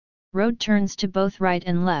 Road turns to both right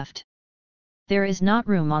and left. There is not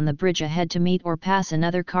room on the bridge ahead to meet or pass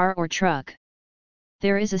another car or truck.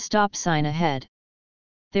 There is a stop sign ahead.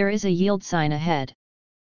 There is a yield sign ahead.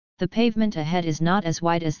 The pavement ahead is not as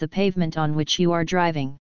wide as the pavement on which you are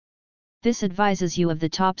driving. This advises you of the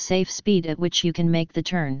top safe speed at which you can make the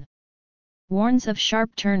turn. Warns of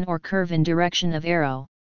sharp turn or curve in direction of arrow.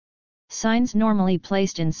 Signs normally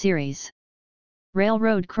placed in series.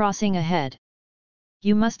 Railroad crossing ahead.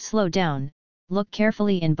 You must slow down, look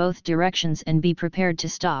carefully in both directions and be prepared to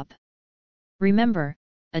stop. Remember,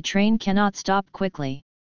 a train cannot stop quickly.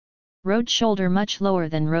 Road shoulder much lower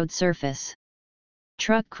than road surface.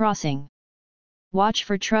 Truck crossing. Watch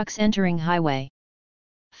for trucks entering highway.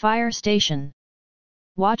 Fire station.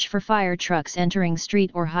 Watch for fire trucks entering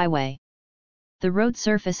street or highway. The road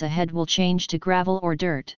surface ahead will change to gravel or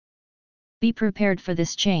dirt. Be prepared for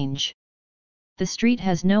this change. The street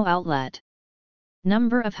has no outlet.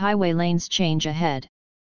 Number of highway lanes change ahead.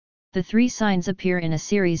 The three signs appear in a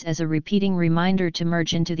series as a repeating reminder to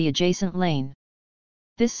merge into the adjacent lane.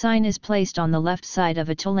 This sign is placed on the left side of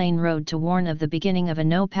a two-lane road to warn of the beginning of a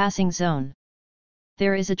no-passing zone.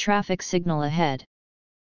 There is a traffic signal ahead.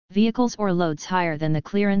 Vehicles or loads higher than the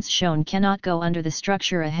clearance shown cannot go under the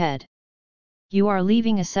structure ahead. You are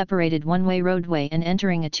leaving a separated one-way roadway and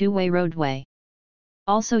entering a two-way roadway.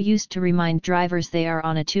 Also used to remind drivers they are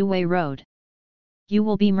on a two-way road. You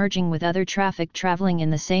will be merging with other traffic traveling in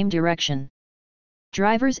the same direction.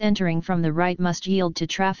 Drivers entering from the right must yield to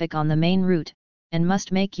traffic on the main route, and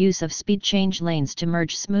must make use of speed change lanes to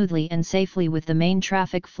merge smoothly and safely with the main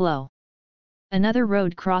traffic flow. Another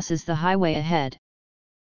road crosses the highway ahead.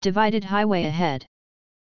 Divided highway ahead.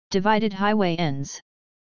 Divided highway ends.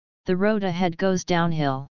 The road ahead goes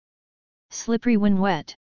downhill. Slippery when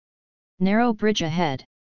wet. Narrow bridge ahead.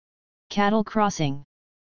 Cattle crossing.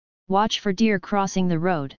 Watch for deer crossing the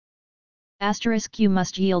road. Asterisk you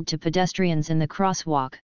must yield to pedestrians in the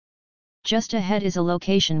crosswalk. Just ahead is a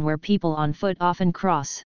location where people on foot often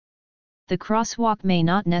cross. The crosswalk may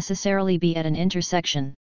not necessarily be at an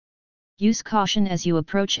intersection. Use caution as you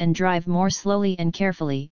approach and drive more slowly and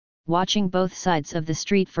carefully, watching both sides of the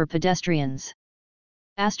street for pedestrians.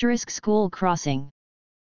 Asterisk school crossing.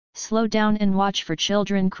 Slow down and watch for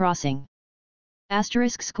children crossing.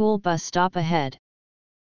 Asterisk school bus stop ahead.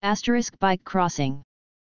 Asterisk bike crossing.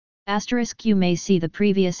 Asterisk you may see the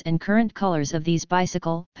previous and current colors of these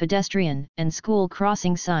bicycle, pedestrian, and school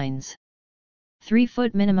crossing signs.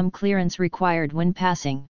 3-foot minimum clearance required when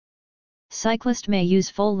passing. Cyclist may use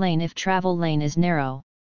full lane if travel lane is narrow.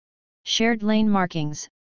 Shared lane markings,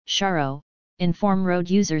 SHARO, inform road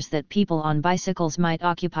users that people on bicycles might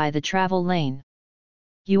occupy the travel lane.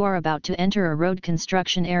 You are about to enter a road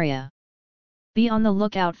construction area. Be on the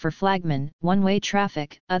lookout for flagmen, one-way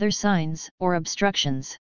traffic, other signs, or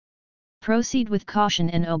obstructions. Proceed with caution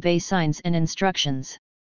and obey signs and instructions.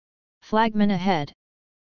 Flagmen ahead.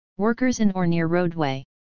 Workers in or near roadway.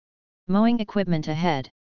 Mowing equipment ahead.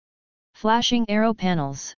 Flashing arrow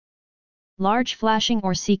panels. Large flashing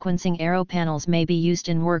or sequencing arrow panels may be used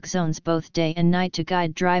in work zones both day and night to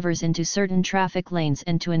guide drivers into certain traffic lanes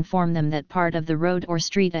and to inform them that part of the road or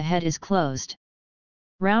street ahead is closed.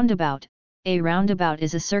 Roundabout. A roundabout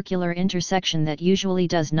is a circular intersection that usually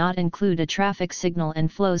does not include a traffic signal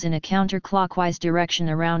and flows in a counterclockwise direction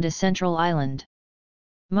around a central island.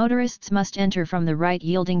 Motorists must enter from the right,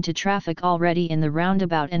 yielding to traffic already in the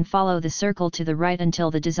roundabout, and follow the circle to the right until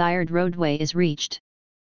the desired roadway is reached.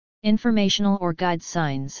 Informational or guide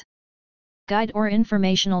signs. Guide or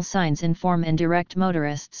informational signs inform and direct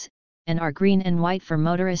motorists, and are green and white for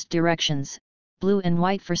motorist directions, blue and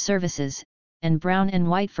white for services, and brown and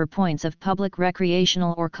white for points of public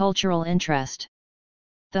recreational or cultural interest.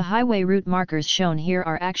 The highway route markers shown here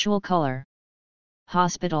are actual color.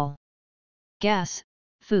 Hospital. Gas,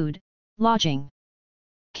 food, lodging.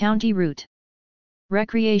 County route.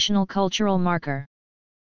 Recreational cultural marker.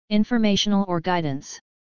 Informational or guidance.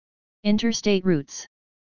 Interstate routes.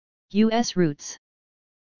 U.S. routes.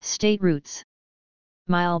 State routes.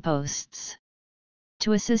 Mileposts.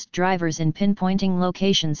 To assist drivers in pinpointing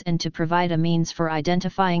locations and to provide a means for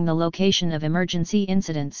identifying the location of emergency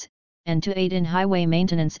incidents, and to aid in highway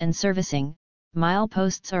maintenance and servicing,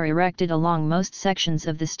 mileposts are erected along most sections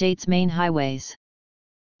of the state's main highways.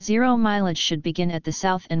 Zero mileage should begin at the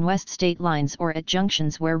south and west state lines or at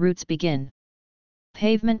junctions where routes begin.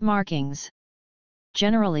 Pavement markings.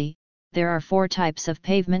 Generally, there are 4 types of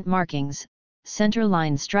pavement markings: center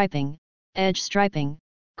line striping, edge striping,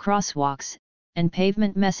 crosswalks, and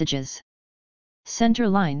pavement messages. Center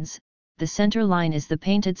lines. The center line is the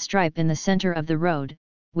painted stripe in the center of the road,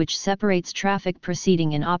 which separates traffic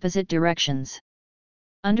proceeding in opposite directions.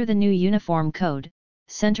 Under the new Uniform Code,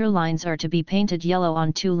 center lines are to be painted yellow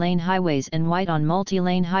on 2-lane highways and white on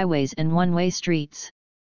multi-lane highways and one-way streets.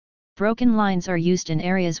 Broken lines are used in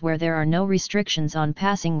areas where there are no restrictions on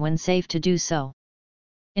passing when safe to do so.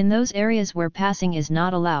 In those areas where passing is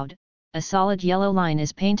not allowed, a solid yellow line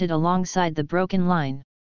is painted alongside the broken line.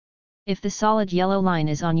 If the solid yellow line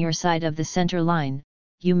is on your side of the center line,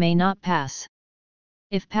 you may not pass.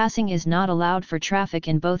 If passing is not allowed for traffic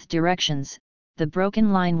in both directions, the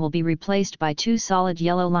broken line will be replaced by 2 solid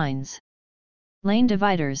yellow lines. Lane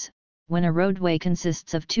dividers. When a roadway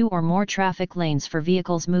consists of 2 or more traffic lanes for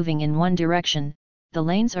vehicles moving in one direction, the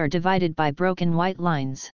lanes are divided by broken white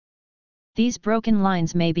lines. These broken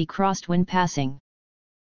lines may be crossed when passing.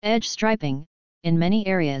 Edge striping. In many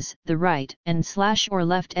areas, the right and or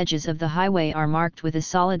left edges of the highway are marked with a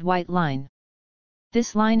solid white line.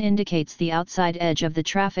 This line indicates the outside edge of the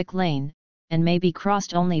traffic lane, and may be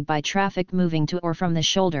crossed only by traffic moving to or from the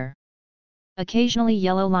shoulder. Occasionally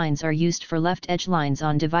yellow lines are used for left edge lines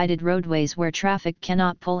on divided roadways where traffic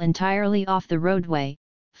cannot pull entirely off the roadway,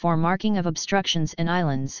 for marking of obstructions and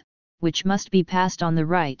islands, which must be passed on the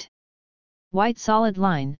right. White solid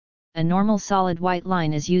line. A normal solid white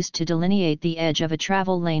line is used to delineate the edge of a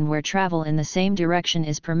travel lane where travel in the same direction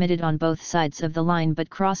is permitted on both sides of the line but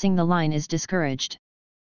crossing the line is discouraged.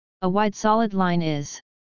 A wide solid line is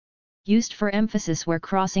used for emphasis where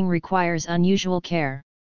crossing requires unusual care.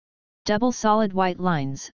 Double solid white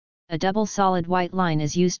lines. A double solid white line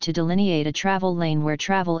is used to delineate a travel lane where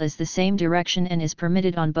travel is the same direction and is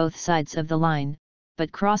permitted on both sides of the line,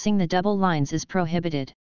 but crossing the double lines is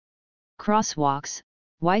prohibited. Crosswalks.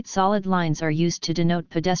 White solid lines are used to denote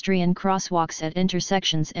pedestrian crosswalks at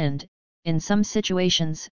intersections and, in some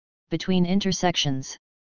situations, between intersections.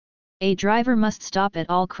 A driver must stop at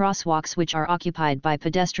all crosswalks which are occupied by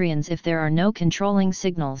pedestrians if there are no controlling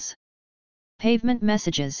signals. Pavement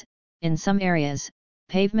messages. In some areas,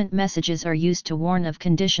 pavement messages are used to warn of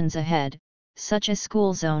conditions ahead, such as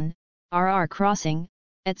school zone, RR crossing,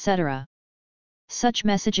 etc. Such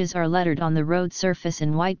messages are lettered on the road surface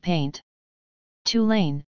in white paint.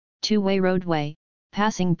 2-lane, 2-way roadway,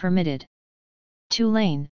 passing permitted.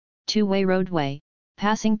 2-lane, 2-way roadway,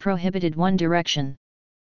 passing prohibited one direction.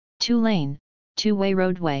 2-lane, 2-way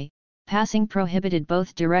roadway, passing prohibited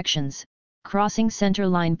both directions, crossing center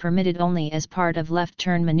line permitted only as part of left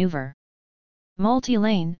turn maneuver.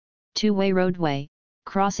 Multi-lane, 2-way roadway,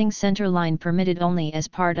 crossing center line permitted only as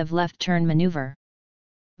part of left turn maneuver.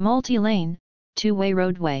 Multi-lane, 2-way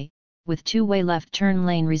roadway, with 2-way left turn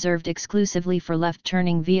lane reserved exclusively for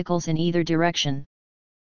left-turning vehicles in either direction.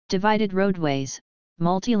 Divided roadways,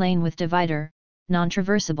 multi-lane with divider,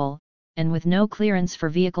 non-traversable, and with no clearance for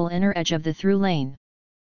vehicle inner edge of the through lane.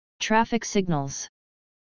 Traffic signals.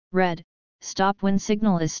 Red, stop when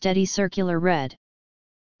signal is steady circular red.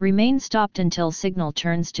 Remain stopped until signal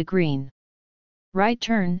turns to green. Right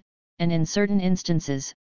turn, and in certain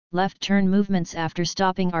instances, left turn movements after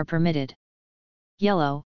stopping are permitted.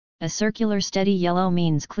 Yellow. A circular steady yellow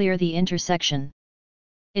means clear the intersection.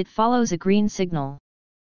 It follows a green signal.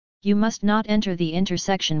 You must not enter the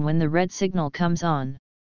intersection when the red signal comes on.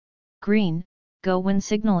 Green, go when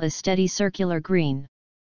signal is steady circular green.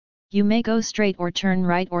 You may go straight or turn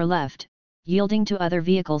right or left, yielding to other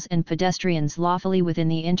vehicles and pedestrians lawfully within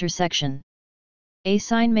the intersection. A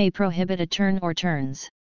sign may prohibit a turn or turns.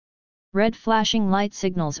 Red flashing light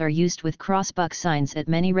signals are used with crossbuck signs at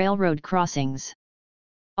many railroad crossings.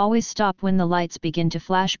 Always stop when the lights begin to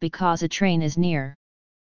flash because a train is near.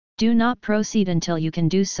 Do not proceed until you can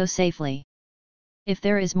do so safely. If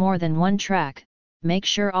there is more than one track, make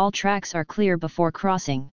sure all tracks are clear before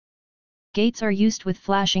crossing. Gates are used with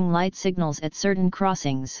flashing light signals at certain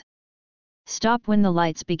crossings. Stop when the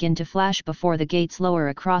lights begin to flash before the gates lower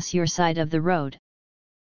across your side of the road.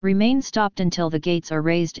 Remain stopped until the gates are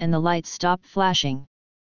raised and the lights stop flashing.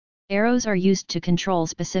 Arrows are used to control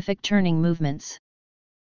specific turning movements.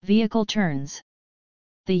 Vehicle turns.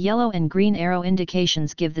 The yellow and green arrow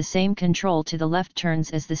indications give the same control to the left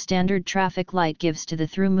turns as the standard traffic light gives to the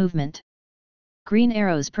through movement. Green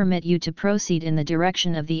arrows permit you to proceed in the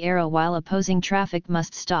direction of the arrow while opposing traffic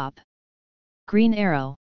must stop. Green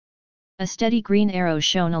arrow. A steady green arrow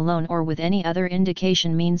shown alone or with any other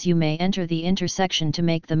indication means you may enter the intersection to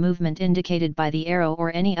make the movement indicated by the arrow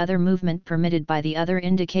or any other movement permitted by the other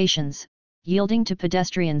indications, yielding to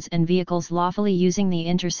pedestrians and vehicles lawfully using the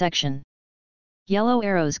intersection. Yellow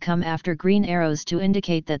arrows come after green arrows to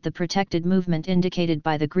indicate that the protected movement indicated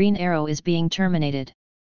by the green arrow is being terminated.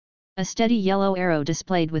 A steady yellow arrow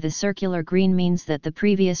displayed with a circular green means that the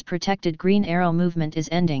previous protected green arrow movement is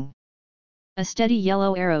ending. A steady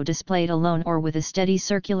yellow arrow displayed alone or with a steady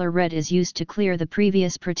circular red is used to clear the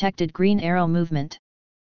previous protected green arrow movement.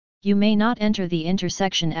 You may not enter the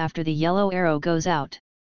intersection after the yellow arrow goes out.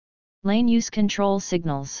 Lane use control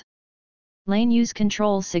signals. Lane use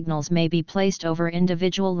control signals may be placed over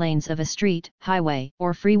individual lanes of a street, highway,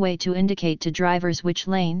 or freeway to indicate to drivers which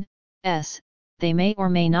lane, they may or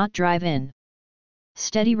may not drive in.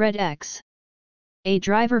 Steady red X. A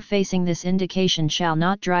driver facing this indication shall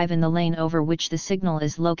not drive in the lane over which the signal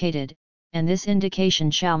is located, and this indication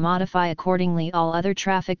shall modify accordingly all other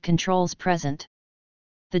traffic controls present.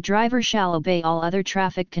 The driver shall obey all other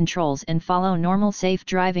traffic controls and follow normal safe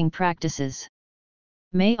driving practices.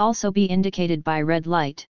 May also be indicated by red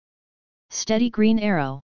light. Steady green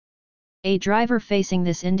arrow. A driver facing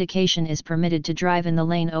this indication is permitted to drive in the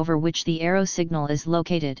lane over which the arrow signal is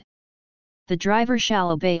located. The driver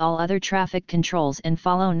shall obey all other traffic controls and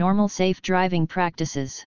follow normal safe driving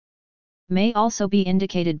practices. May also be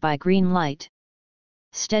indicated by green light.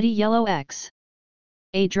 Steady yellow X.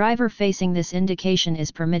 A driver facing this indication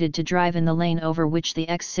is permitted to drive in the lane over which the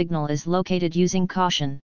X signal is located using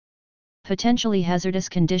caution. Potentially hazardous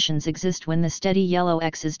conditions exist when the steady yellow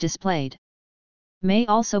X is displayed. May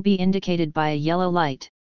also be indicated by a yellow light.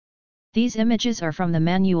 These images are from the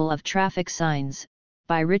Manual of Traffic Signs,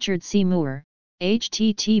 by Richard C. Moore,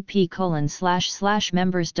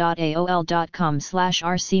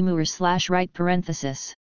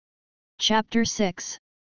 http://members.aol.com/rcmoore/right. Chapter 6.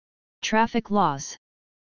 Traffic Laws.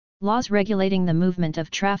 Laws regulating the movement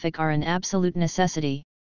of traffic are an absolute necessity.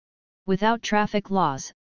 Without traffic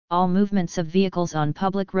laws, all movements of vehicles on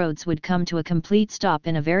public roads would come to a complete stop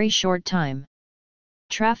in a very short time.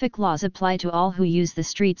 Traffic laws apply to all who use the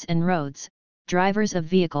streets and roads, drivers of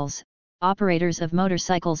vehicles, operators of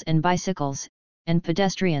motorcycles and bicycles, and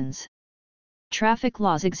pedestrians. Traffic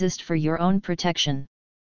laws exist for your own protection.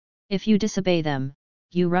 If you disobey them,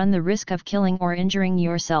 you run the risk of killing or injuring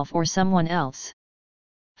yourself or someone else.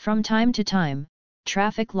 From time to time,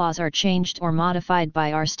 traffic laws are changed or modified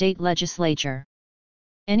by our state legislature.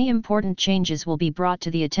 Any important changes will be brought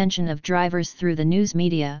to the attention of drivers through the news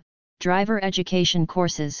media, driver education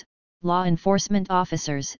courses, law enforcement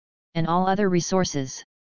officers, and all other resources.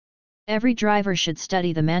 Every driver should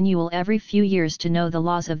study the manual every few years to know the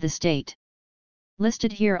laws of the state.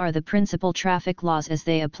 Listed here are the principal traffic laws as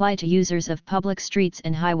they apply to users of public streets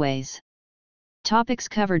and highways. Topics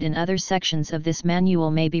covered in other sections of this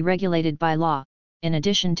manual may be regulated by law, in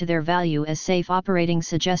addition to their value as safe operating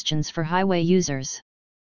suggestions for highway users.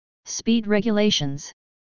 Speed regulations.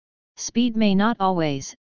 Speed may not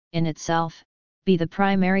always, in itself, be the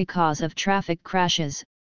primary cause of traffic crashes,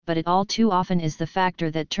 but it all too often is the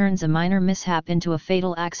factor that turns a minor mishap into a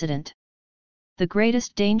fatal accident. The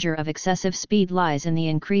greatest danger of excessive speed lies in the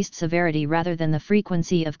increased severity rather than the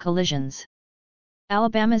frequency of collisions.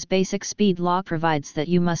 Alabama's basic speed law provides that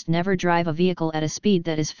you must never drive a vehicle at a speed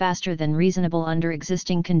that is faster than reasonable under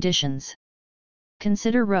existing conditions.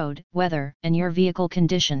 Consider road, weather, and your vehicle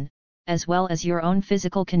condition, as well as your own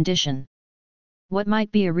physical condition. What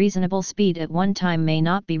might be a reasonable speed at one time may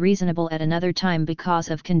not be reasonable at another time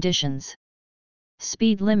because of conditions.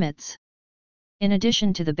 Speed limits. In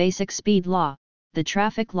addition to the basic speed law, the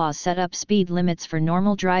traffic laws set up speed limits for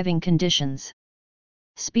normal driving conditions.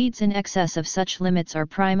 Speeds in excess of such limits are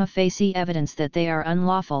prima facie evidence that they are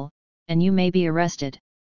unlawful, and you may be arrested.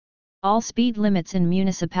 All speed limits in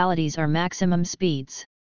municipalities are maximum speeds.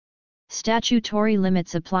 Statutory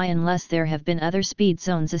limits apply unless there have been other speed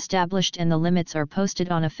zones established and the limits are posted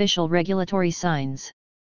on official regulatory signs.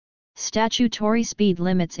 Statutory speed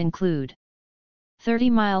limits include 30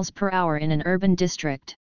 miles per hour in an urban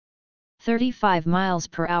district, 35 miles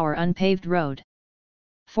per hour unpaved road,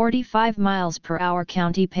 45 miles per hour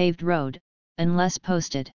county paved road, unless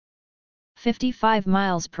posted, 55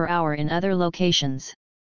 miles per hour in other locations,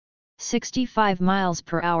 65 miles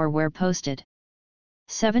per hour where posted,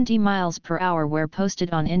 70 miles per hour where posted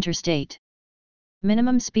on interstate.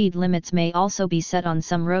 Minimum speed limits may also be set on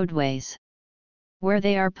some roadways. Where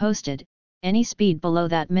they are posted, any speed below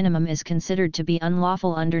that minimum is considered to be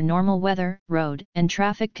unlawful under normal weather, road, and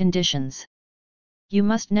traffic conditions. You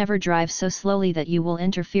must never drive so slowly that you will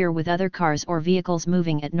interfere with other cars or vehicles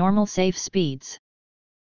moving at normal safe speeds.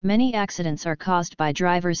 Many accidents are caused by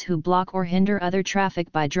drivers who block or hinder other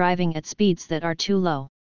traffic by driving at speeds that are too low.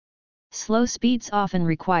 Slow speeds often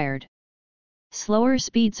required. Slower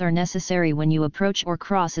speeds are necessary when you approach or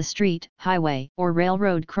cross a street, highway, or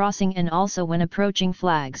railroad crossing, and also when approaching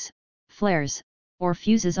flags, flares, or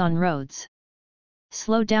fuses on roads.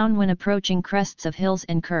 Slow down when approaching crests of hills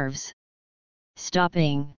and curves.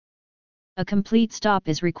 Stopping. A complete stop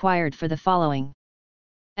is required for the following.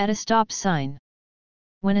 At a stop sign.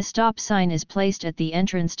 When a stop sign is placed at the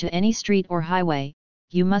entrance to any street or highway,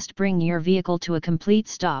 you must bring your vehicle to a complete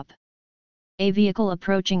stop. A vehicle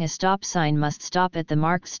approaching a stop sign must stop at the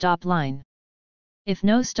marked stop line. If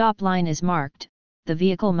no stop line is marked, the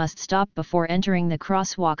vehicle must stop before entering the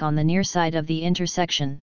crosswalk on the near side of the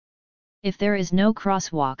intersection. If there is no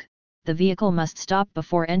crosswalk, the vehicle must stop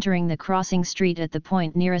before entering the crossing street at the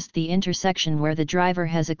point nearest the intersection where the driver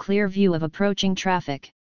has a clear view of approaching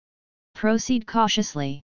traffic. Proceed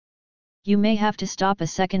cautiously. You may have to stop a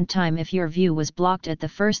second time if your view was blocked at the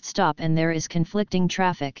first stop and there is conflicting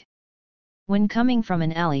traffic. When coming from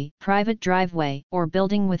an alley, private driveway, or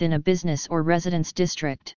building within a business or residence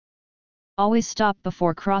district, always stop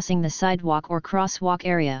before crossing the sidewalk or crosswalk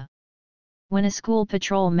area. When a school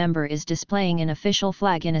patrol member is displaying an official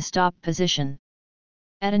flag in a stop position.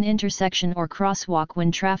 At an intersection or crosswalk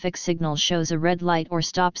when traffic signal shows a red light or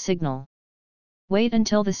stop signal. Wait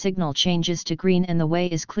until the signal changes to green and the way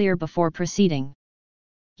is clear before proceeding.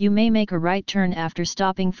 You may make a right turn after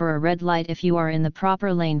stopping for a red light if you are in the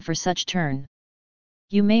proper lane for such turn.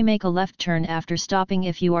 You may make a left turn after stopping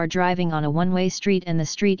if you are driving on a one-way street and the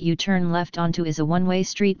street you turn left onto is a one-way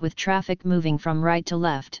street with traffic moving from right to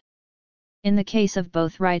left. In the case of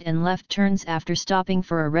both right and left turns after stopping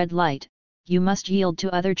for a red light, you must yield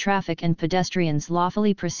to other traffic and pedestrians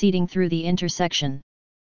lawfully proceeding through the intersection.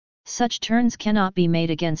 Such turns cannot be made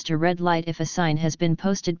against a red light if a sign has been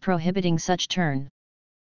posted prohibiting such turn.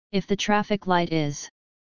 If the traffic light is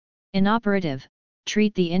inoperative,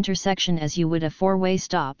 treat the intersection as you would a four-way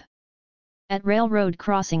stop. At railroad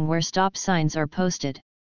crossing where stop signs are posted.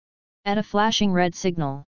 At a flashing red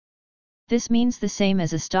signal. This means the same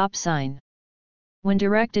as a stop sign. When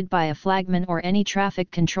directed by a flagman or any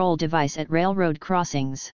traffic control device at railroad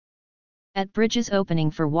crossings. At bridges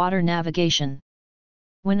opening for water navigation.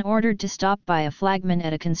 When ordered to stop by a flagman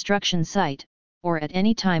at a construction site, or at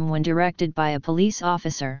any time when directed by a police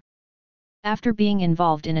officer. After being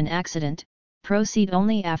involved in an accident, proceed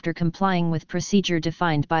only after complying with procedure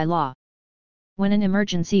defined by law. When an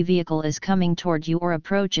emergency vehicle is coming toward you or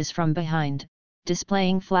approaches from behind,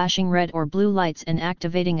 displaying flashing red or blue lights and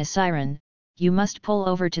activating a siren, you must pull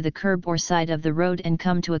over to the curb or side of the road and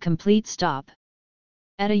come to a complete stop.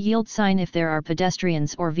 At a yield sign if there are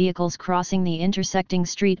pedestrians or vehicles crossing the intersecting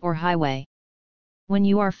street or highway. When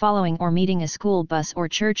you are following or meeting a school bus or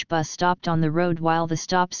church bus stopped on the road while the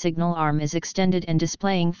stop signal arm is extended and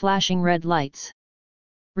displaying flashing red lights.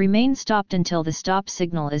 Remain stopped until the stop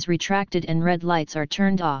signal is retracted and red lights are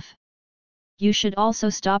turned off. You should also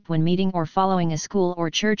stop when meeting or following a school or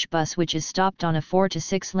church bus which is stopped on a 4 to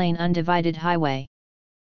 6 lane undivided highway.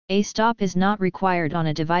 A stop is not required on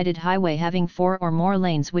a divided highway having 4 or more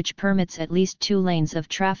lanes which permits at least 2 lanes of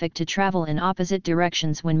traffic to travel in opposite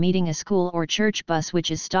directions when meeting a school or church bus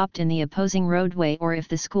which is stopped in the opposing roadway or if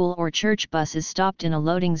the school or church bus is stopped in a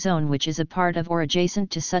loading zone which is a part of or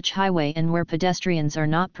adjacent to such highway and where pedestrians are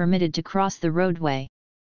not permitted to cross the roadway.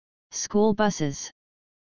 School buses.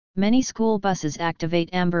 Many school buses activate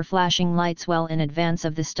amber flashing lights well in advance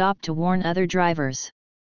of the stop to warn other drivers.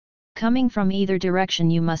 Coming from either direction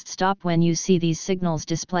you must stop when you see these signals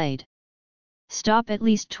displayed. Stop at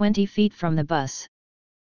least 20 feet from the bus.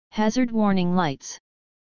 Hazard warning lights.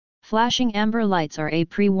 Flashing amber lights are a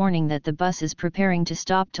pre-warning that the bus is preparing to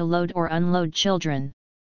stop to load or unload children.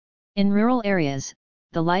 In rural areas,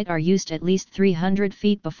 the light are used at least 300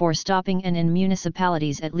 feet before stopping and in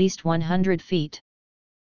municipalities at least 100 feet.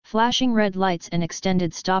 Flashing red lights and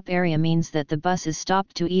extended stop area means that the bus is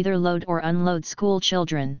stopped to either load or unload school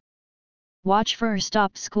children. Watch for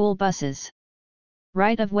stopped school buses.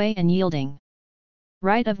 Right-of-way and yielding.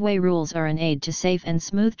 Right-of-way rules are an aid to safe and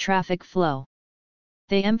smooth traffic flow.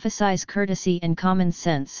 They emphasize courtesy and common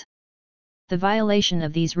sense. The violation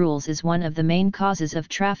of these rules is one of the main causes of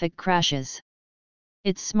traffic crashes.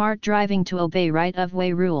 It's smart driving to obey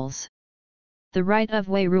right-of-way rules. The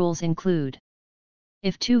right-of-way rules include: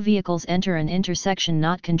 if two vehicles enter an intersection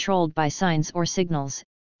not controlled by signs or signals,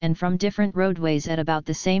 and from different roadways at about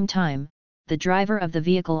the same time, the driver of the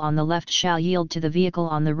vehicle on the left shall yield to the vehicle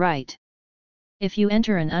on the right. If you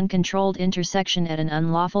enter an uncontrolled intersection at an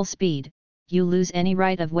unlawful speed, you lose any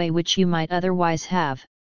right of way which you might otherwise have.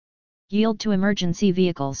 Yield to emergency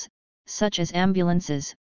vehicles, such as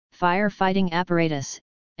ambulances, fire-fighting apparatus,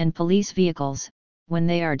 and police vehicles, when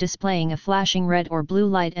they are displaying a flashing red or blue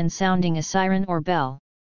light and sounding a siren or bell.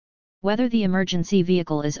 Whether the emergency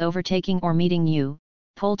vehicle is overtaking or meeting you,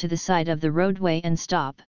 pull to the side of the roadway and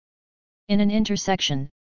stop. In an intersection,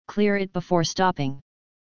 clear it before stopping.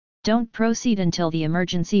 Don't proceed until the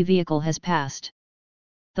emergency vehicle has passed.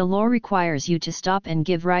 The law requires you to stop and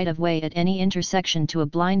give right of way at any intersection to a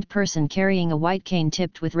blind person carrying a white cane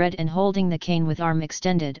tipped with red and holding the cane with arm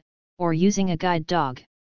extended, or using a guide dog.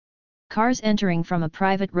 Cars entering from a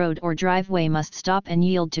private road or driveway must stop and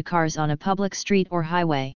yield to cars on a public street or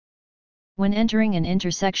highway. When entering an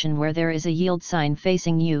intersection where there is a yield sign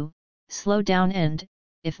facing you, slow down and,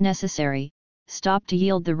 if necessary, stop to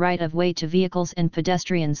yield the right of way to vehicles and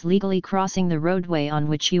pedestrians legally crossing the roadway on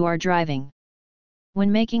which you are driving. When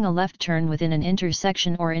making a left turn within an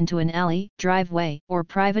intersection or into an alley, driveway, or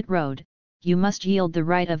private road, you must yield the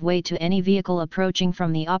right of way to any vehicle approaching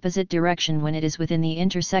from the opposite direction when it is within the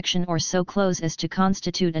intersection or so close as to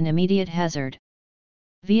constitute an immediate hazard.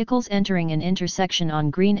 Vehicles entering an intersection on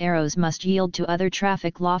green arrows must yield to other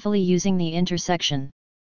traffic lawfully using the intersection.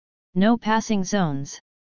 No passing zones.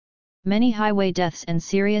 Many highway deaths and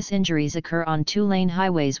serious injuries occur on two-lane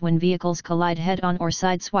highways when vehicles collide head-on or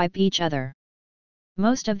sideswipe each other.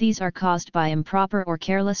 Most of these are caused by improper or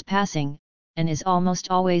careless passing, and is almost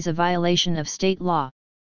always a violation of state law.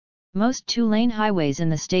 Most two-lane highways in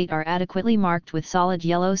the state are adequately marked with solid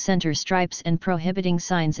yellow center stripes and prohibiting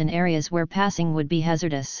signs in areas where passing would be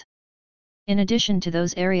hazardous. In addition to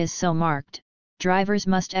those areas so marked, drivers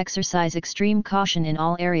must exercise extreme caution in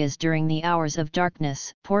all areas during the hours of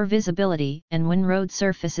darkness, poor visibility, and when road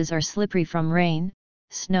surfaces are slippery from rain,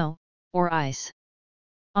 snow, or ice.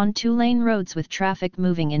 On two-lane roads with traffic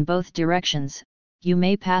moving in both directions, you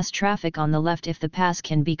may pass traffic on the left if the pass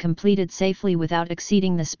can be completed safely without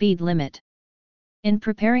exceeding the speed limit. In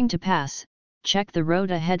preparing to pass, check the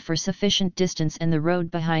road ahead for sufficient distance and the road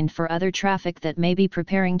behind for other traffic that may be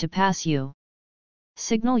preparing to pass you.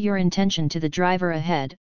 Signal your intention to the driver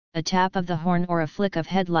ahead. A tap of the horn or a flick of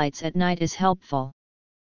headlights at night is helpful.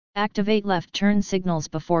 Activate left turn signals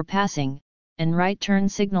before passing, and right turn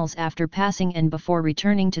signals after passing and before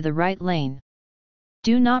returning to the right lane.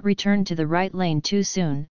 Do not return to the right lane too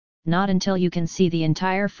soon, not until you can see the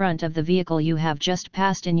entire front of the vehicle you have just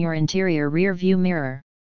passed in your interior rear view mirror.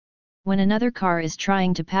 When another car is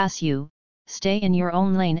trying to pass you, stay in your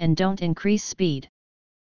own lane and don't increase speed.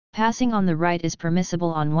 Passing on the right is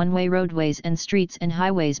permissible on one-way roadways and streets and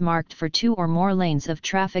highways marked for two or more lanes of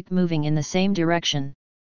traffic moving in the same direction.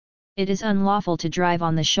 It is unlawful to drive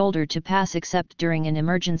on the shoulder to pass except during an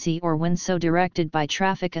emergency or when so directed by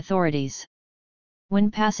traffic authorities. When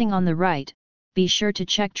passing on the right, be sure to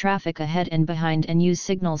check traffic ahead and behind and use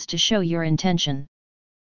signals to show your intention.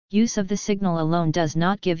 Use of the signal alone does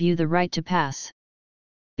not give you the right to pass.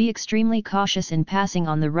 Be extremely cautious in passing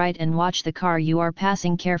on the right and watch the car you are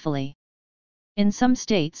passing carefully. In some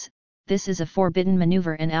states, this is a forbidden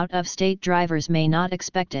maneuver and out-of-state drivers may not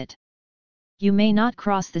expect it. You may not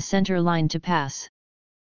cross the center line to pass.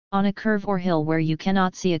 On a curve or hill where you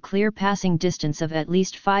cannot see a clear passing distance of at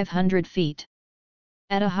least 500 feet.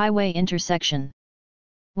 At a highway intersection.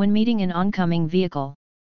 When meeting an oncoming vehicle.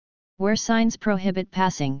 Where signs prohibit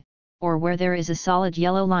passing, or where there is a solid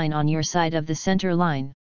yellow line on your side of the center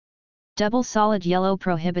line. Double solid yellow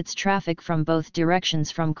prohibits traffic from both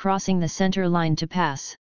directions from crossing the center line to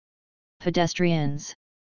pass. Pedestrians.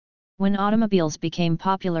 When automobiles became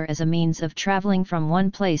popular as a means of traveling from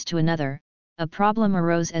one place to another, a problem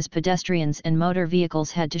arose as pedestrians and motor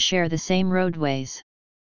vehicles had to share the same roadways.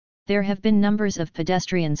 There have been numbers of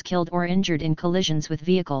pedestrians killed or injured in collisions with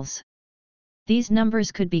vehicles. These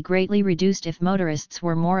numbers could be greatly reduced if motorists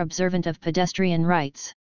were more observant of pedestrian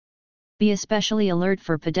rights. Be especially alert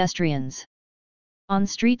for pedestrians on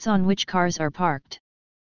streets on which cars are parked.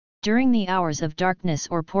 During the hours of darkness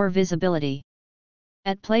or poor visibility.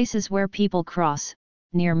 At places where people cross,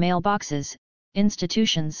 near mailboxes,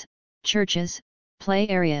 institutions, churches, play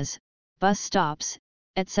areas, bus stops,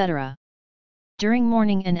 etc. During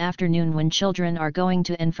morning and afternoon when children are going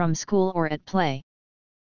to and from school or at play.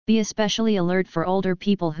 Be especially alert for older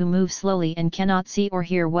people who move slowly and cannot see or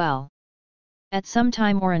hear well. At some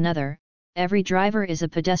time or another, every driver is a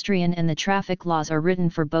pedestrian and the traffic laws are written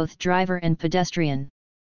for both driver and pedestrian.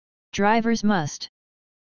 Drivers must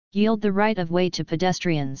yield the right of way to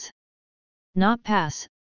pedestrians. Not pass,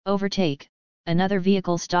 overtake, another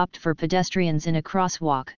vehicle stopped for pedestrians in a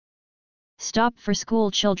crosswalk. Stop for school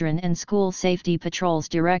children and school safety patrols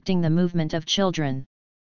directing the movement of children.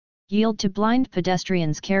 Yield to blind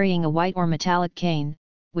pedestrians carrying a white or metallic cane,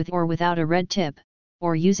 with or without a red tip,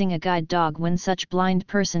 or using a guide dog when such blind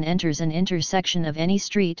person enters an intersection of any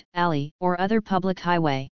street, alley, or other public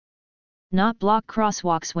highway. Not block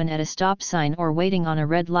crosswalks when at a stop sign or waiting on a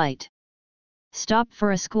red light. Stop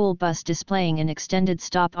for a school bus displaying an extended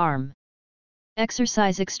stop arm.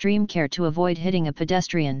 Exercise extreme care to avoid hitting a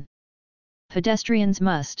pedestrian. Pedestrians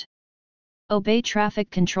must obey traffic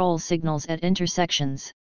control signals at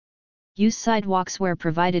intersections. Use sidewalks where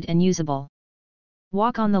provided and usable.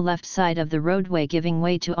 Walk on the left side of the roadway giving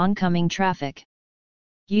way to oncoming traffic.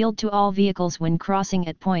 Yield to all vehicles when crossing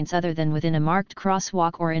at points other than within a marked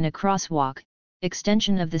crosswalk or in a crosswalk,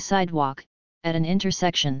 extension of the sidewalk, at an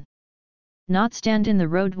intersection. Not stand in the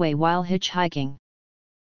roadway while hitchhiking.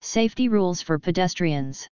 Safety rules for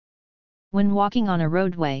pedestrians. When walking on a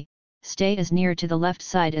roadway, stay as near to the left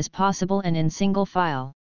side as possible and in single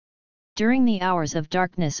file. During the hours of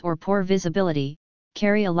darkness or poor visibility,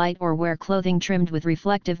 carry a light or wear clothing trimmed with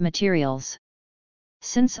reflective materials.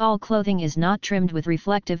 Since all clothing is not trimmed with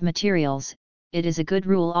reflective materials, it is a good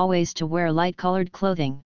rule always to wear light-colored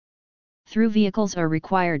clothing. Through vehicles are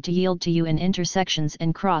required to yield to you in intersections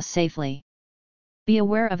and cross safely. Be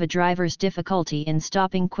aware of a driver's difficulty in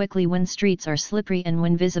stopping quickly when streets are slippery and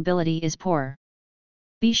when visibility is poor.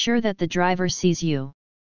 Be sure that the driver sees you.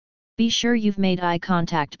 Be sure you've made eye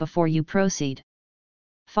contact before you proceed.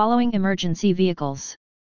 Following emergency vehicles.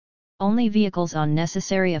 Only vehicles on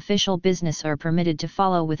necessary official business are permitted to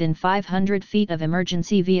follow within 500 feet of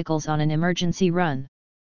emergency vehicles on an emergency run.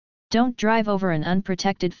 Don't drive over an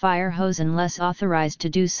unprotected fire hose unless authorized to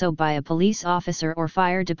do so by a police officer or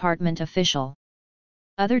fire department official.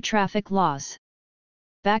 Other traffic laws.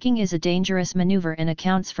 Backing is a dangerous maneuver and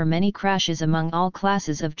accounts for many crashes among all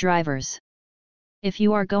classes of drivers. If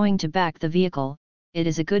you are going to back the vehicle, it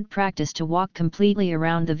is a good practice to walk completely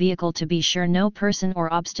around the vehicle to be sure no person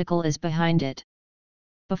or obstacle is behind it.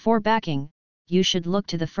 Before backing, you should look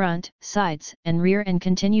to the front, sides, and rear and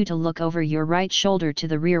continue to look over your right shoulder to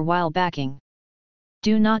the rear while backing.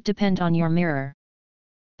 Do not depend on your mirror.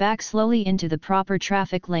 Back slowly into the proper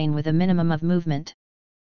traffic lane with a minimum of movement.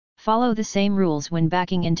 Follow the same rules when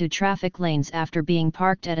backing into traffic lanes after being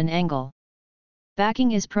parked at an angle.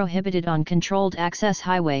 Backing is prohibited on controlled access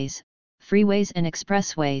highways, freeways and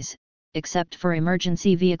expressways, except for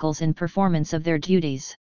emergency vehicles in performance of their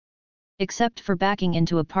duties. Except for backing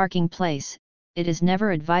into a parking place, it is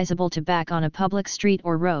never advisable to back on a public street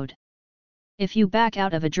or road. If you back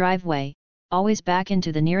out of a driveway, always back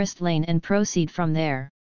into the nearest lane and proceed from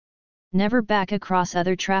there. Never back across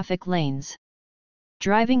other traffic lanes.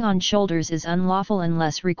 Driving on shoulders is unlawful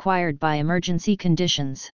unless required by emergency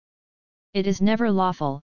conditions. It is never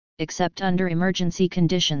lawful, except under emergency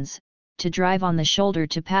conditions, to drive on the shoulder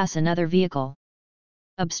to pass another vehicle.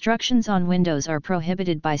 Obstructions on windows are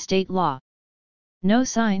prohibited by state law. No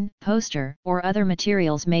sign, poster, or other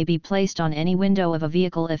materials may be placed on any window of a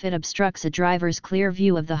vehicle if it obstructs a driver's clear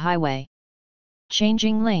view of the highway.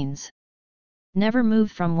 Changing lanes. Never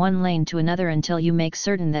move from one lane to another until you make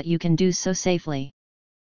certain that you can do so safely.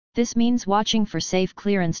 This means watching for safe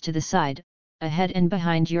clearance to the side, ahead and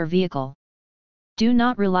behind your vehicle. Do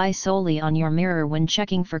not rely solely on your mirror when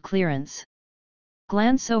checking for clearance.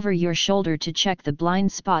 Glance over your shoulder to check the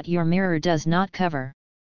blind spot your mirror does not cover.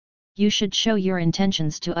 You should show your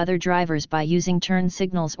intentions to other drivers by using turn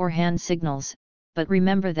signals or hand signals, but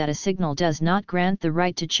remember that a signal does not grant the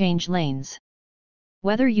right to change lanes.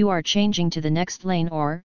 Whether you are changing to the next lane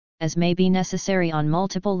or, as may be necessary on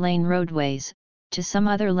multiple lane roadways, to some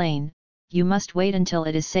other lane, you must wait until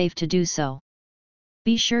it is safe to do so.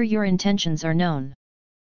 Be sure your intentions are known.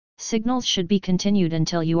 Signals should be continued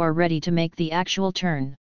until you are ready to make the actual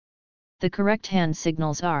turn. The correct hand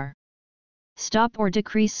signals are: stop or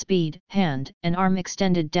decrease speed, hand and arm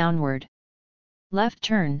extended downward. Left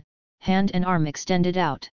turn, hand and arm extended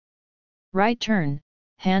out. Right turn,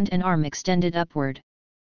 hand and arm extended upward.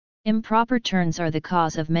 Improper turns are the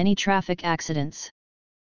cause of many traffic accidents.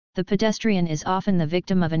 The pedestrian is often the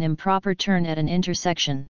victim of an improper turn at an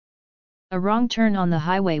intersection. A wrong turn on the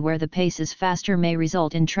highway where the pace is faster may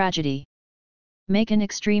result in tragedy. Make an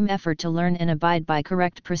extreme effort to learn and abide by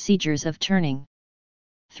correct procedures of turning.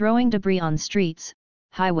 Throwing debris on streets,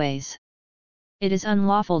 highways. It is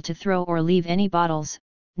unlawful to throw or leave any bottles,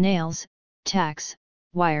 nails, tacks,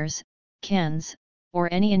 wires, cans, or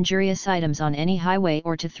any injurious items on any highway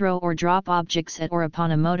or to throw or drop objects at or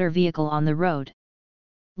upon a motor vehicle on the road.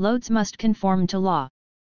 Loads must conform to law.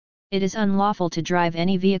 It is unlawful to drive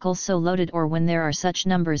any vehicle so loaded or when there are such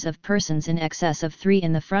numbers of persons in excess of 3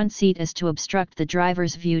 in the front seat as to obstruct the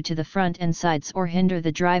driver's view to the front and sides or hinder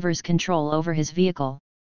the driver's control over his vehicle.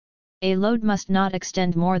 A load must not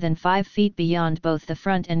extend more than 5 feet beyond both the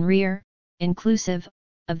front and rear, inclusive,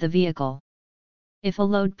 of the vehicle. If a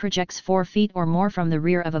load projects 4 feet or more from the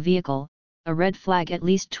rear of a vehicle, a red flag at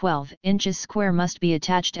least 12 inches square must be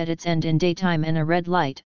attached at its end in daytime and a red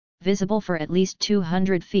light, visible for at least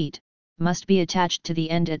 200 feet, must be attached to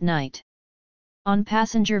the end at night. On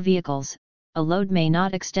passenger vehicles, a load may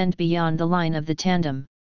not extend beyond the line of the tandem.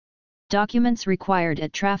 Documents required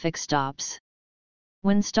at traffic stops.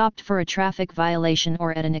 When stopped for a traffic violation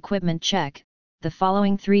or at an equipment check, the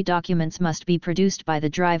following 3 documents must be produced by the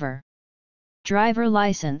driver. Driver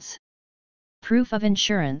license. Proof of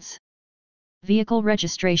insurance. Vehicle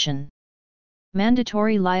registration.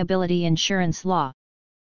 Mandatory liability insurance law.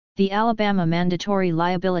 The Alabama Mandatory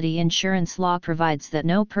Liability Insurance Law provides that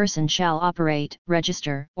no person shall operate,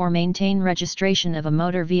 register, or maintain registration of a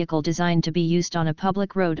motor vehicle designed to be used on a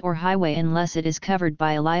public road or highway unless it is covered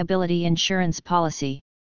by a liability insurance policy.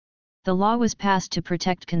 The law was passed to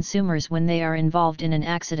protect consumers when they are involved in an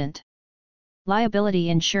accident. Liability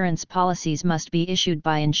insurance policies must be issued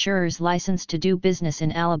by insurers licensed to do business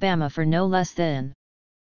in Alabama for no less than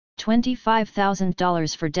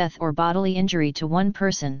 $25,000 for death or bodily injury to one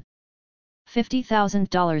person,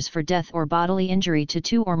 $50,000 for death or bodily injury to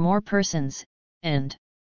 2 or more persons, and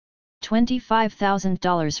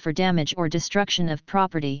 $25,000 for damage or destruction of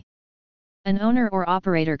property. An owner or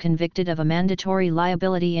operator convicted of a mandatory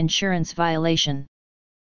liability insurance violation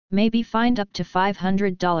may be fined up to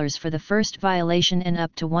 $500 for the first violation and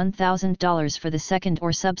up to $1,000 for the second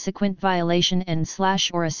or subsequent violation and /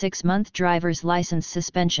 or a 6-month driver's license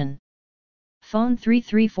suspension. Phone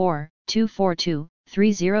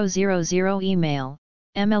 334-242-3000. Email,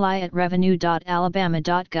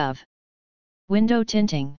 mli@revenue.alabama.gov. Window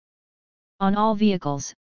tinting. On all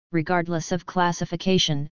vehicles, regardless of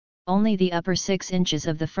classification, only the upper 6 inches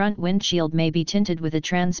of the front windshield may be tinted with a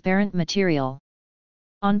transparent material.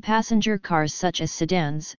 On passenger cars such as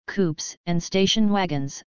sedans, coupes, and station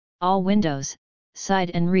wagons, all windows,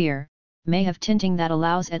 side and rear, may have tinting that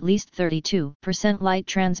allows at least 32% light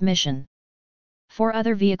transmission. For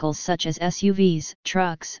other vehicles such as SUVs,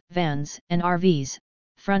 trucks, vans, and RVs,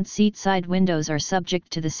 front seat side windows are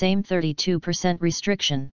subject to the same 32%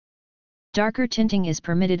 restriction. Darker tinting is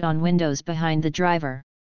permitted on windows behind the driver.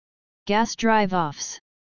 Gas drive-offs.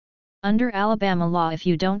 Under Alabama law, if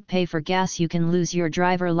you don't pay for gas you can lose your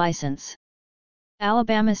driver license.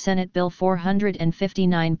 Alabama Senate Bill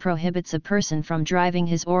 459 prohibits a person from driving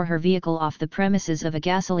his or her vehicle off the premises of a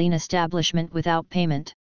gasoline establishment without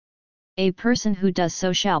payment. A person who does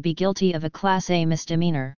so shall be guilty of a Class A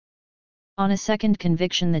misdemeanor. On a second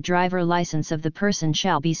conviction, the driver license of the person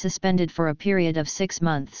shall be suspended for a period of 6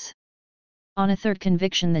 months. On a third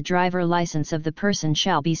conviction, the driver license of the person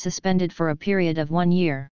shall be suspended for a period of 1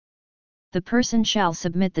 year. The person shall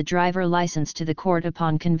submit the driver license to the court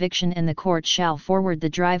upon conviction, and the court shall forward the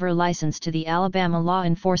driver license to the Alabama Law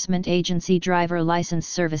Enforcement Agency Driver License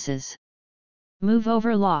Services. Move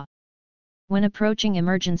over law. When approaching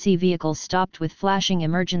emergency vehicles stopped with flashing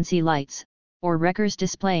emergency lights, or wreckers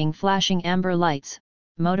displaying flashing amber lights,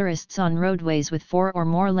 motorists on roadways with 4 or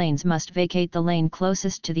more lanes must vacate the lane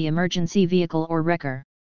closest to the emergency vehicle or wrecker.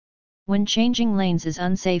 When changing lanes is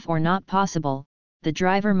unsafe or not possible, the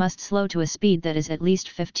driver must slow to a speed that is at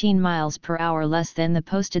least 15 miles per hour less than the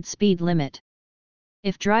posted speed limit.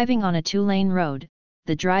 If driving on a 2-lane road,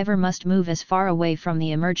 the driver must move as far away from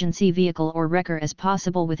the emergency vehicle or wrecker as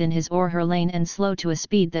possible within his or her lane and slow to a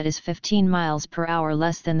speed that is 15 miles per hour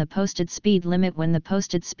less than the posted speed limit when the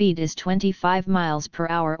posted speed is 25 miles per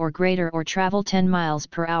hour or greater, or travel 10 miles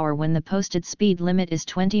per hour when the posted speed limit is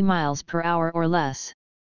 20 miles per hour or less.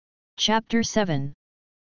 Chapter 7.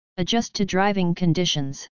 Adjust to driving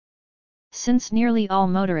conditions. Since nearly all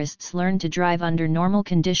motorists learn to drive under normal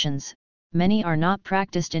conditions, many are not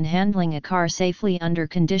practiced in handling a car safely under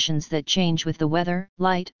conditions that change with the weather,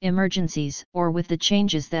 light, emergencies, or with the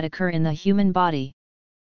changes that occur in the human body.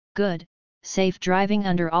 Good, safe driving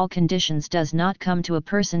under all conditions does not come to a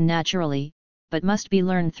person naturally, but must be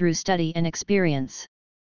learned through study and experience.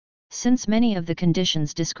 Since many of the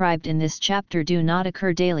conditions described in this chapter do not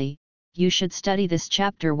occur daily, you should study this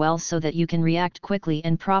chapter well so that you can react quickly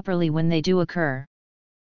and properly when they do occur.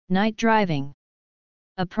 Night driving.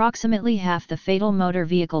 Approximately half the fatal motor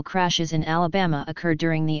vehicle crashes in Alabama occur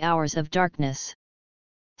during the hours of darkness.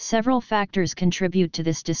 Several factors contribute to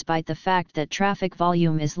this despite the fact that traffic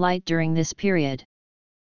volume is light during this period.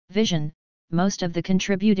 Vision. most of the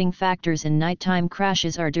contributing factors in nighttime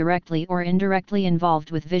crashes are directly or indirectly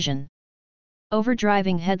involved with vision.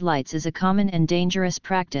 Overdriving headlights is a common and dangerous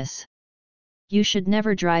practice. You should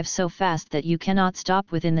never drive so fast that you cannot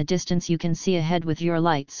stop within the distance you can see ahead with your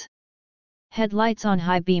lights. Headlights on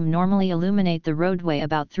high beam normally illuminate the roadway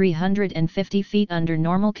about 350 feet under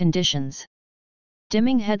normal conditions.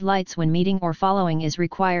 Dimming headlights when meeting or following is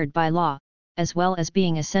required by law, as well as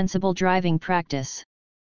being a sensible driving practice.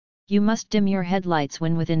 You must dim your headlights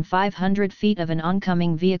when within 500 feet of an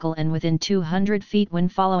oncoming vehicle and within 200 feet when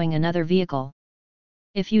following another vehicle.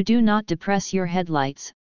 If you do not depress your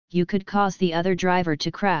headlights, you could cause the other driver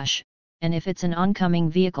to crash, and if it's an oncoming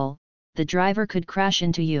vehicle, the driver could crash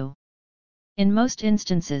into you. In most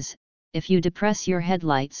instances, if you depress your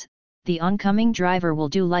headlights, the oncoming driver will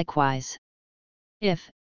do likewise.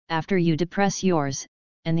 If, after you depress yours,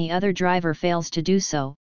 and the other driver fails to do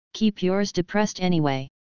so, keep yours depressed anyway.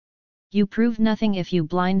 You prove nothing if you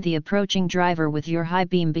blind the approaching driver with your high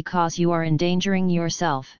beam because you are endangering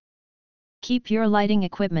yourself. Keep your lighting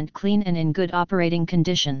equipment clean and in good operating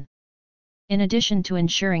condition. In addition to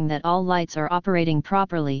ensuring that all lights are operating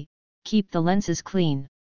properly, keep the lenses clean.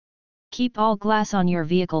 Keep all glass on your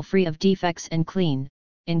vehicle free of defects and clean,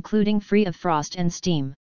 including free of frost and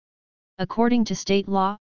steam. According to state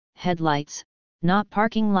law, headlights, not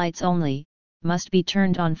parking lights only, must be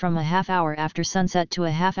turned on from a half hour after sunset to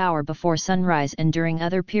a half hour before sunrise and during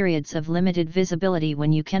other periods of limited visibility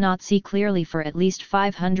when you cannot see clearly for at least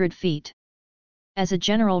 500 feet. As a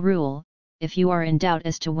general rule, if you are in doubt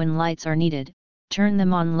as to when lights are needed, turn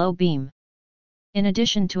them on low beam. In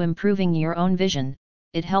addition to improving your own vision,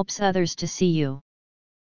 it helps others to see you.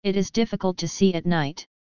 It is difficult to see at night.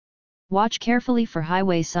 Watch carefully for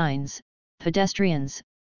highway signs, pedestrians,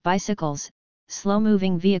 bicycles,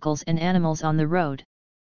 slow-moving vehicles and animals on the road.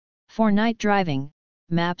 For night driving,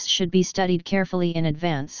 maps should be studied carefully in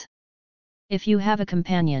advance. If you have a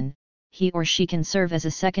companion, he or she can serve as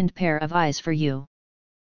a second pair of eyes for you.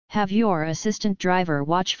 Have your assistant driver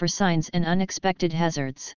watch for signs and unexpected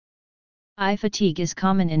hazards. Eye fatigue is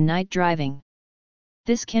common in night driving.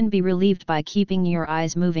 This can be relieved by keeping your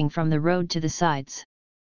eyes moving from the road to the sides,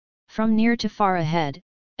 from near to far ahead,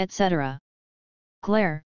 etc.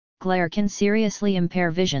 Glare can seriously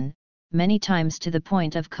impair vision, many times to the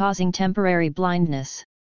point of causing temporary blindness.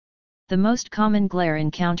 The most common glare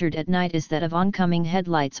encountered at night is that of oncoming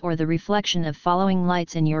headlights or the reflection of following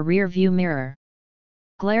lights in your rear view mirror.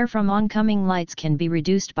 Glare from oncoming lights can be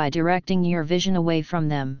reduced by directing your vision away from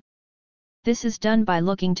them. This is done by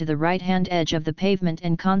looking to the right-hand edge of the pavement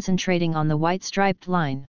and concentrating on the white striped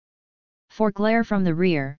line. For glare from the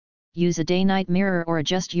rear, use a day-night mirror or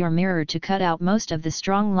adjust your mirror to cut out most of the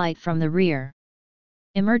strong light from the rear.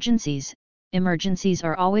 Emergencies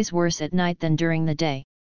are always worse at night than during the day.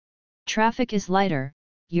 Traffic is lighter,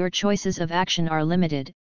 your choices of action are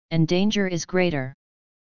limited, and danger is greater.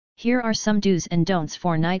 Here are some do's and don'ts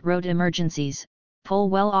for night road emergencies: pull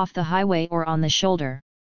well off the highway or on the shoulder.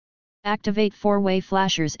 Activate four-way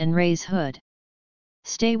flashers and raise hood.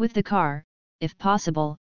 Stay with the car, if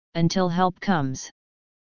possible, until help comes.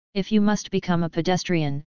 If you must become a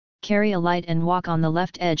pedestrian, carry a light and walk on the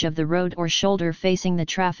left edge of the road or shoulder facing the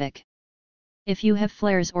traffic. If you have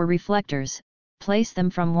flares or reflectors, place them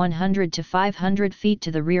from 100 to 500 feet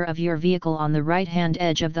to the rear of your vehicle on the right-hand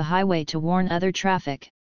edge of the highway to warn other traffic.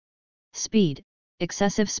 Speed: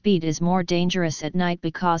 excessive speed is more dangerous at night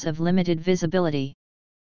because of limited visibility.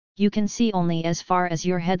 You can see only as far as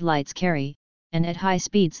your headlights carry, and at high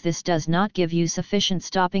speeds this does not give you sufficient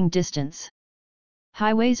stopping distance.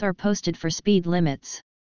 Highways are posted for speed limits.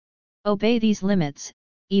 Obey these limits,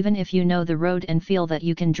 even if you know the road and feel that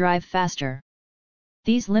you can drive faster.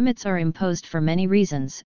 These limits are imposed for many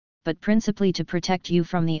reasons, but principally to protect you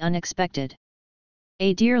from the unexpected.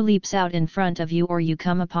 A deer leaps out in front of you or you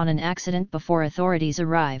come upon an accident before authorities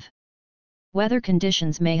arrive. Weather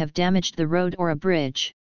conditions may have damaged the road or a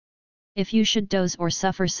bridge. If you should doze or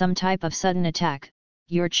suffer some type of sudden attack,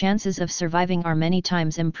 your chances of surviving are many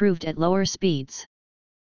times improved at lower speeds.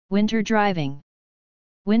 Winter driving.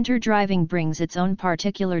 Winter driving brings its own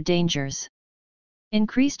particular dangers.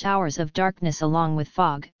 Increased hours of darkness along with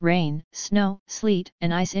fog, rain, snow, sleet,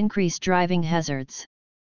 and ice increase driving hazards.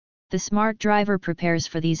 The smart driver prepares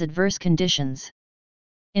for these adverse conditions.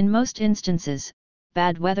 In most instances,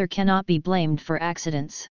 bad weather cannot be blamed for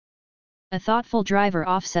accidents. A thoughtful driver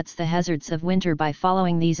offsets the hazards of winter by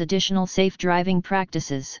following these additional safe driving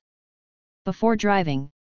practices. Before driving,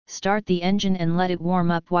 start the engine and let it warm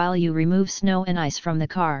up while you remove snow and ice from the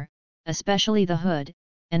car, especially the hood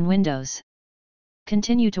and windows.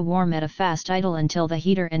 Continue to warm at a fast idle until the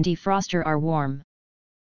heater and defroster are warm.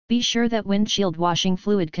 Be sure that windshield washing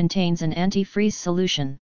fluid contains an anti-freeze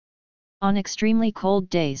solution. On extremely cold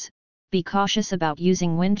days, be cautious about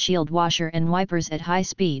using windshield washer and wipers at high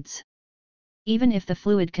speeds. Even if the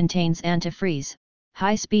fluid contains antifreeze,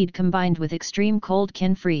 high speed combined with extreme cold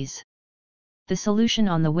can freeze the solution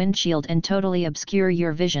on the windshield and totally obscure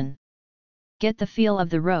your vision. Get the feel of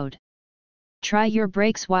the road. Try your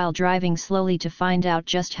brakes while driving slowly to find out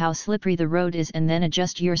just how slippery the road is and then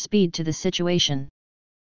adjust your speed to the situation.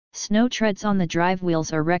 Snow treads on the drive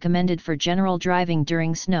wheels are recommended for general driving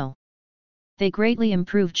during snow. They greatly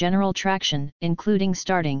improve general traction, including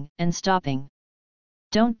starting and stopping.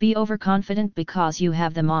 Don't be overconfident because you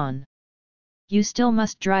have them on. You still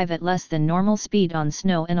must drive at less than normal speed on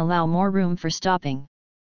snow and allow more room for stopping.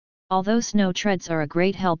 Although snow treads are a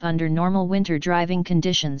great help under normal winter driving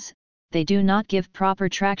conditions, they do not give proper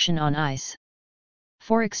traction on ice.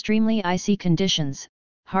 For extremely icy conditions,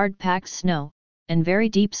 hard-packed snow, and very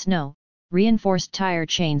deep snow, reinforced tire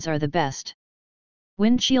chains are the best.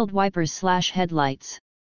 Windshield wipers/headlights.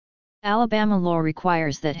 Alabama law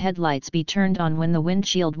requires that headlights be turned on when the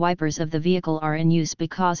windshield wipers of the vehicle are in use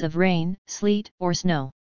because of rain, sleet, or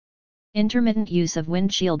snow. Intermittent use of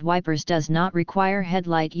windshield wipers does not require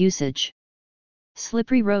headlight usage.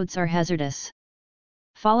 Slippery roads are hazardous.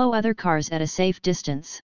 Follow other cars at a safe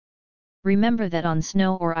distance. Remember that on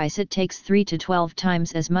snow or ice it takes 3 to 12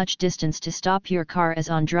 times as much distance to stop your car as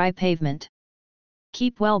on dry pavement.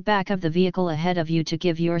 Keep well back of the vehicle ahead of you to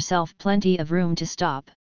give yourself plenty of room to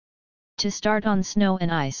stop. To start on snow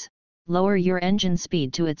and ice, lower your engine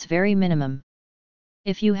speed to its very minimum.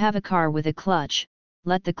 If you have a car with a clutch,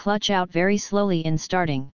 let the clutch out very slowly in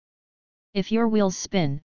starting. If your wheels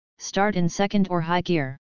spin, start in second or high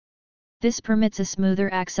gear. This permits a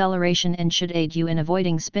smoother acceleration and should aid you in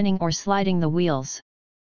avoiding spinning or sliding the wheels.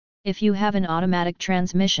 If you have an automatic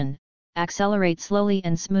transmission, accelerate slowly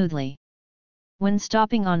and smoothly. When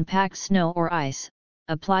stopping on packed snow or ice,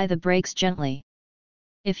 apply the brakes gently.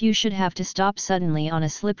 If you should have to stop suddenly on a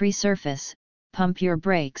slippery surface, pump your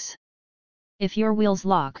brakes. If your wheels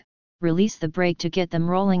lock, release the brake to get them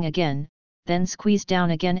rolling again, then squeeze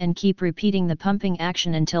down again and keep repeating the pumping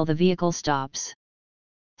action until the vehicle stops.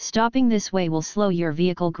 Stopping this way will slow your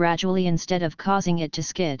vehicle gradually instead of causing it to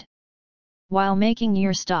skid. While making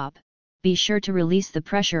your stop, be sure to release the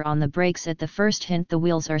pressure on the brakes at the first hint the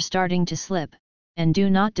wheels are starting to slip, and do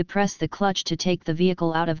not depress the clutch to take the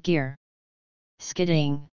vehicle out of gear.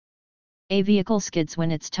 Skidding. A vehicle skids when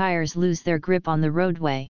its tires lose their grip on the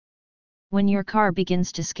roadway. When your car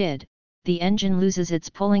begins to skid, the engine loses its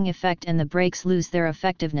pulling effect and the brakes lose their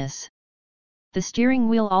effectiveness. The steering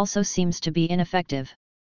wheel also seems to be ineffective.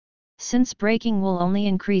 Since braking will only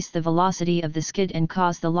increase the velocity of the skid and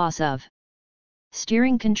cause the loss of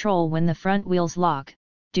steering control when the front wheels lock,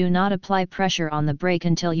 do not apply pressure on the brake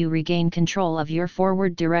until you regain control of your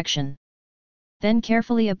forward direction. Then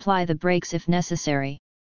carefully apply the brakes if necessary.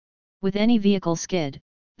 With any vehicle skid,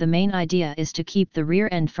 the main idea is to keep the rear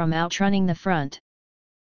end from outrunning the front.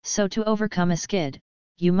 So to overcome a skid,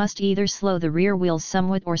 you must either slow the rear wheels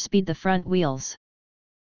somewhat or speed the front wheels.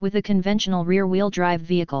 With a conventional rear-wheel drive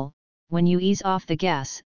vehicle, when you ease off the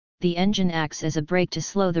gas, the engine acts as a brake to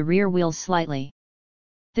slow the rear wheels slightly.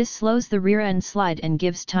 This slows the rear end slide and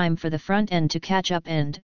gives time for the front end to catch up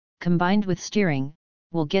and, combined with steering,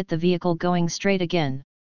 will get the vehicle going straight again.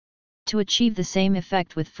 To achieve the same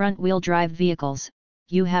effect with front-wheel drive vehicles,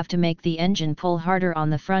 you have to make the engine pull harder on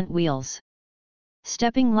the front wheels.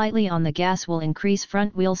 Stepping lightly on the gas will increase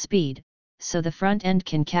front wheel speed, so the front end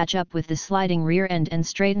can catch up with the sliding rear end and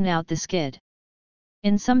straighten out the skid.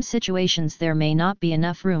 In some situations there may not be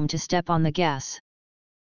enough room to step on the gas.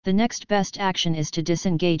 The next best action is to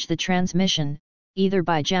disengage the transmission, either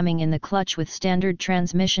by jamming in the clutch with standard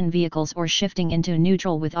transmission vehicles or shifting into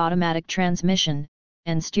neutral with automatic transmission,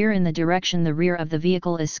 and steer in the direction the rear of the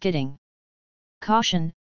vehicle is skidding.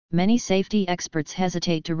 Caution: many safety experts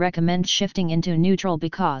hesitate to recommend shifting into neutral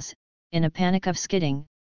because, in a panic of skidding,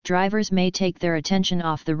 drivers may take their attention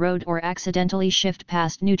off the road or accidentally shift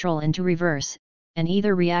past neutral into reverse, and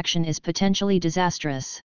either reaction is potentially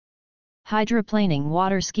disastrous. Hydroplaning.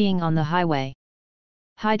 Water skiing on the highway.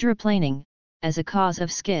 Hydroplaning, as a cause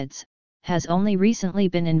of skids, has only recently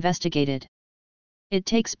been investigated. It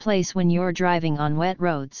takes place when you're driving on wet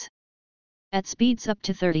roads. At speeds up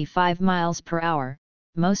to 35 miles per hour,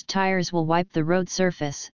 most tires will wipe the road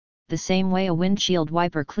surface, the same way a windshield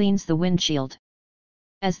wiper cleans the windshield.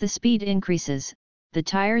 As the speed increases, the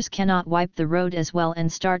tires cannot wipe the road as well and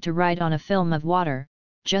start to ride on a film of water,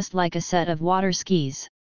 just like a set of water skis.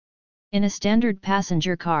 In a standard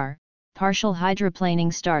passenger car, partial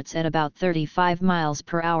hydroplaning starts at about 35 miles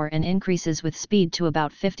per hour and increases with speed to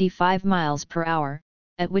about 55 miles per hour,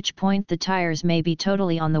 at which point the tires may be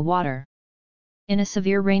totally on the water. In a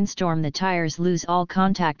severe rainstorm, the tires lose all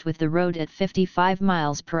contact with the road at 55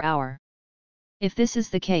 miles per hour. If this is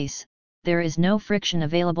the case, there is no friction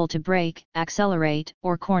available to brake, accelerate,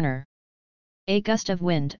 or corner. A gust of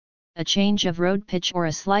wind, a change of road pitch, or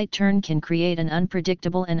a slight turn can create an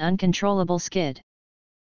unpredictable and uncontrollable skid.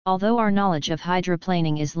 Although our knowledge of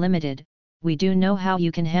hydroplaning is limited, we do know how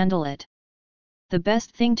you can handle it. The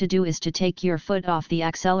best thing to do is to take your foot off the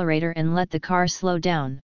accelerator and let the car slow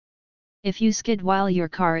down. If you skid while your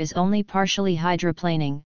car is only partially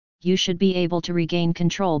hydroplaning, you should be able to regain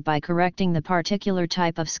control by correcting the particular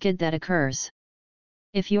type of skid that occurs.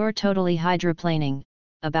 If you're totally hydroplaning,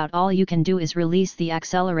 about all you can do is release the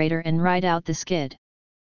accelerator and ride out the skid.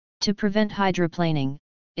 To prevent hydroplaning,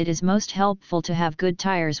 it is most helpful to have good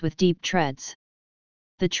tires with deep treads.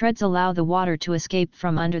 The treads allow the water to escape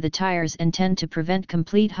from under the tires and tend to prevent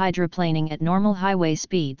complete hydroplaning at normal highway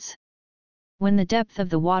speeds. When the depth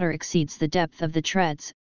of the water exceeds the depth of the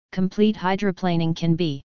treads, complete hydroplaning can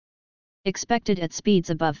be expected at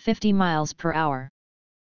speeds above 50 miles per hour.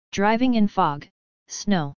 Driving in fog,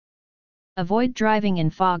 snow. Avoid driving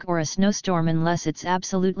in fog or a snowstorm unless it's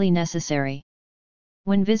absolutely necessary.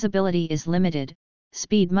 When visibility is limited,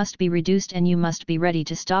 speed must be reduced and you must be ready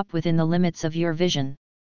to stop within the limits of your vision.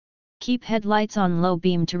 Keep headlights on low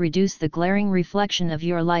beam to reduce the glaring reflection of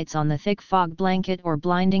your lights on the thick fog blanket or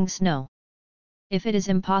blinding snow. If it is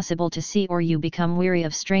impossible to see or you become weary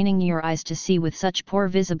of straining your eyes to see with such poor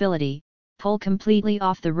visibility, pull completely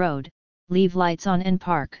off the road, leave lights on and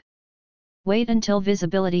park. Wait until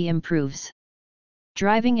visibility improves.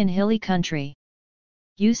 Driving in hilly country.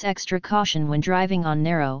 Use extra caution when driving on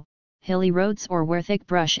narrow, hilly roads or where thick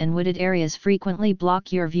brush and wooded areas frequently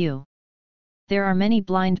block your view. There are many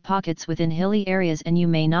blind pockets within hilly areas and you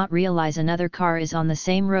may not realize another car is on the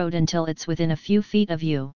same road until it's within a few feet of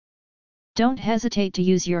you. Don't hesitate to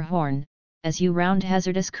use your horn, as you round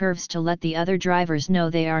hazardous curves to let the other drivers know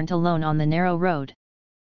they aren't alone on the narrow road.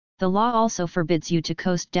 The law also forbids you to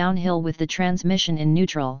coast downhill with the transmission in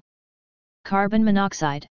neutral. Carbon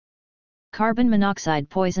monoxide. Carbon monoxide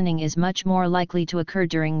poisoning is much more likely to occur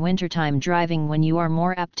during wintertime driving when you are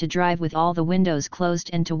more apt to drive with all the windows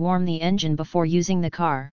closed and to warm the engine before using the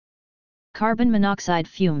car. Carbon monoxide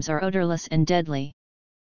fumes are odorless and deadly.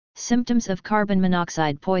 Symptoms of carbon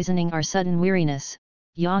monoxide poisoning are sudden weariness,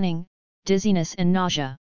 yawning, dizziness and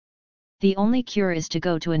nausea. The only cure is to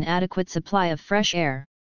go to an adequate supply of fresh air.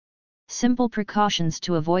 Simple precautions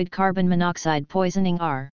to avoid carbon monoxide poisoning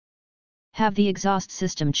are: have the exhaust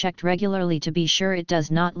system checked regularly to be sure it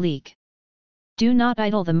does not leak. Do not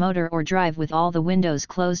idle the motor or drive with all the windows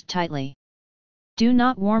closed tightly. Do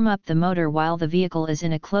not warm up the motor while the vehicle is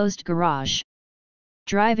in a closed garage.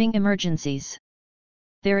 Driving emergencies.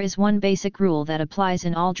 There is one basic rule that applies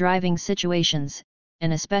in all driving situations,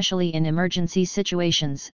 and especially in emergency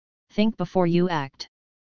situations: think before you act.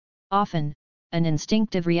 Often, an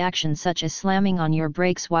instinctive reaction such as slamming on your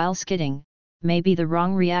brakes while skidding, may be the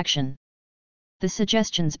wrong reaction. The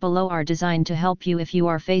suggestions below are designed to help you if you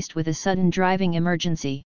are faced with a sudden driving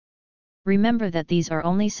emergency. Remember that these are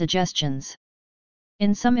only suggestions.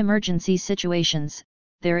 In some emergency situations,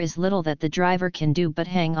 there is little that the driver can do but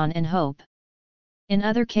hang on and hope. In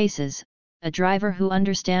other cases, a driver who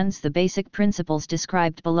understands the basic principles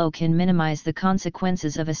described below can minimize the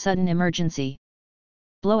consequences of a sudden emergency.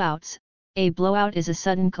 Blowouts. A blowout is a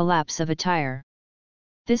sudden collapse of a tire.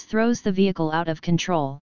 This throws the vehicle out of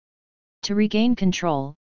control. To regain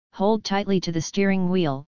control, hold tightly to the steering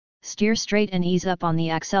wheel, steer straight and ease up on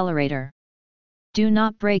the accelerator. Do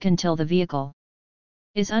not brake until the vehicle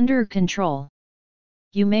is under control.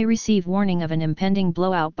 You may receive warning of an impending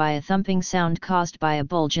blowout by a thumping sound caused by a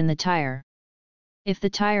bulge in the tire. If the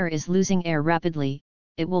tire is losing air rapidly,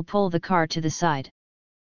 it will pull the car to the side.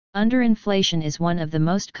 Underinflation is one of the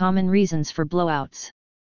most common reasons for blowouts.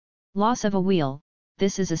 Loss of a wheel.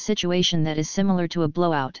 This is a situation that is similar to a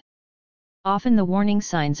blowout. Often the warning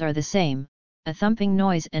signs are the same: a thumping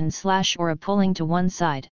noise and slash or a pulling to one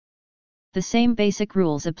side. The same basic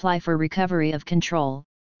rules apply for recovery of control: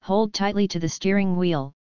 hold tightly to the steering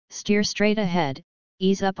wheel, steer straight ahead,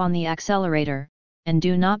 ease up on the accelerator, and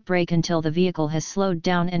do not brake until the vehicle has slowed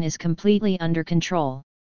down and is completely under control.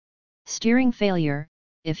 Steering failure.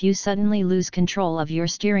 If you suddenly lose control of your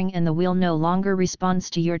steering and the wheel no longer responds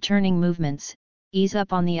to your turning movements, ease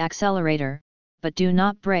up on the accelerator, but do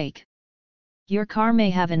not brake. Your car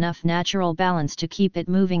may have enough natural balance to keep it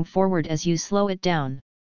moving forward as you slow it down.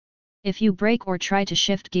 If you brake or try to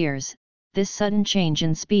shift gears, This sudden change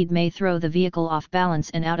in speed may throw the vehicle off balance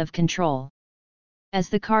and out of control. As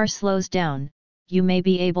the car slows down, you may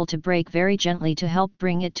be able to brake very gently to help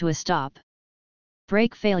bring it to a stop.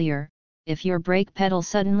 Brake failure. If your brake pedal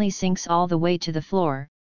suddenly sinks all the way to the floor,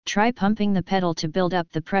 try pumping the pedal to build up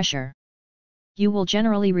the pressure. You will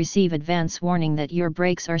generally receive advance warning that your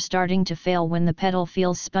brakes are starting to fail when the pedal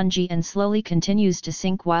feels spongy and slowly continues to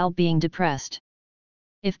sink while being depressed.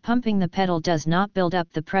 If pumping the pedal does not build up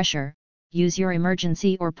the pressure, use your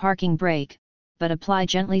emergency or parking brake, but apply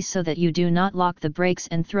gently so that you do not lock the brakes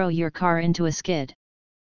and throw your car into a skid.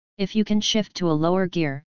 If you can shift to a lower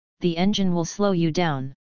gear, the engine will slow you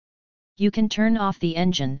down. You can turn off the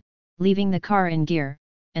engine, leaving the car in gear,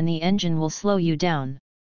 and the engine will slow you down.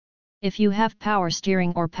 If you have power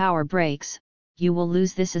steering or power brakes, you will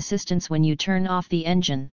lose this assistance when you turn off the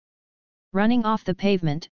engine. Running off the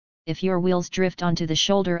pavement. If your wheels drift onto the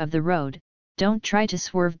shoulder of the road, don't try to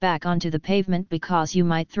swerve back onto the pavement because you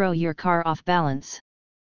might throw your car off balance.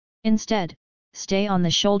 Instead, stay on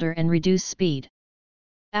the shoulder and reduce speed.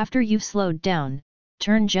 After you've slowed down,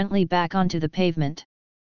 turn gently back onto the pavement.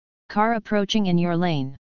 Car approaching in your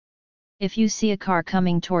lane. If you see a car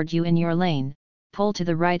coming toward you in your lane, pull to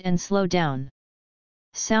the right and slow down.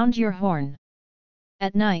 Sound your horn.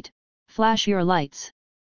 At night, flash your lights.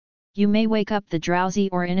 You may wake up the drowsy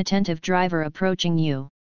or inattentive driver approaching you.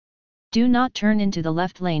 Do not turn into the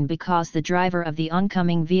left lane because the driver of the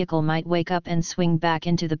oncoming vehicle might wake up and swing back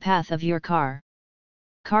into the path of your car.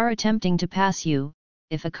 Car attempting to pass you.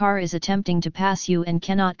 If a car is attempting to pass you and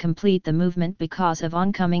cannot complete the movement because of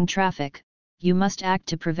oncoming traffic, you must act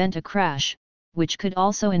to prevent a crash, which could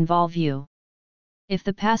also involve you. If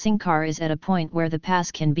the passing car is at a point where the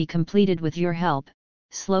pass can be completed with your help,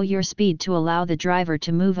 slow your speed to allow the driver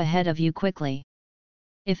to move ahead of you quickly.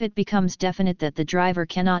 If it becomes definite that the driver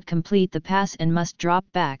cannot complete the pass and must drop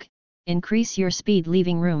back, increase your speed,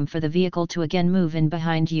 leaving room for the vehicle to again move in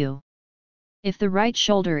behind you. If the right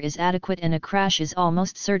shoulder is adequate and a crash is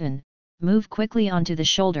almost certain, move quickly onto the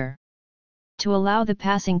shoulder to allow the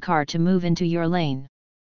passing car to move into your lane.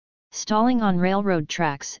 Stalling on railroad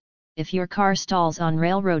tracks. If your car stalls on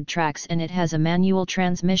railroad tracks and it has a manual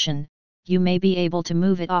transmission, you may be able to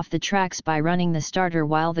move it off the tracks by running the starter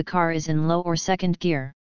while the car is in low or second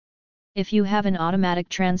gear. If you have an automatic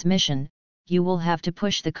transmission, you will have to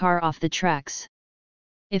push the car off the tracks.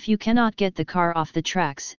 If you cannot get the car off the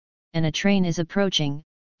tracks, and a train is approaching,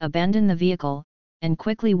 abandon the vehicle, and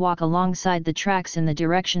quickly walk alongside the tracks in the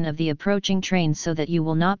direction of the approaching train so that you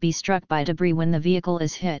will not be struck by debris when the vehicle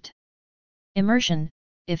is hit. Immersion.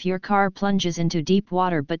 If your car plunges into deep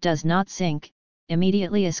water but does not sink,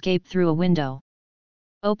 immediately escape through a window.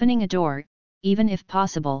 Opening a door, even if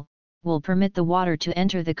possible, will permit the water to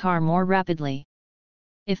enter the car more rapidly.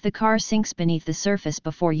 If the car sinks beneath the surface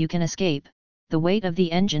before you can escape, the weight of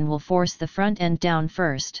the engine will force the front end down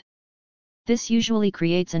first. This usually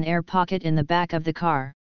creates an air pocket in the back of the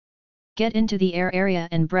car. Get into the air area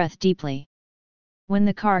and breathe deeply. When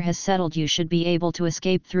the car has settled, you should be able to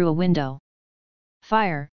escape through a window.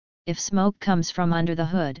 Fire. If smoke comes from under the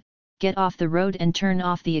hood, get off the road and turn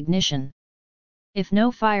off the ignition. If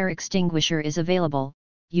no fire extinguisher is available,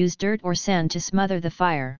 use dirt or sand to smother the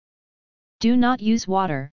fire. Do not use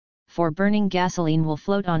water, for burning gasoline will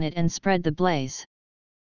float on it and spread the blaze.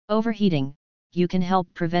 Overheating. You can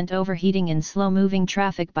help prevent overheating in slow-moving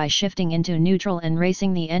traffic by shifting into neutral and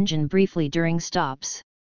racing the engine briefly during stops.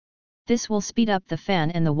 This will speed up the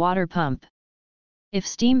fan and the water pump. If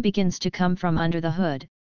steam begins to come from under the hood,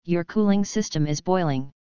 your cooling system is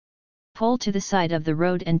boiling. Pull to the side of the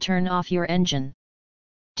road and turn off your engine.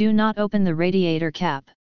 Do not open the radiator cap.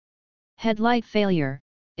 Headlight failure.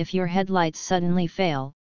 If your headlights suddenly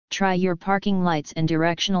fail, try your parking lights and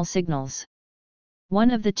directional signals.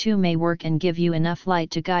 One of the two may work and give you enough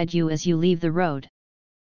light to guide you as you leave the road.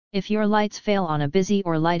 If your lights fail on a busy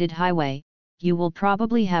or lighted highway, you will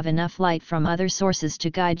probably have enough light from other sources to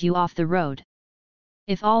guide you off the road.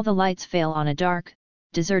 If all the lights fail on a dark,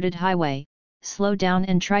 deserted highway, slow down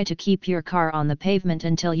and try to keep your car on the pavement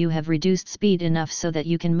until you have reduced speed enough so that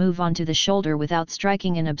you can move onto the shoulder without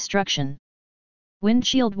striking an obstruction.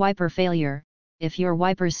 Windshield wiper failure. If your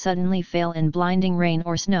wipers suddenly fail in blinding rain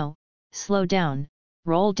or snow, slow down,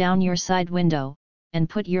 roll down your side window, and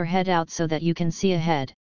put your head out so that you can see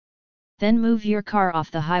ahead. Then move your car off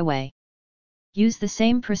the highway. Use the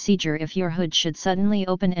same procedure if your hood should suddenly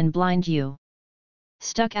open and blind you.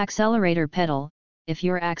 Stuck accelerator pedal. If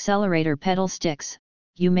your accelerator pedal sticks,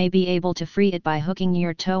 you may be able to free it by hooking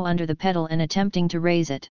your toe under the pedal and attempting to raise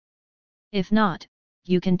it. If not,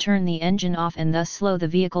 you can turn the engine off and thus slow the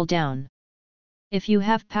vehicle down. If you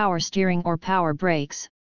have power steering or power brakes,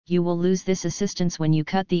 you will lose this assistance when you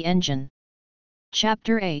cut the engine.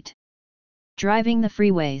 Chapter 8. Driving the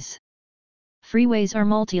freeways. Freeways are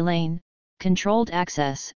multi-lane, controlled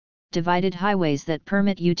access, divided highways that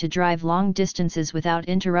permit you to drive long distances without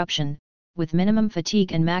interruption, with minimum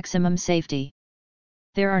fatigue and maximum safety.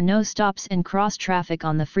 There are no stops and cross traffic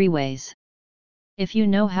on the freeways. If you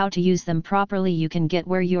know how to use them properly, you can get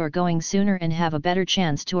where you are going sooner and have a better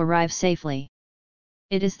chance to arrive safely.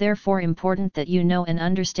 It is therefore important that you know and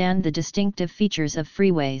understand the distinctive features of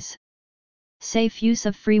freeways. Safe use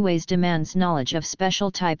of freeways demands knowledge of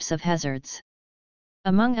special types of hazards.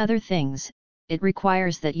 Among other things, it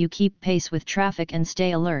requires that you keep pace with traffic and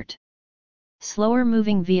stay alert. Slower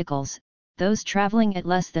moving vehicles, those traveling at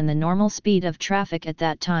less than the normal speed of traffic at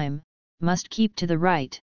that time, must keep to the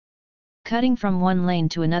right. Cutting from one lane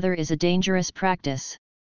to another is a dangerous practice.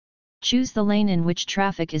 Choose the lane in which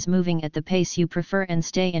traffic is moving at the pace you prefer and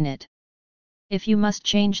stay in it. If you must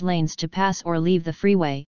change lanes to pass or leave the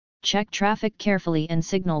freeway, check traffic carefully and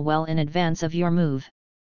signal well in advance of your move.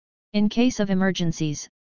 In case of emergencies,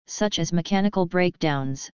 such as mechanical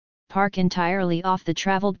breakdowns, park entirely off the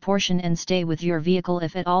traveled portion and stay with your vehicle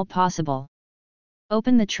if at all possible.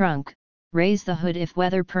 Open the trunk, raise the hood if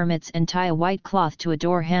weather permits, and tie a white cloth to a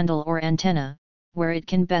door handle or antenna, where it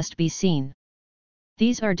can best be seen.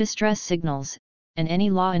 These are distress signals, and any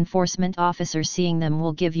law enforcement officer seeing them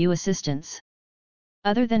will give you assistance.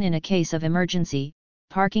 Other than in a case of emergency,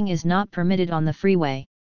 parking is not permitted on the freeway.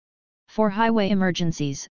 For highway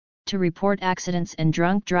emergencies, to report accidents and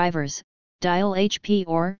drunk drivers, dial HP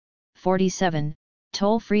or 47,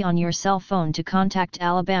 toll-free on your cell phone to contact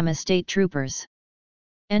Alabama State Troopers.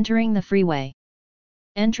 Entering the freeway.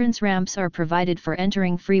 Entrance ramps are provided for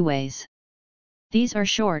entering freeways. These are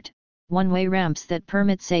short, one-way ramps that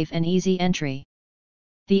permit safe and easy entry.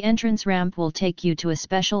 The entrance ramp will take you to a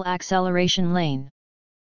special acceleration lane.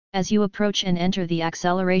 As you approach and enter the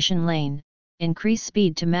acceleration lane, increase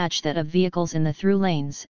speed to match that of vehicles in the through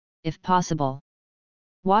lanes, if possible.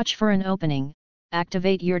 Watch for an opening,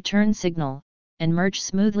 activate your turn signal, and merge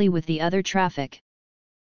smoothly with the other traffic.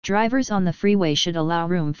 Drivers on the freeway should allow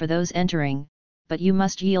room for those entering, but you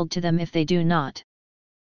must yield to them if they do not.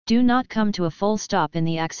 Do not come to a full stop in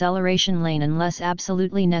the acceleration lane unless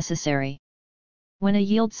absolutely necessary. When a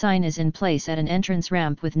yield sign is in place at an entrance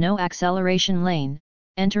ramp with no acceleration lane,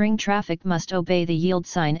 entering traffic must obey the yield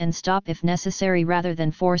sign and stop if necessary rather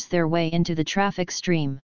than force their way into the traffic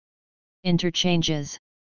stream. Interchanges.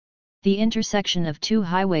 The intersection of two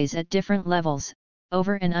highways at different levels,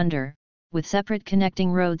 over and under, with separate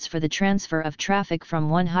connecting roads for the transfer of traffic from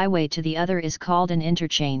one highway to the other is called an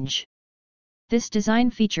interchange. This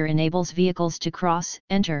design feature enables vehicles to cross,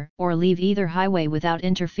 enter, or leave either highway without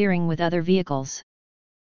interfering with other vehicles.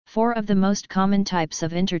 Four of the most common types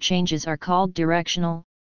of interchanges are called directional,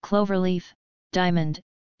 cloverleaf, diamond,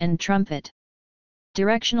 and trumpet.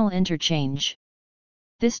 Directional interchange.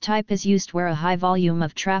 This type is used where a high volume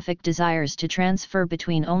of traffic desires to transfer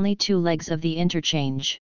between only two legs of the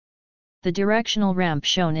interchange. The directional ramp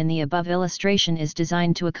shown in the above illustration is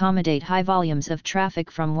designed to accommodate high volumes of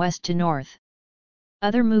traffic from west to north.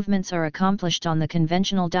 Other movements are accomplished on the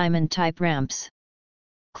conventional diamond-type ramps.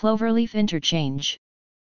 Cloverleaf interchange.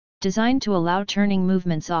 Designed to allow turning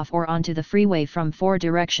movements off or onto the freeway from four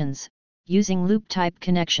directions, using loop-type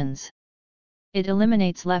connections. It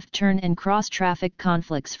eliminates left turn and cross-traffic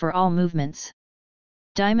conflicts for all movements.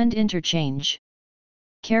 Diamond interchange.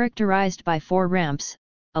 Characterized by four ramps,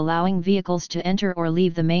 allowing vehicles to enter or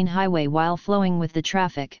leave the main highway while flowing with the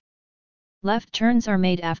traffic. Left turns are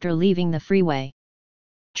made after leaving the freeway.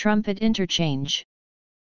 Trumpet interchange.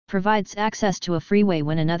 Provides access to a freeway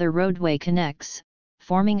when another roadway connects,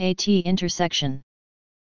 forming a T-intersection.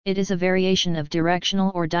 It is a variation of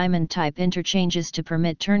directional or diamond-type interchanges to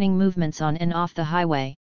permit turning movements on and off the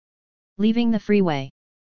highway. Leaving the freeway.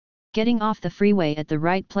 Getting off the freeway at the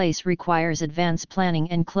right place requires advance planning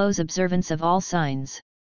and close observance of all signs.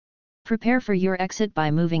 Prepare for your exit by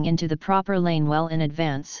moving into the proper lane well in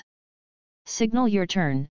advance. Signal your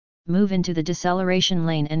turn, move into the deceleration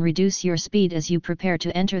lane and reduce your speed as you prepare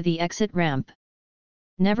to enter the exit ramp.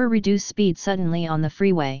 Never reduce speed suddenly on the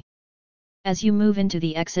freeway. As you move into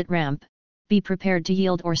the exit ramp, be prepared to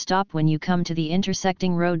yield or stop when you come to the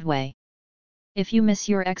intersecting roadway. If you miss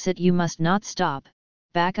your exit, you must not stop,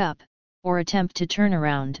 back up, or attempt to turn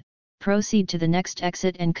around. Proceed to the next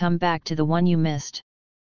exit and come back to the one you missed.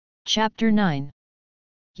 Chapter 9.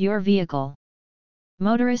 Your vehicle.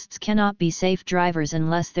 Motorists cannot be safe drivers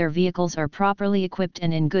unless their vehicles are properly equipped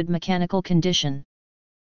and in good mechanical condition.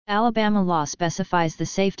 Alabama law specifies the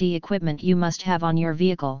safety equipment you must have on your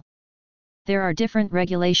vehicle. There are different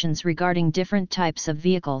regulations regarding different types of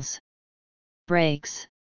vehicles. Brakes.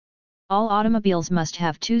 All automobiles must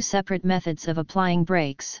have two separate methods of applying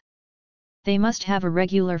brakes. They must have a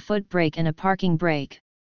regular foot brake and a parking brake.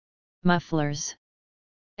 Mufflers.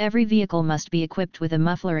 Every vehicle must be equipped with a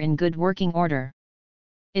muffler in good working order.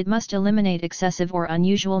 It must eliminate excessive or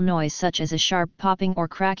unusual noise such as a sharp popping or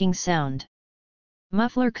cracking sound.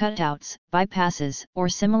 Muffler cutouts, bypasses, or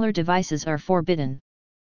similar devices are forbidden.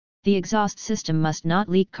 The exhaust system must not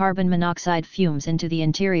leak carbon monoxide fumes into the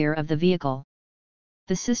interior of the vehicle.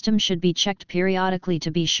 The system should be checked periodically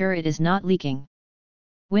to be sure it is not leaking.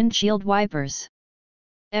 Windshield wipers.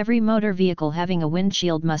 Every motor vehicle having a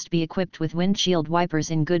windshield must be equipped with windshield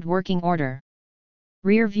wipers in good working order.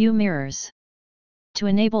 Rear view mirrors. To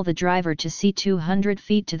enable the driver to see 200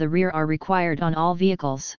 feet to the rear are required on all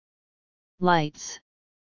vehicles. Lights.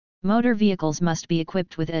 Motor vehicles must be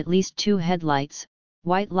equipped with at least 2 headlights,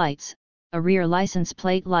 white lights, a rear license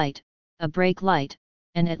plate light, a brake light,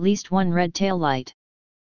 and at least 1 red tail light.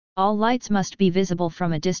 All lights must be visible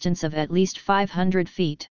from a distance of at least 500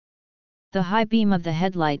 feet. The high beam of the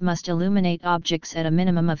headlight must illuminate objects at a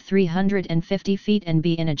minimum of 350 feet and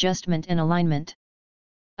be in adjustment and alignment.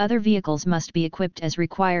 Other vehicles must be equipped as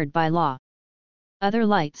required by law. Other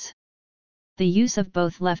lights. The use of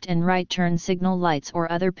both left and right turn signal lights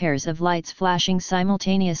or other pairs of lights flashing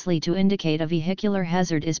simultaneously to indicate a vehicular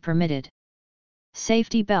hazard is permitted.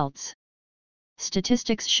 Safety belts.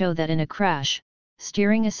 Statistics show that in a crash,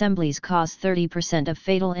 steering assemblies cause 30% of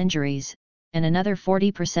fatal injuries, and another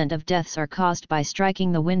 40% of deaths are caused by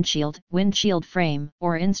striking the windshield frame,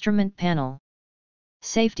 or instrument panel.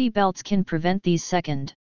 Safety belts can prevent these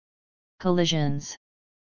second collisions.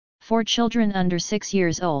 For children under 6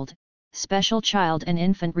 years old, special child and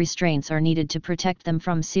infant restraints are needed to protect them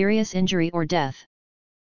from serious injury or death.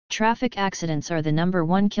 Traffic accidents are the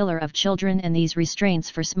 #1 killer of children, and these restraints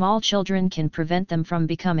for small children can prevent them from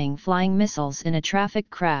becoming flying missiles in a traffic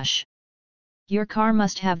crash. Your car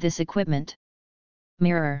must have this equipment.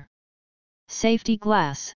 Mirror. Safety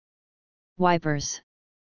glass. Wipers.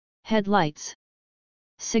 Headlights.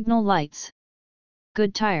 Signal lights.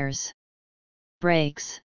 Good tires.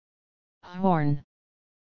 Brakes. Horn.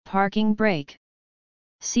 Parking brake.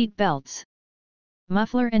 Seat belts.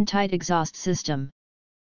 Muffler and tight exhaust system.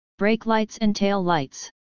 Brake lights and tail lights.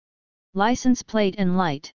 License plate and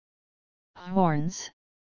light. Horns.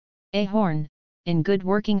 A horn, in good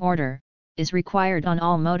working order, is required on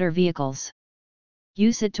all motor vehicles.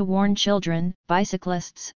 Use it to warn children,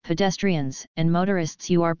 bicyclists, pedestrians, and motorists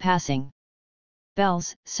you are passing.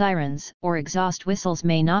 Bells, sirens, or exhaust whistles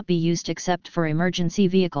may not be used except for emergency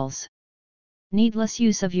vehicles. Needless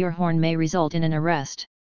use of your horn may result in an arrest.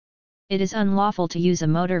 It is unlawful to use a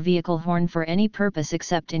motor vehicle horn for any purpose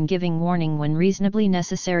except in giving warning when reasonably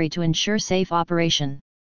necessary to ensure safe operation.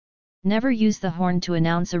 Never use the horn to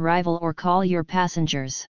announce arrival or call your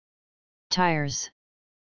passengers. Tires.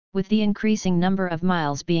 With the increasing number of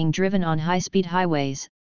miles being driven on high-speed highways,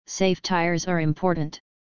 safe tires are important.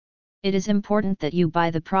 It is important that you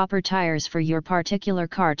buy the proper tires for your particular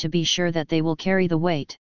car to be sure that they will carry the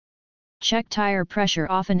weight. Check tire pressure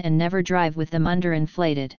often and never drive with them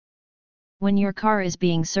underinflated. When your car is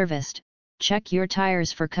being serviced, check your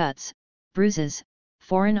tires for cuts, bruises,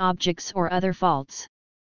 foreign objects or other faults.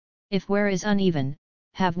 If wear is uneven,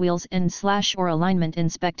 have wheels and/or alignment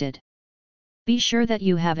inspected. Be sure that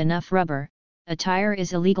you have enough rubber. A tire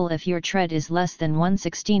is illegal if your tread is less than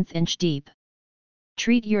 1/16 inch deep.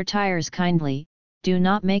 Treat your tires kindly, do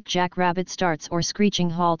not make jackrabbit starts or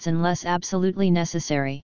screeching halts unless absolutely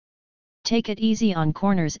necessary. Take it easy on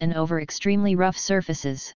corners and over extremely rough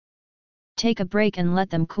surfaces. Take a break and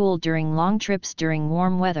let them cool during long trips during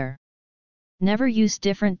warm weather. Never use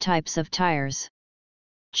different types of tires.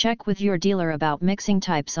 Check with your dealer about mixing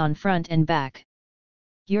types on front and back.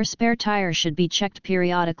 Your spare tire should be checked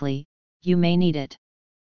periodically, you may need it.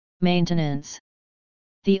 Maintenance.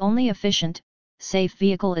 The only efficient, safe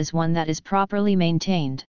vehicle is one that is properly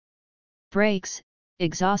maintained. Brakes,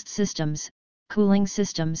 exhaust systems, cooling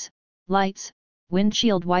systems, lights,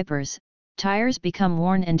 windshield wipers, tires become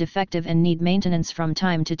worn and defective and need maintenance from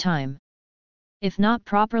time to time. If not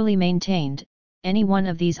properly maintained, any one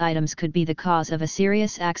of these items could be the cause of a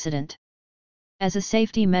serious accident. As a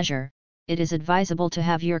safety measure, it is advisable to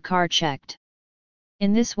have your car checked.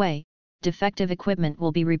 In this way, defective equipment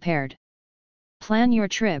will be repaired. Plan your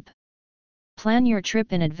trip. Plan your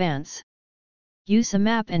trip in advance. Use a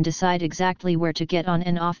map and decide exactly where to get on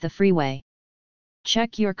and off the freeway.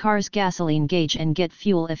 Check your car's gasoline gauge and get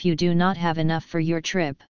fuel if you do not have enough for your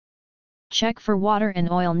trip. Check for water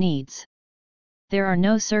and oil needs. There are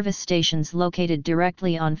no service stations located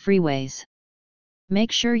directly on freeways.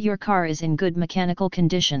 Make sure your car is in good mechanical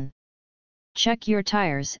condition. Check your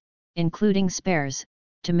tires, including spares,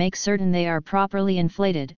 to make certain they are properly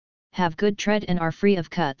inflated, have good tread and are free of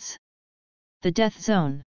cuts. The death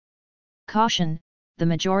zone. Caution: the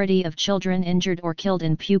majority of children injured or killed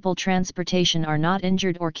in pupil transportation are not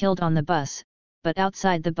injured or killed on the bus, but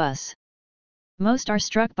outside the bus. Most are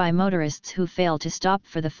struck by motorists who fail to stop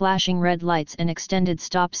for the flashing red lights and extended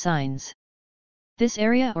stop signs. This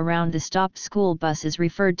area around the stopped school bus is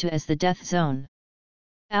referred to as the death zone.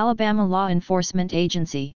 Alabama Law Enforcement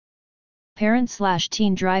Agency.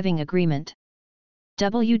 Parent/Teen Driving Agreement.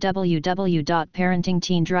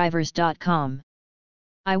 www.parentingteendrivers.com.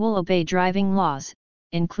 I will obey driving laws,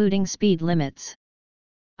 including speed limits.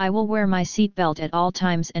 I will wear my seatbelt at all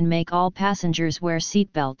times and make all passengers wear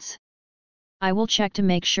seatbelts. I will check to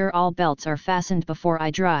make sure all belts are fastened before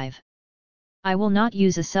I drive. I will not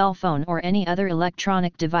use a cell phone or any other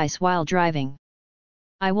electronic device while driving.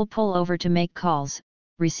 I will pull over to make calls,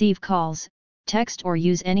 receive calls, text or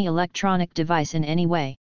use any electronic device in any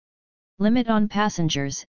way. Limit on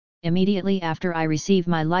passengers: immediately after I receive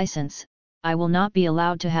my license, I will not be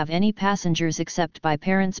allowed to have any passengers except by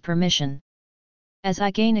parents' permission. As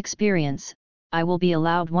I gain experience, I will be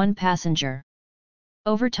allowed one passenger.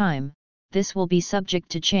 Over time, this will be subject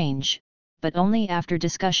to change, but only after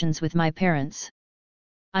discussions with my parents.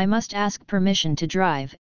 I must ask permission to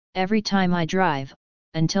drive, every time I drive,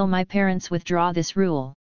 until my parents withdraw this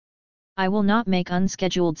rule. I will not make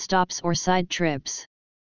unscheduled stops or side trips.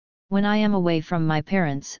 When I am away from my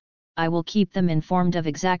parents, I will keep them informed of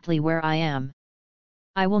exactly where I am.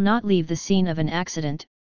 I will not leave the scene of an accident,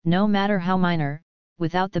 no matter how minor,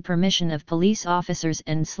 without the permission of police officers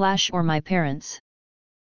and/or my parents.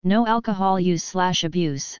 No alcohol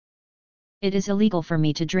use/abuse. It is illegal for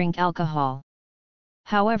me to drink alcohol.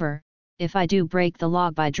 However, if I do break the law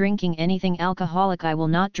by drinking anything alcoholic, I will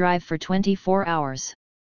not drive for 24 hours.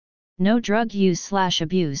 No drug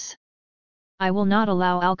use/abuse. I will not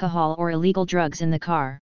allow alcohol or illegal drugs in the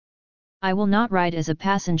car. I will not ride as a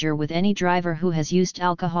passenger with any driver who has used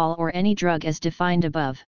alcohol or any drug as defined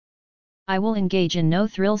above. I will engage in no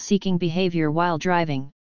thrill-seeking behavior while driving.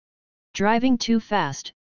 Driving too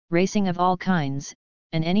fast, racing of all kinds,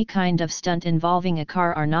 and any kind of stunt involving a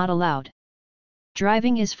car are not allowed.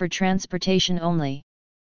 Driving is for transportation only.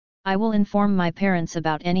 I will inform my parents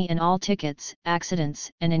about any and all tickets,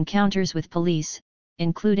 accidents, and encounters with police,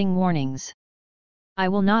 including warnings. I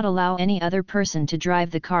will not allow any other person to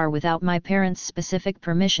drive the car without my parents' specific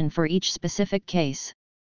permission for each specific case.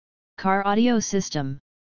 Car audio system.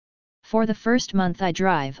 For the first month I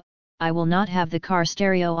drive, I will not have the car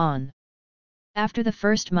stereo on. After the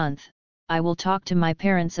first month, I will talk to my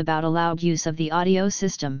parents about allowed use of the audio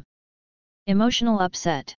system. Emotional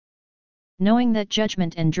upset. Knowing that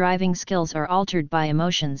judgment and driving skills are altered by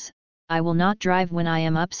emotions, I will not drive when I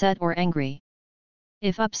am upset or angry.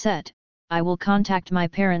 If upset, I will contact my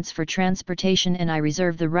parents for transportation and I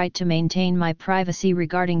reserve the right to maintain my privacy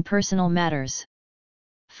regarding personal matters.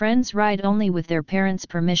 Friends ride only with their parents'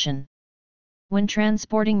 permission. When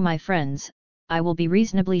transporting my friends, I will be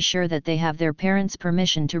reasonably sure that they have their parents'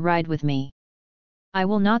 permission to ride with me. I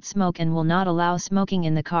will not smoke and will not allow smoking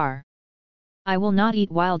in the car. I will not eat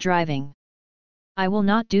while driving. I will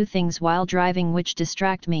not do things while driving which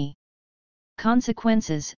distract me.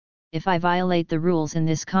 Consequences: if I violate the rules in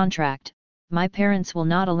this contract, my parents will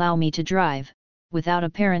not allow me to drive, without a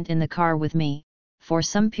parent in the car with me, for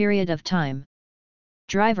some period of time.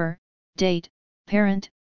 Driver, date, parent,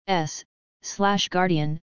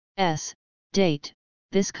 S/guardian, S, date.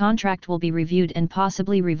 This contract will be reviewed and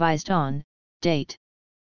possibly revised on, date.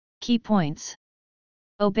 Key points.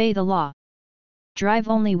 Obey the law. Drive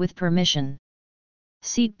only with permission.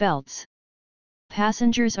 Seat belts.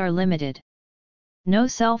 Passengers are limited. No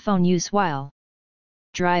cell phone use while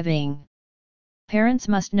driving. Parents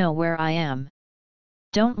must know where I am.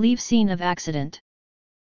 Don't leave scene of accident.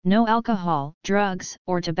 No alcohol, drugs,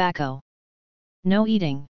 or tobacco. No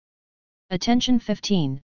eating. Attention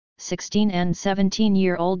 15, 16 and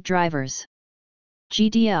 17-year-old drivers.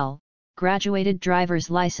 GDL, Graduated Driver's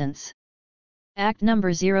License. Act No.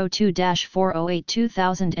 02-408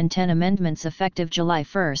 2010 Amendments effective July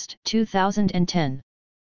 1, 2010.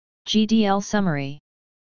 GDL Summary.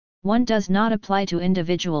 1. Does not apply to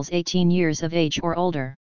individuals 18 years of age or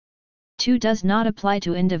older. 2. Does not apply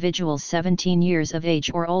to individuals 17 years of age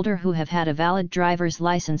or older who have had a valid driver's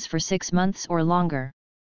license for 6 months or longer.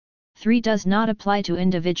 3. Does not apply to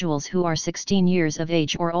individuals who are 16 years of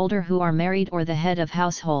age or older who are married or the head of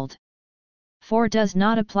household. 4. Does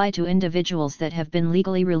not apply to individuals that have been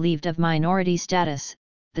legally relieved of minority status,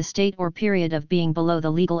 the state or period of being below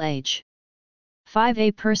the legal age. 5.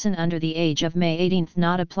 A person under the age of May 18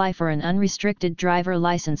 not apply for an unrestricted driver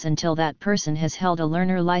license until that person has held a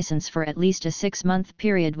learner license for at least a 6-month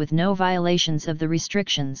period with no violations of the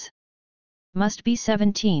restrictions. Must be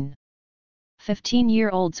 17.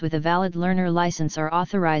 15-year-olds with a valid learner license are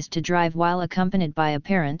authorized to drive while accompanied by a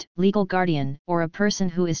parent, legal guardian, or a person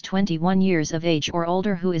who is 21 years of age or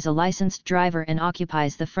older who is a licensed driver and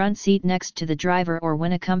occupies the front seat next to the driver, or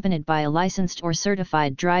when accompanied by a licensed or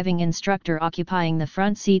certified driving instructor occupying the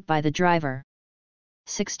front seat by the driver.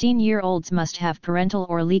 16-year-olds must have parental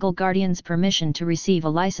or legal guardian's permission to receive a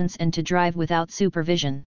license and to drive without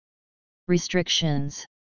supervision. Restrictions.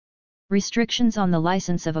 Restrictions on the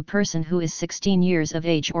license of a person who is 16 years of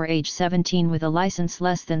age or age 17 with a license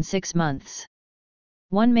less than 6 months.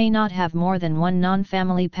 1 may not have more than one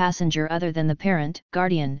non-family passenger other than the parent,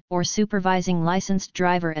 guardian, or supervising licensed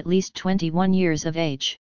driver at least 21 years of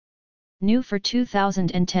age. New for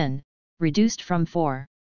 2010, reduced from 4.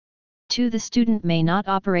 2. The student may not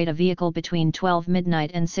operate a vehicle between 12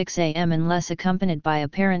 midnight and 6 a.m. unless accompanied by a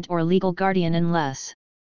parent or legal guardian, unless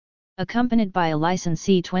accompanied by a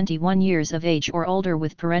licensee 21 years of age or older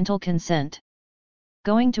with parental consent.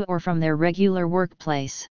 Going to or from their regular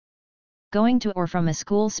workplace. Going to or from a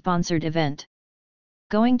school-sponsored event.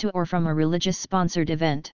 Going to or from a religious-sponsored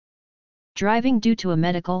event. Driving due to a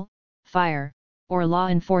medical, fire, or law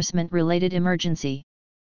enforcement-related emergency.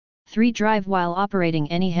 3. Drive while operating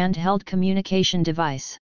any handheld communication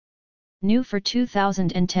device. New for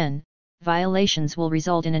 2010. Violations will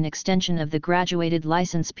result in an extension of the graduated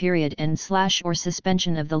license period and/or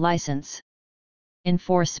suspension of the license.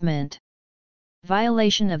 Enforcement.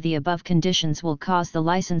 Violation of the above conditions will cause the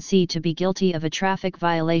licensee to be guilty of a traffic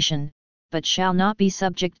violation, but shall not be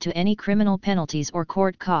subject to any criminal penalties or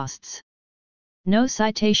court costs. No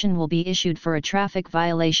citation will be issued for a traffic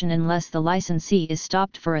violation unless the licensee is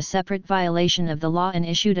stopped for a separate violation of the law and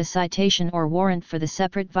issued a citation or warrant for the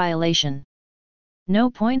separate violation.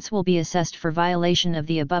 No points will be assessed for violation of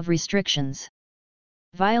the above restrictions.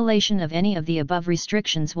 Violation of any of the above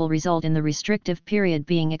restrictions will result in the restrictive period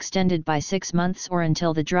being extended by 6 months or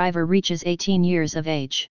until the driver reaches 18 years of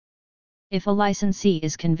age. If a licensee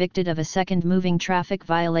is convicted of a second moving traffic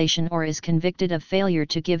violation or is convicted of failure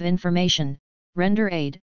to give information, render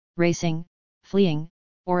aid, racing, fleeing,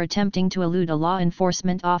 or attempting to elude a law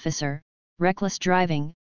enforcement officer, reckless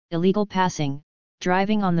driving, illegal passing,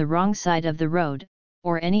 driving on the wrong side of the road,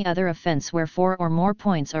 or any other offense where 4 or more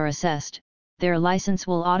points are assessed, their license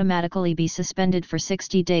will automatically be suspended for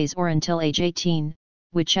 60 days or until age 18,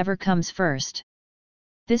 whichever comes first.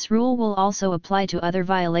 This rule will also apply to other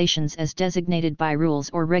violations as designated by rules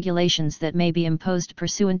or regulations that may be imposed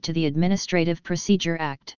pursuant to the Administrative Procedure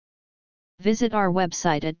Act. Visit our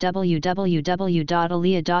website at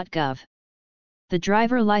www.alia.gov. The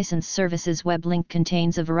Driver License Services web link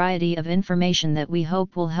contains a variety of information that we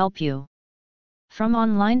hope will help you. From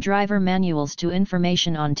online driver manuals to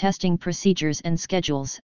information on testing procedures and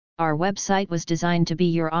schedules, our website was designed to be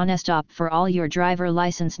your honest op for all your driver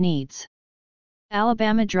license needs.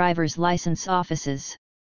 Alabama Driver's License Offices.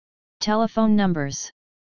 Telephone numbers: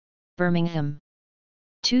 Birmingham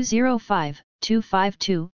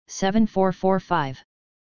 205-252-7445,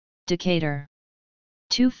 Decatur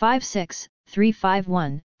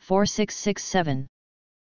 256-351-4667,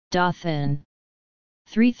 Dothan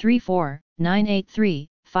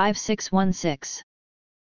 334-983-5616,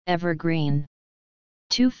 Evergreen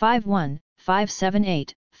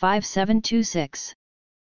 251-578-5726,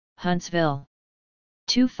 Huntsville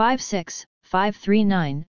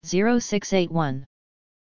 256-539-0681,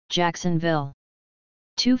 Jacksonville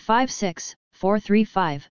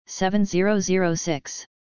 256-435-7006,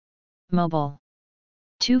 Mobile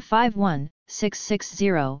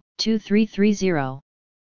 251-660-2330,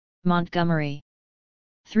 Montgomery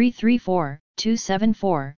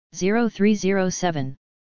 334-274-0307,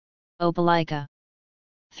 Opelika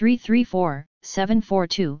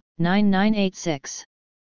 334-742-9986,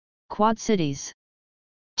 Quad Cities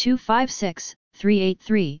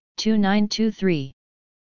 256-383-2923,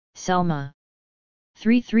 Selma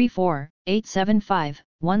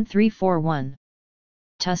 334-875-1341,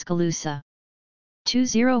 Tuscaloosa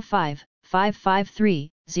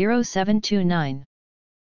 205-553-0729.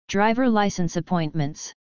 Driver license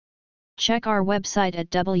appointments. Check our website at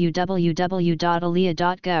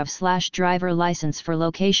www.alia.gov/driver-license for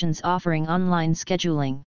locations offering online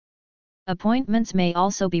scheduling. Appointments may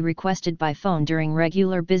also be requested by phone during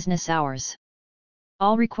regular business hours.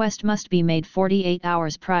 All requests must be made 48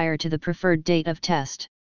 hours prior to the preferred date of test.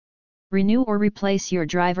 Renew or replace your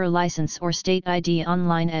driver license or state ID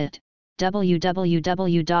online at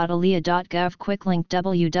www.alea.gov. Quick link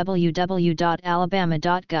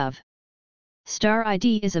www.alabama.gov. Star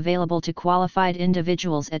ID is available to qualified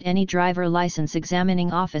individuals at any driver license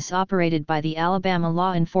examining office operated by the Alabama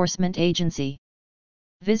Law Enforcement Agency.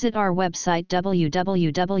 Visit our website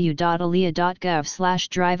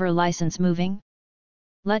www.alea.gov/driver license moving.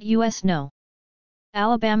 Let US know.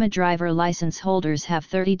 Alabama driver license holders have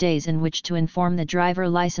 30 days in which to inform the driver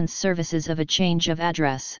license services of a change of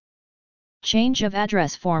address. Change of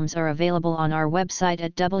address forms are available on our website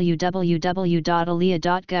at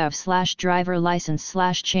www.alea.gov/driver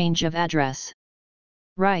license/change of address.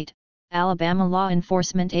 Right, Alabama Law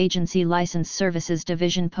Enforcement Agency License Services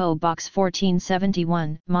Division P.O. Box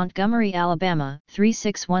 1471, Montgomery, Alabama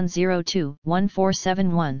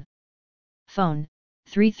 36102-1471. Phone,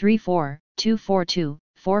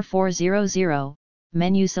 334-242-4400,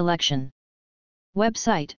 menu selection.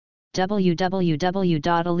 Website,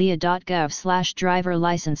 www.alea.gov/driver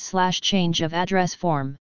license/change of address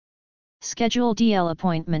form. Schedule DL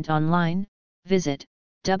appointment online, visit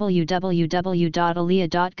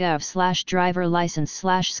www.alea.gov/driver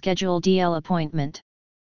license/schedule DL appointment.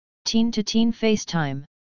 Teen to teen FaceTime.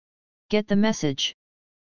 Get the message.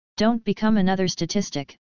 Don't become another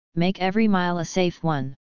statistic, make every mile a safe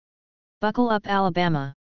one. Buckle up,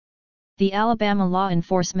 Alabama. The Alabama Law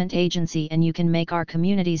Enforcement Agency, and you can make our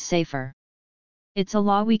communities safer. It's a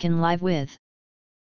law we can live with.